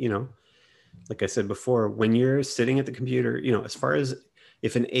 And, like I said before, when you're sitting at the computer, as far as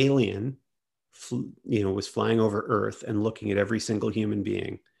if an alien, was flying over Earth and looking at every single human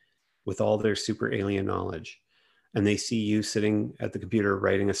being with all their super alien knowledge, and they see you sitting at the computer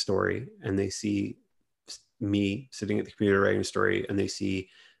writing a story, and they see me sitting at the computer writing a story, and they see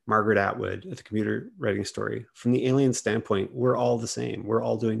Margaret Atwood at the computer writing a story, from the alien standpoint, we're all the same. We're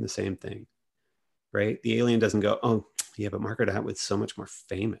all doing the same thing, right? The alien doesn't go, oh yeah, but Margaret Atwood's so much more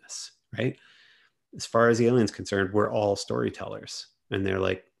famous, right? As far as the alien's concerned, we're all storytellers. And they're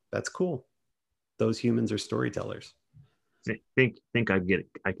like, that's cool. Those humans are storytellers. Think I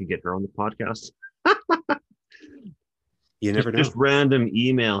could get her on the podcast. You never know. Just random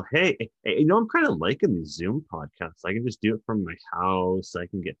email. Hey, I'm kind of liking these Zoom podcasts. I can just do it from my house. I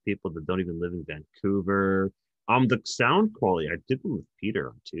can get people that don't even live in Vancouver. The sound quality, I did one with Peter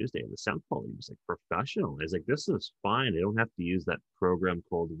on Tuesday, and the sound quality was like professional. I was like, this is fine. I don't have to use that program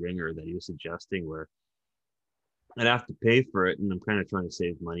called Ringer that he was suggesting, where I'd have to pay for it. And I'm kind of trying to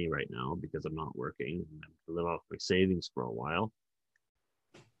save money right now because I'm not working and I'm live off my savings for a while.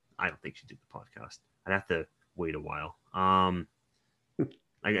 I don't think she did the podcast. I'd have to wait a while. I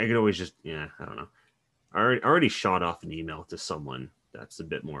could always just, I don't know. I already shot off an email to someone that's a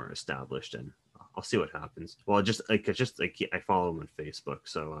bit more established, and I'll see what happens. Well, I follow him on Facebook,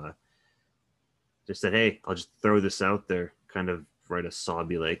 so just said, hey, I'll just throw this out there, kind of write a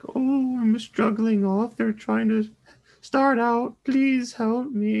sobby like, oh, I'm a struggling author trying to start out, please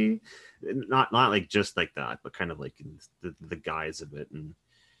help me. Not like just like that, but kind of like in the guise of it. And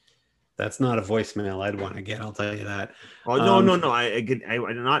that's not a voicemail I'd want to get, I'll tell you that. Oh no. I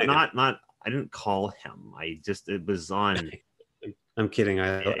didn't call him. It was on. I'm kidding.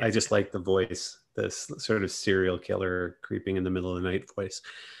 I just like the voice, this sort of serial killer creeping in the middle of the night voice.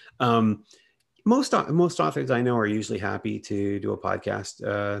 Most authors I know are usually happy to do a podcast,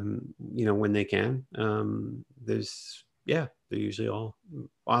 when they can.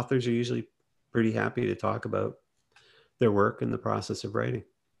 Authors are usually pretty happy to talk about their work and the process of writing.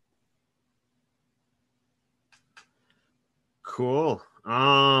 Cool.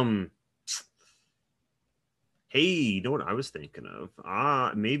 Hey, you know what I was thinking of?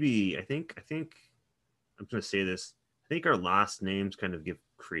 I think I'm going to say this. I think our last names kind of give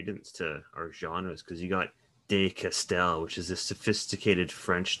credence to our genres, because you got De Castell, which is a sophisticated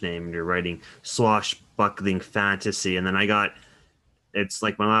French name, and you're writing swashbuckling fantasy. And then it's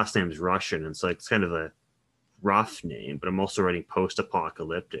like my last name is Russian, and so it's kind of a rough name, but I'm also writing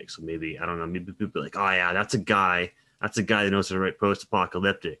post-apocalyptic. So maybe, I don't know, maybe people are like, oh yeah, that's a guy that knows how to write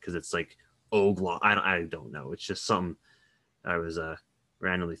post-apocalyptic, because it's like Ogla. I don't know. It's just something I was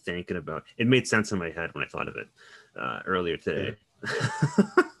randomly thinking about. It made sense in my head when I thought of it earlier today.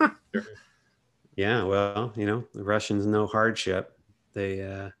 Sure. Yeah, well, the Russians know hardship.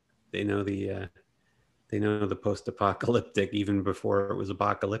 They they know the post-apocalyptic even before it was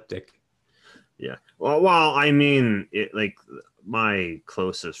apocalyptic. Yeah. Well, I mean, it like my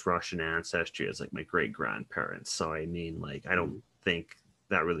closest Russian ancestry is like my great grandparents. So I mean, like, I don't Mm. think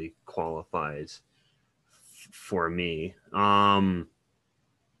that really qualifies for me.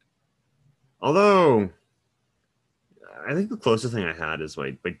 Although I think the closest thing I had is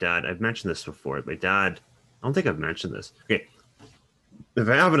my dad. I've mentioned this before. My dad. I don't think I've mentioned this. Okay, if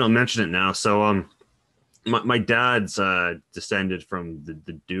I haven't, I'll mention it now. So my dad's descended from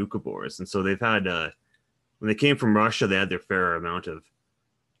the Doukhobors, and so they've had when they came from Russia, they had their fair amount of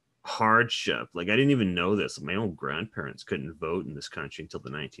hardship. Like I didn't even know this. My own grandparents couldn't vote in this country until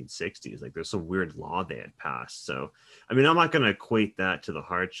the 1960s. Like there's some weird law they had passed. So I mean, I'm not going to equate that to the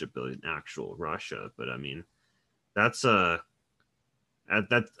hardship of actual Russia, but I mean, that's that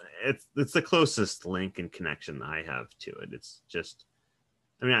it's the closest link and connection I have to it. It's just,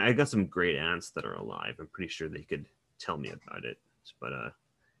 I mean, I got some great aunts that are alive. I'm pretty sure they could tell me about it, but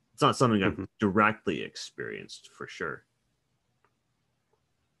it's not something I've Mhm. directly experienced for sure.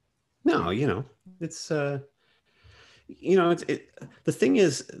 No, it's the thing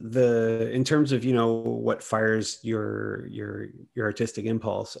is, in terms of what fires your artistic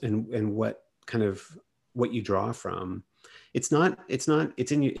impulse, and what kind of what you draw from. It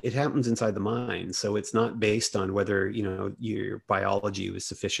happens inside the mind, so it's not based on whether your biology was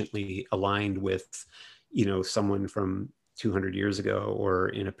sufficiently aligned with someone from 200 years ago or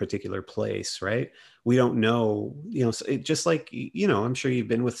in a particular place, right? We don't know, so just like I'm sure you've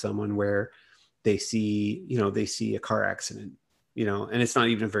been with someone where they see a car accident, and it's not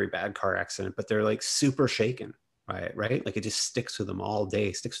even a very bad car accident, but they're like super shaken by it, right? Like it just sticks with them all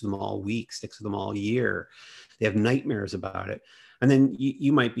day, sticks with them all week, sticks with them all year. They have nightmares about it. And then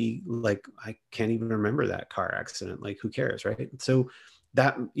you might be like, I can't even remember that car accident. Like, who cares, right? So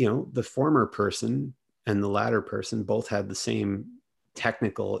that, the former person and the latter person both had the same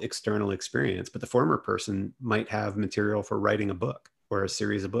technical external experience, but the former person might have material for writing a book or a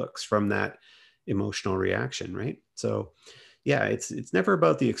series of books from that emotional reaction, right? So yeah, it's never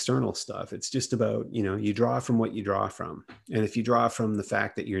about the external stuff. It's just about, you draw from what you draw from. And if you draw from the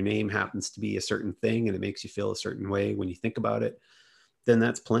fact that your name happens to be a certain thing and it makes you feel a certain way when you think about it, then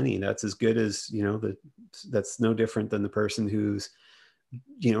that's plenty. That's as good as, that's no different than the person who's,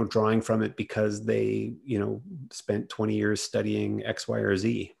 drawing from it because they, spent 20 years studying X, Y, or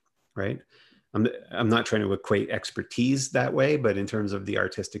Z, right? I'm not trying to equate expertise that way, but in terms of the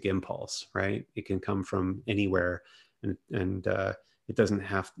artistic impulse, right? It can come from anywhere, and it doesn't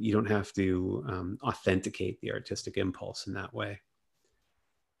have, you don't have to authenticate the artistic impulse in that way.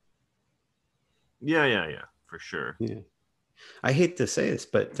 Yeah, yeah, yeah, for sure. Yeah. I hate to say this,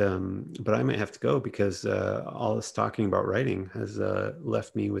 but I might have to go because all this talking about writing has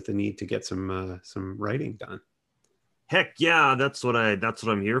left me with the need to get some writing done. Heck yeah, that's what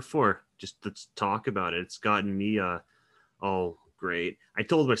I'm here for. Just let's talk about it. It's gotten me all great. I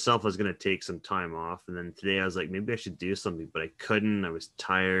told myself I was gonna take some time off, and then today I was like, maybe I should do something, but I couldn't. I was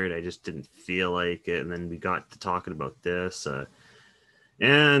tired. I just didn't feel like it. And then we got to talking about this,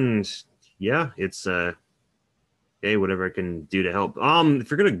 and yeah, it's hey, whatever I can do to help.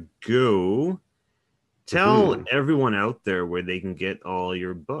 If you're gonna go, tell Mhm. everyone out there where they can get all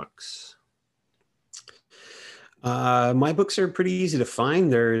your books. My books are pretty easy to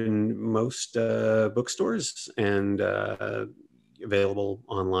find. They're in most bookstores and available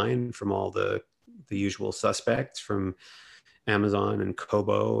online from all the usual suspects, from Amazon and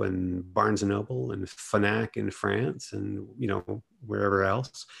Kobo and Barnes and Noble and Fnac in France, and wherever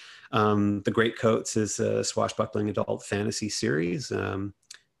else. The Great Coats is a swashbuckling adult fantasy series.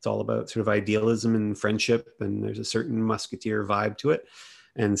 It's all about sort of idealism and friendship, and there's a certain musketeer vibe to it.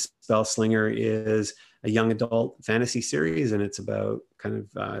 And Spellslinger is a young adult fantasy series, and it's about kind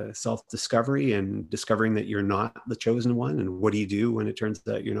of self-discovery and discovering that you're not the chosen one, and what do you do when it turns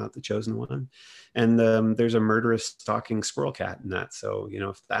out you're not the chosen one. And there's a murderous stalking squirrel cat in that, so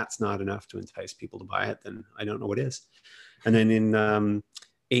if that's not enough to entice people to buy it, then I don't know what is. And then in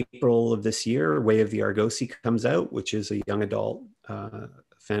April of this year, Way of the Argosy comes out, which is a young adult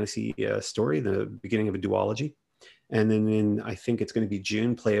fantasy story, the beginning of a duology. And then I think it's going to be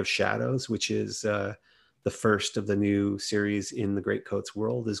June, Play of Shadows, which is the first of the new series in the Great Coats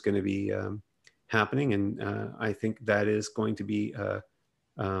world, is going to be happening. And I think that is going to be,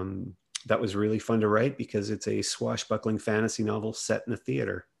 that was really fun to write because it's a swashbuckling fantasy novel set in a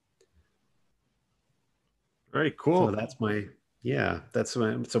theater. All right, So cool. that's my Yeah, that's so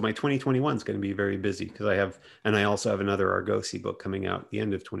my 2021 is going to be very busy because I also have another Argosy book coming out at the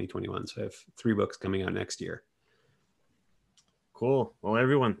end of 2021. So I have 3 books coming out next year. Cool. Well,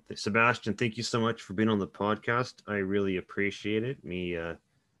 everyone, Sebastian, thank you so much for being on the podcast. I really appreciate it. Me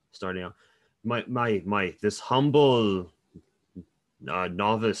starting out, my this humble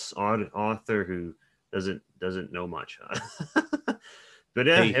novice author who doesn't know much. But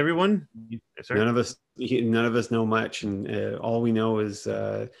yeah, Hey, everyone. Sorry. none of us know much, and all we know is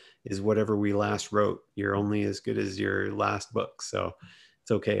whatever we last wrote. You're only as good as your last book, so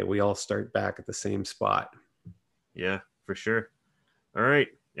it's okay. We all start back at the same spot. Yeah, for sure. All right,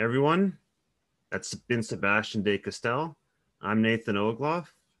 everyone. That's been Sebastien De Castell. I'm Nathan Ogloff,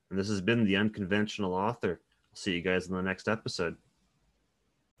 and this has been The Unconventional Author. I'll see you guys in the next episode.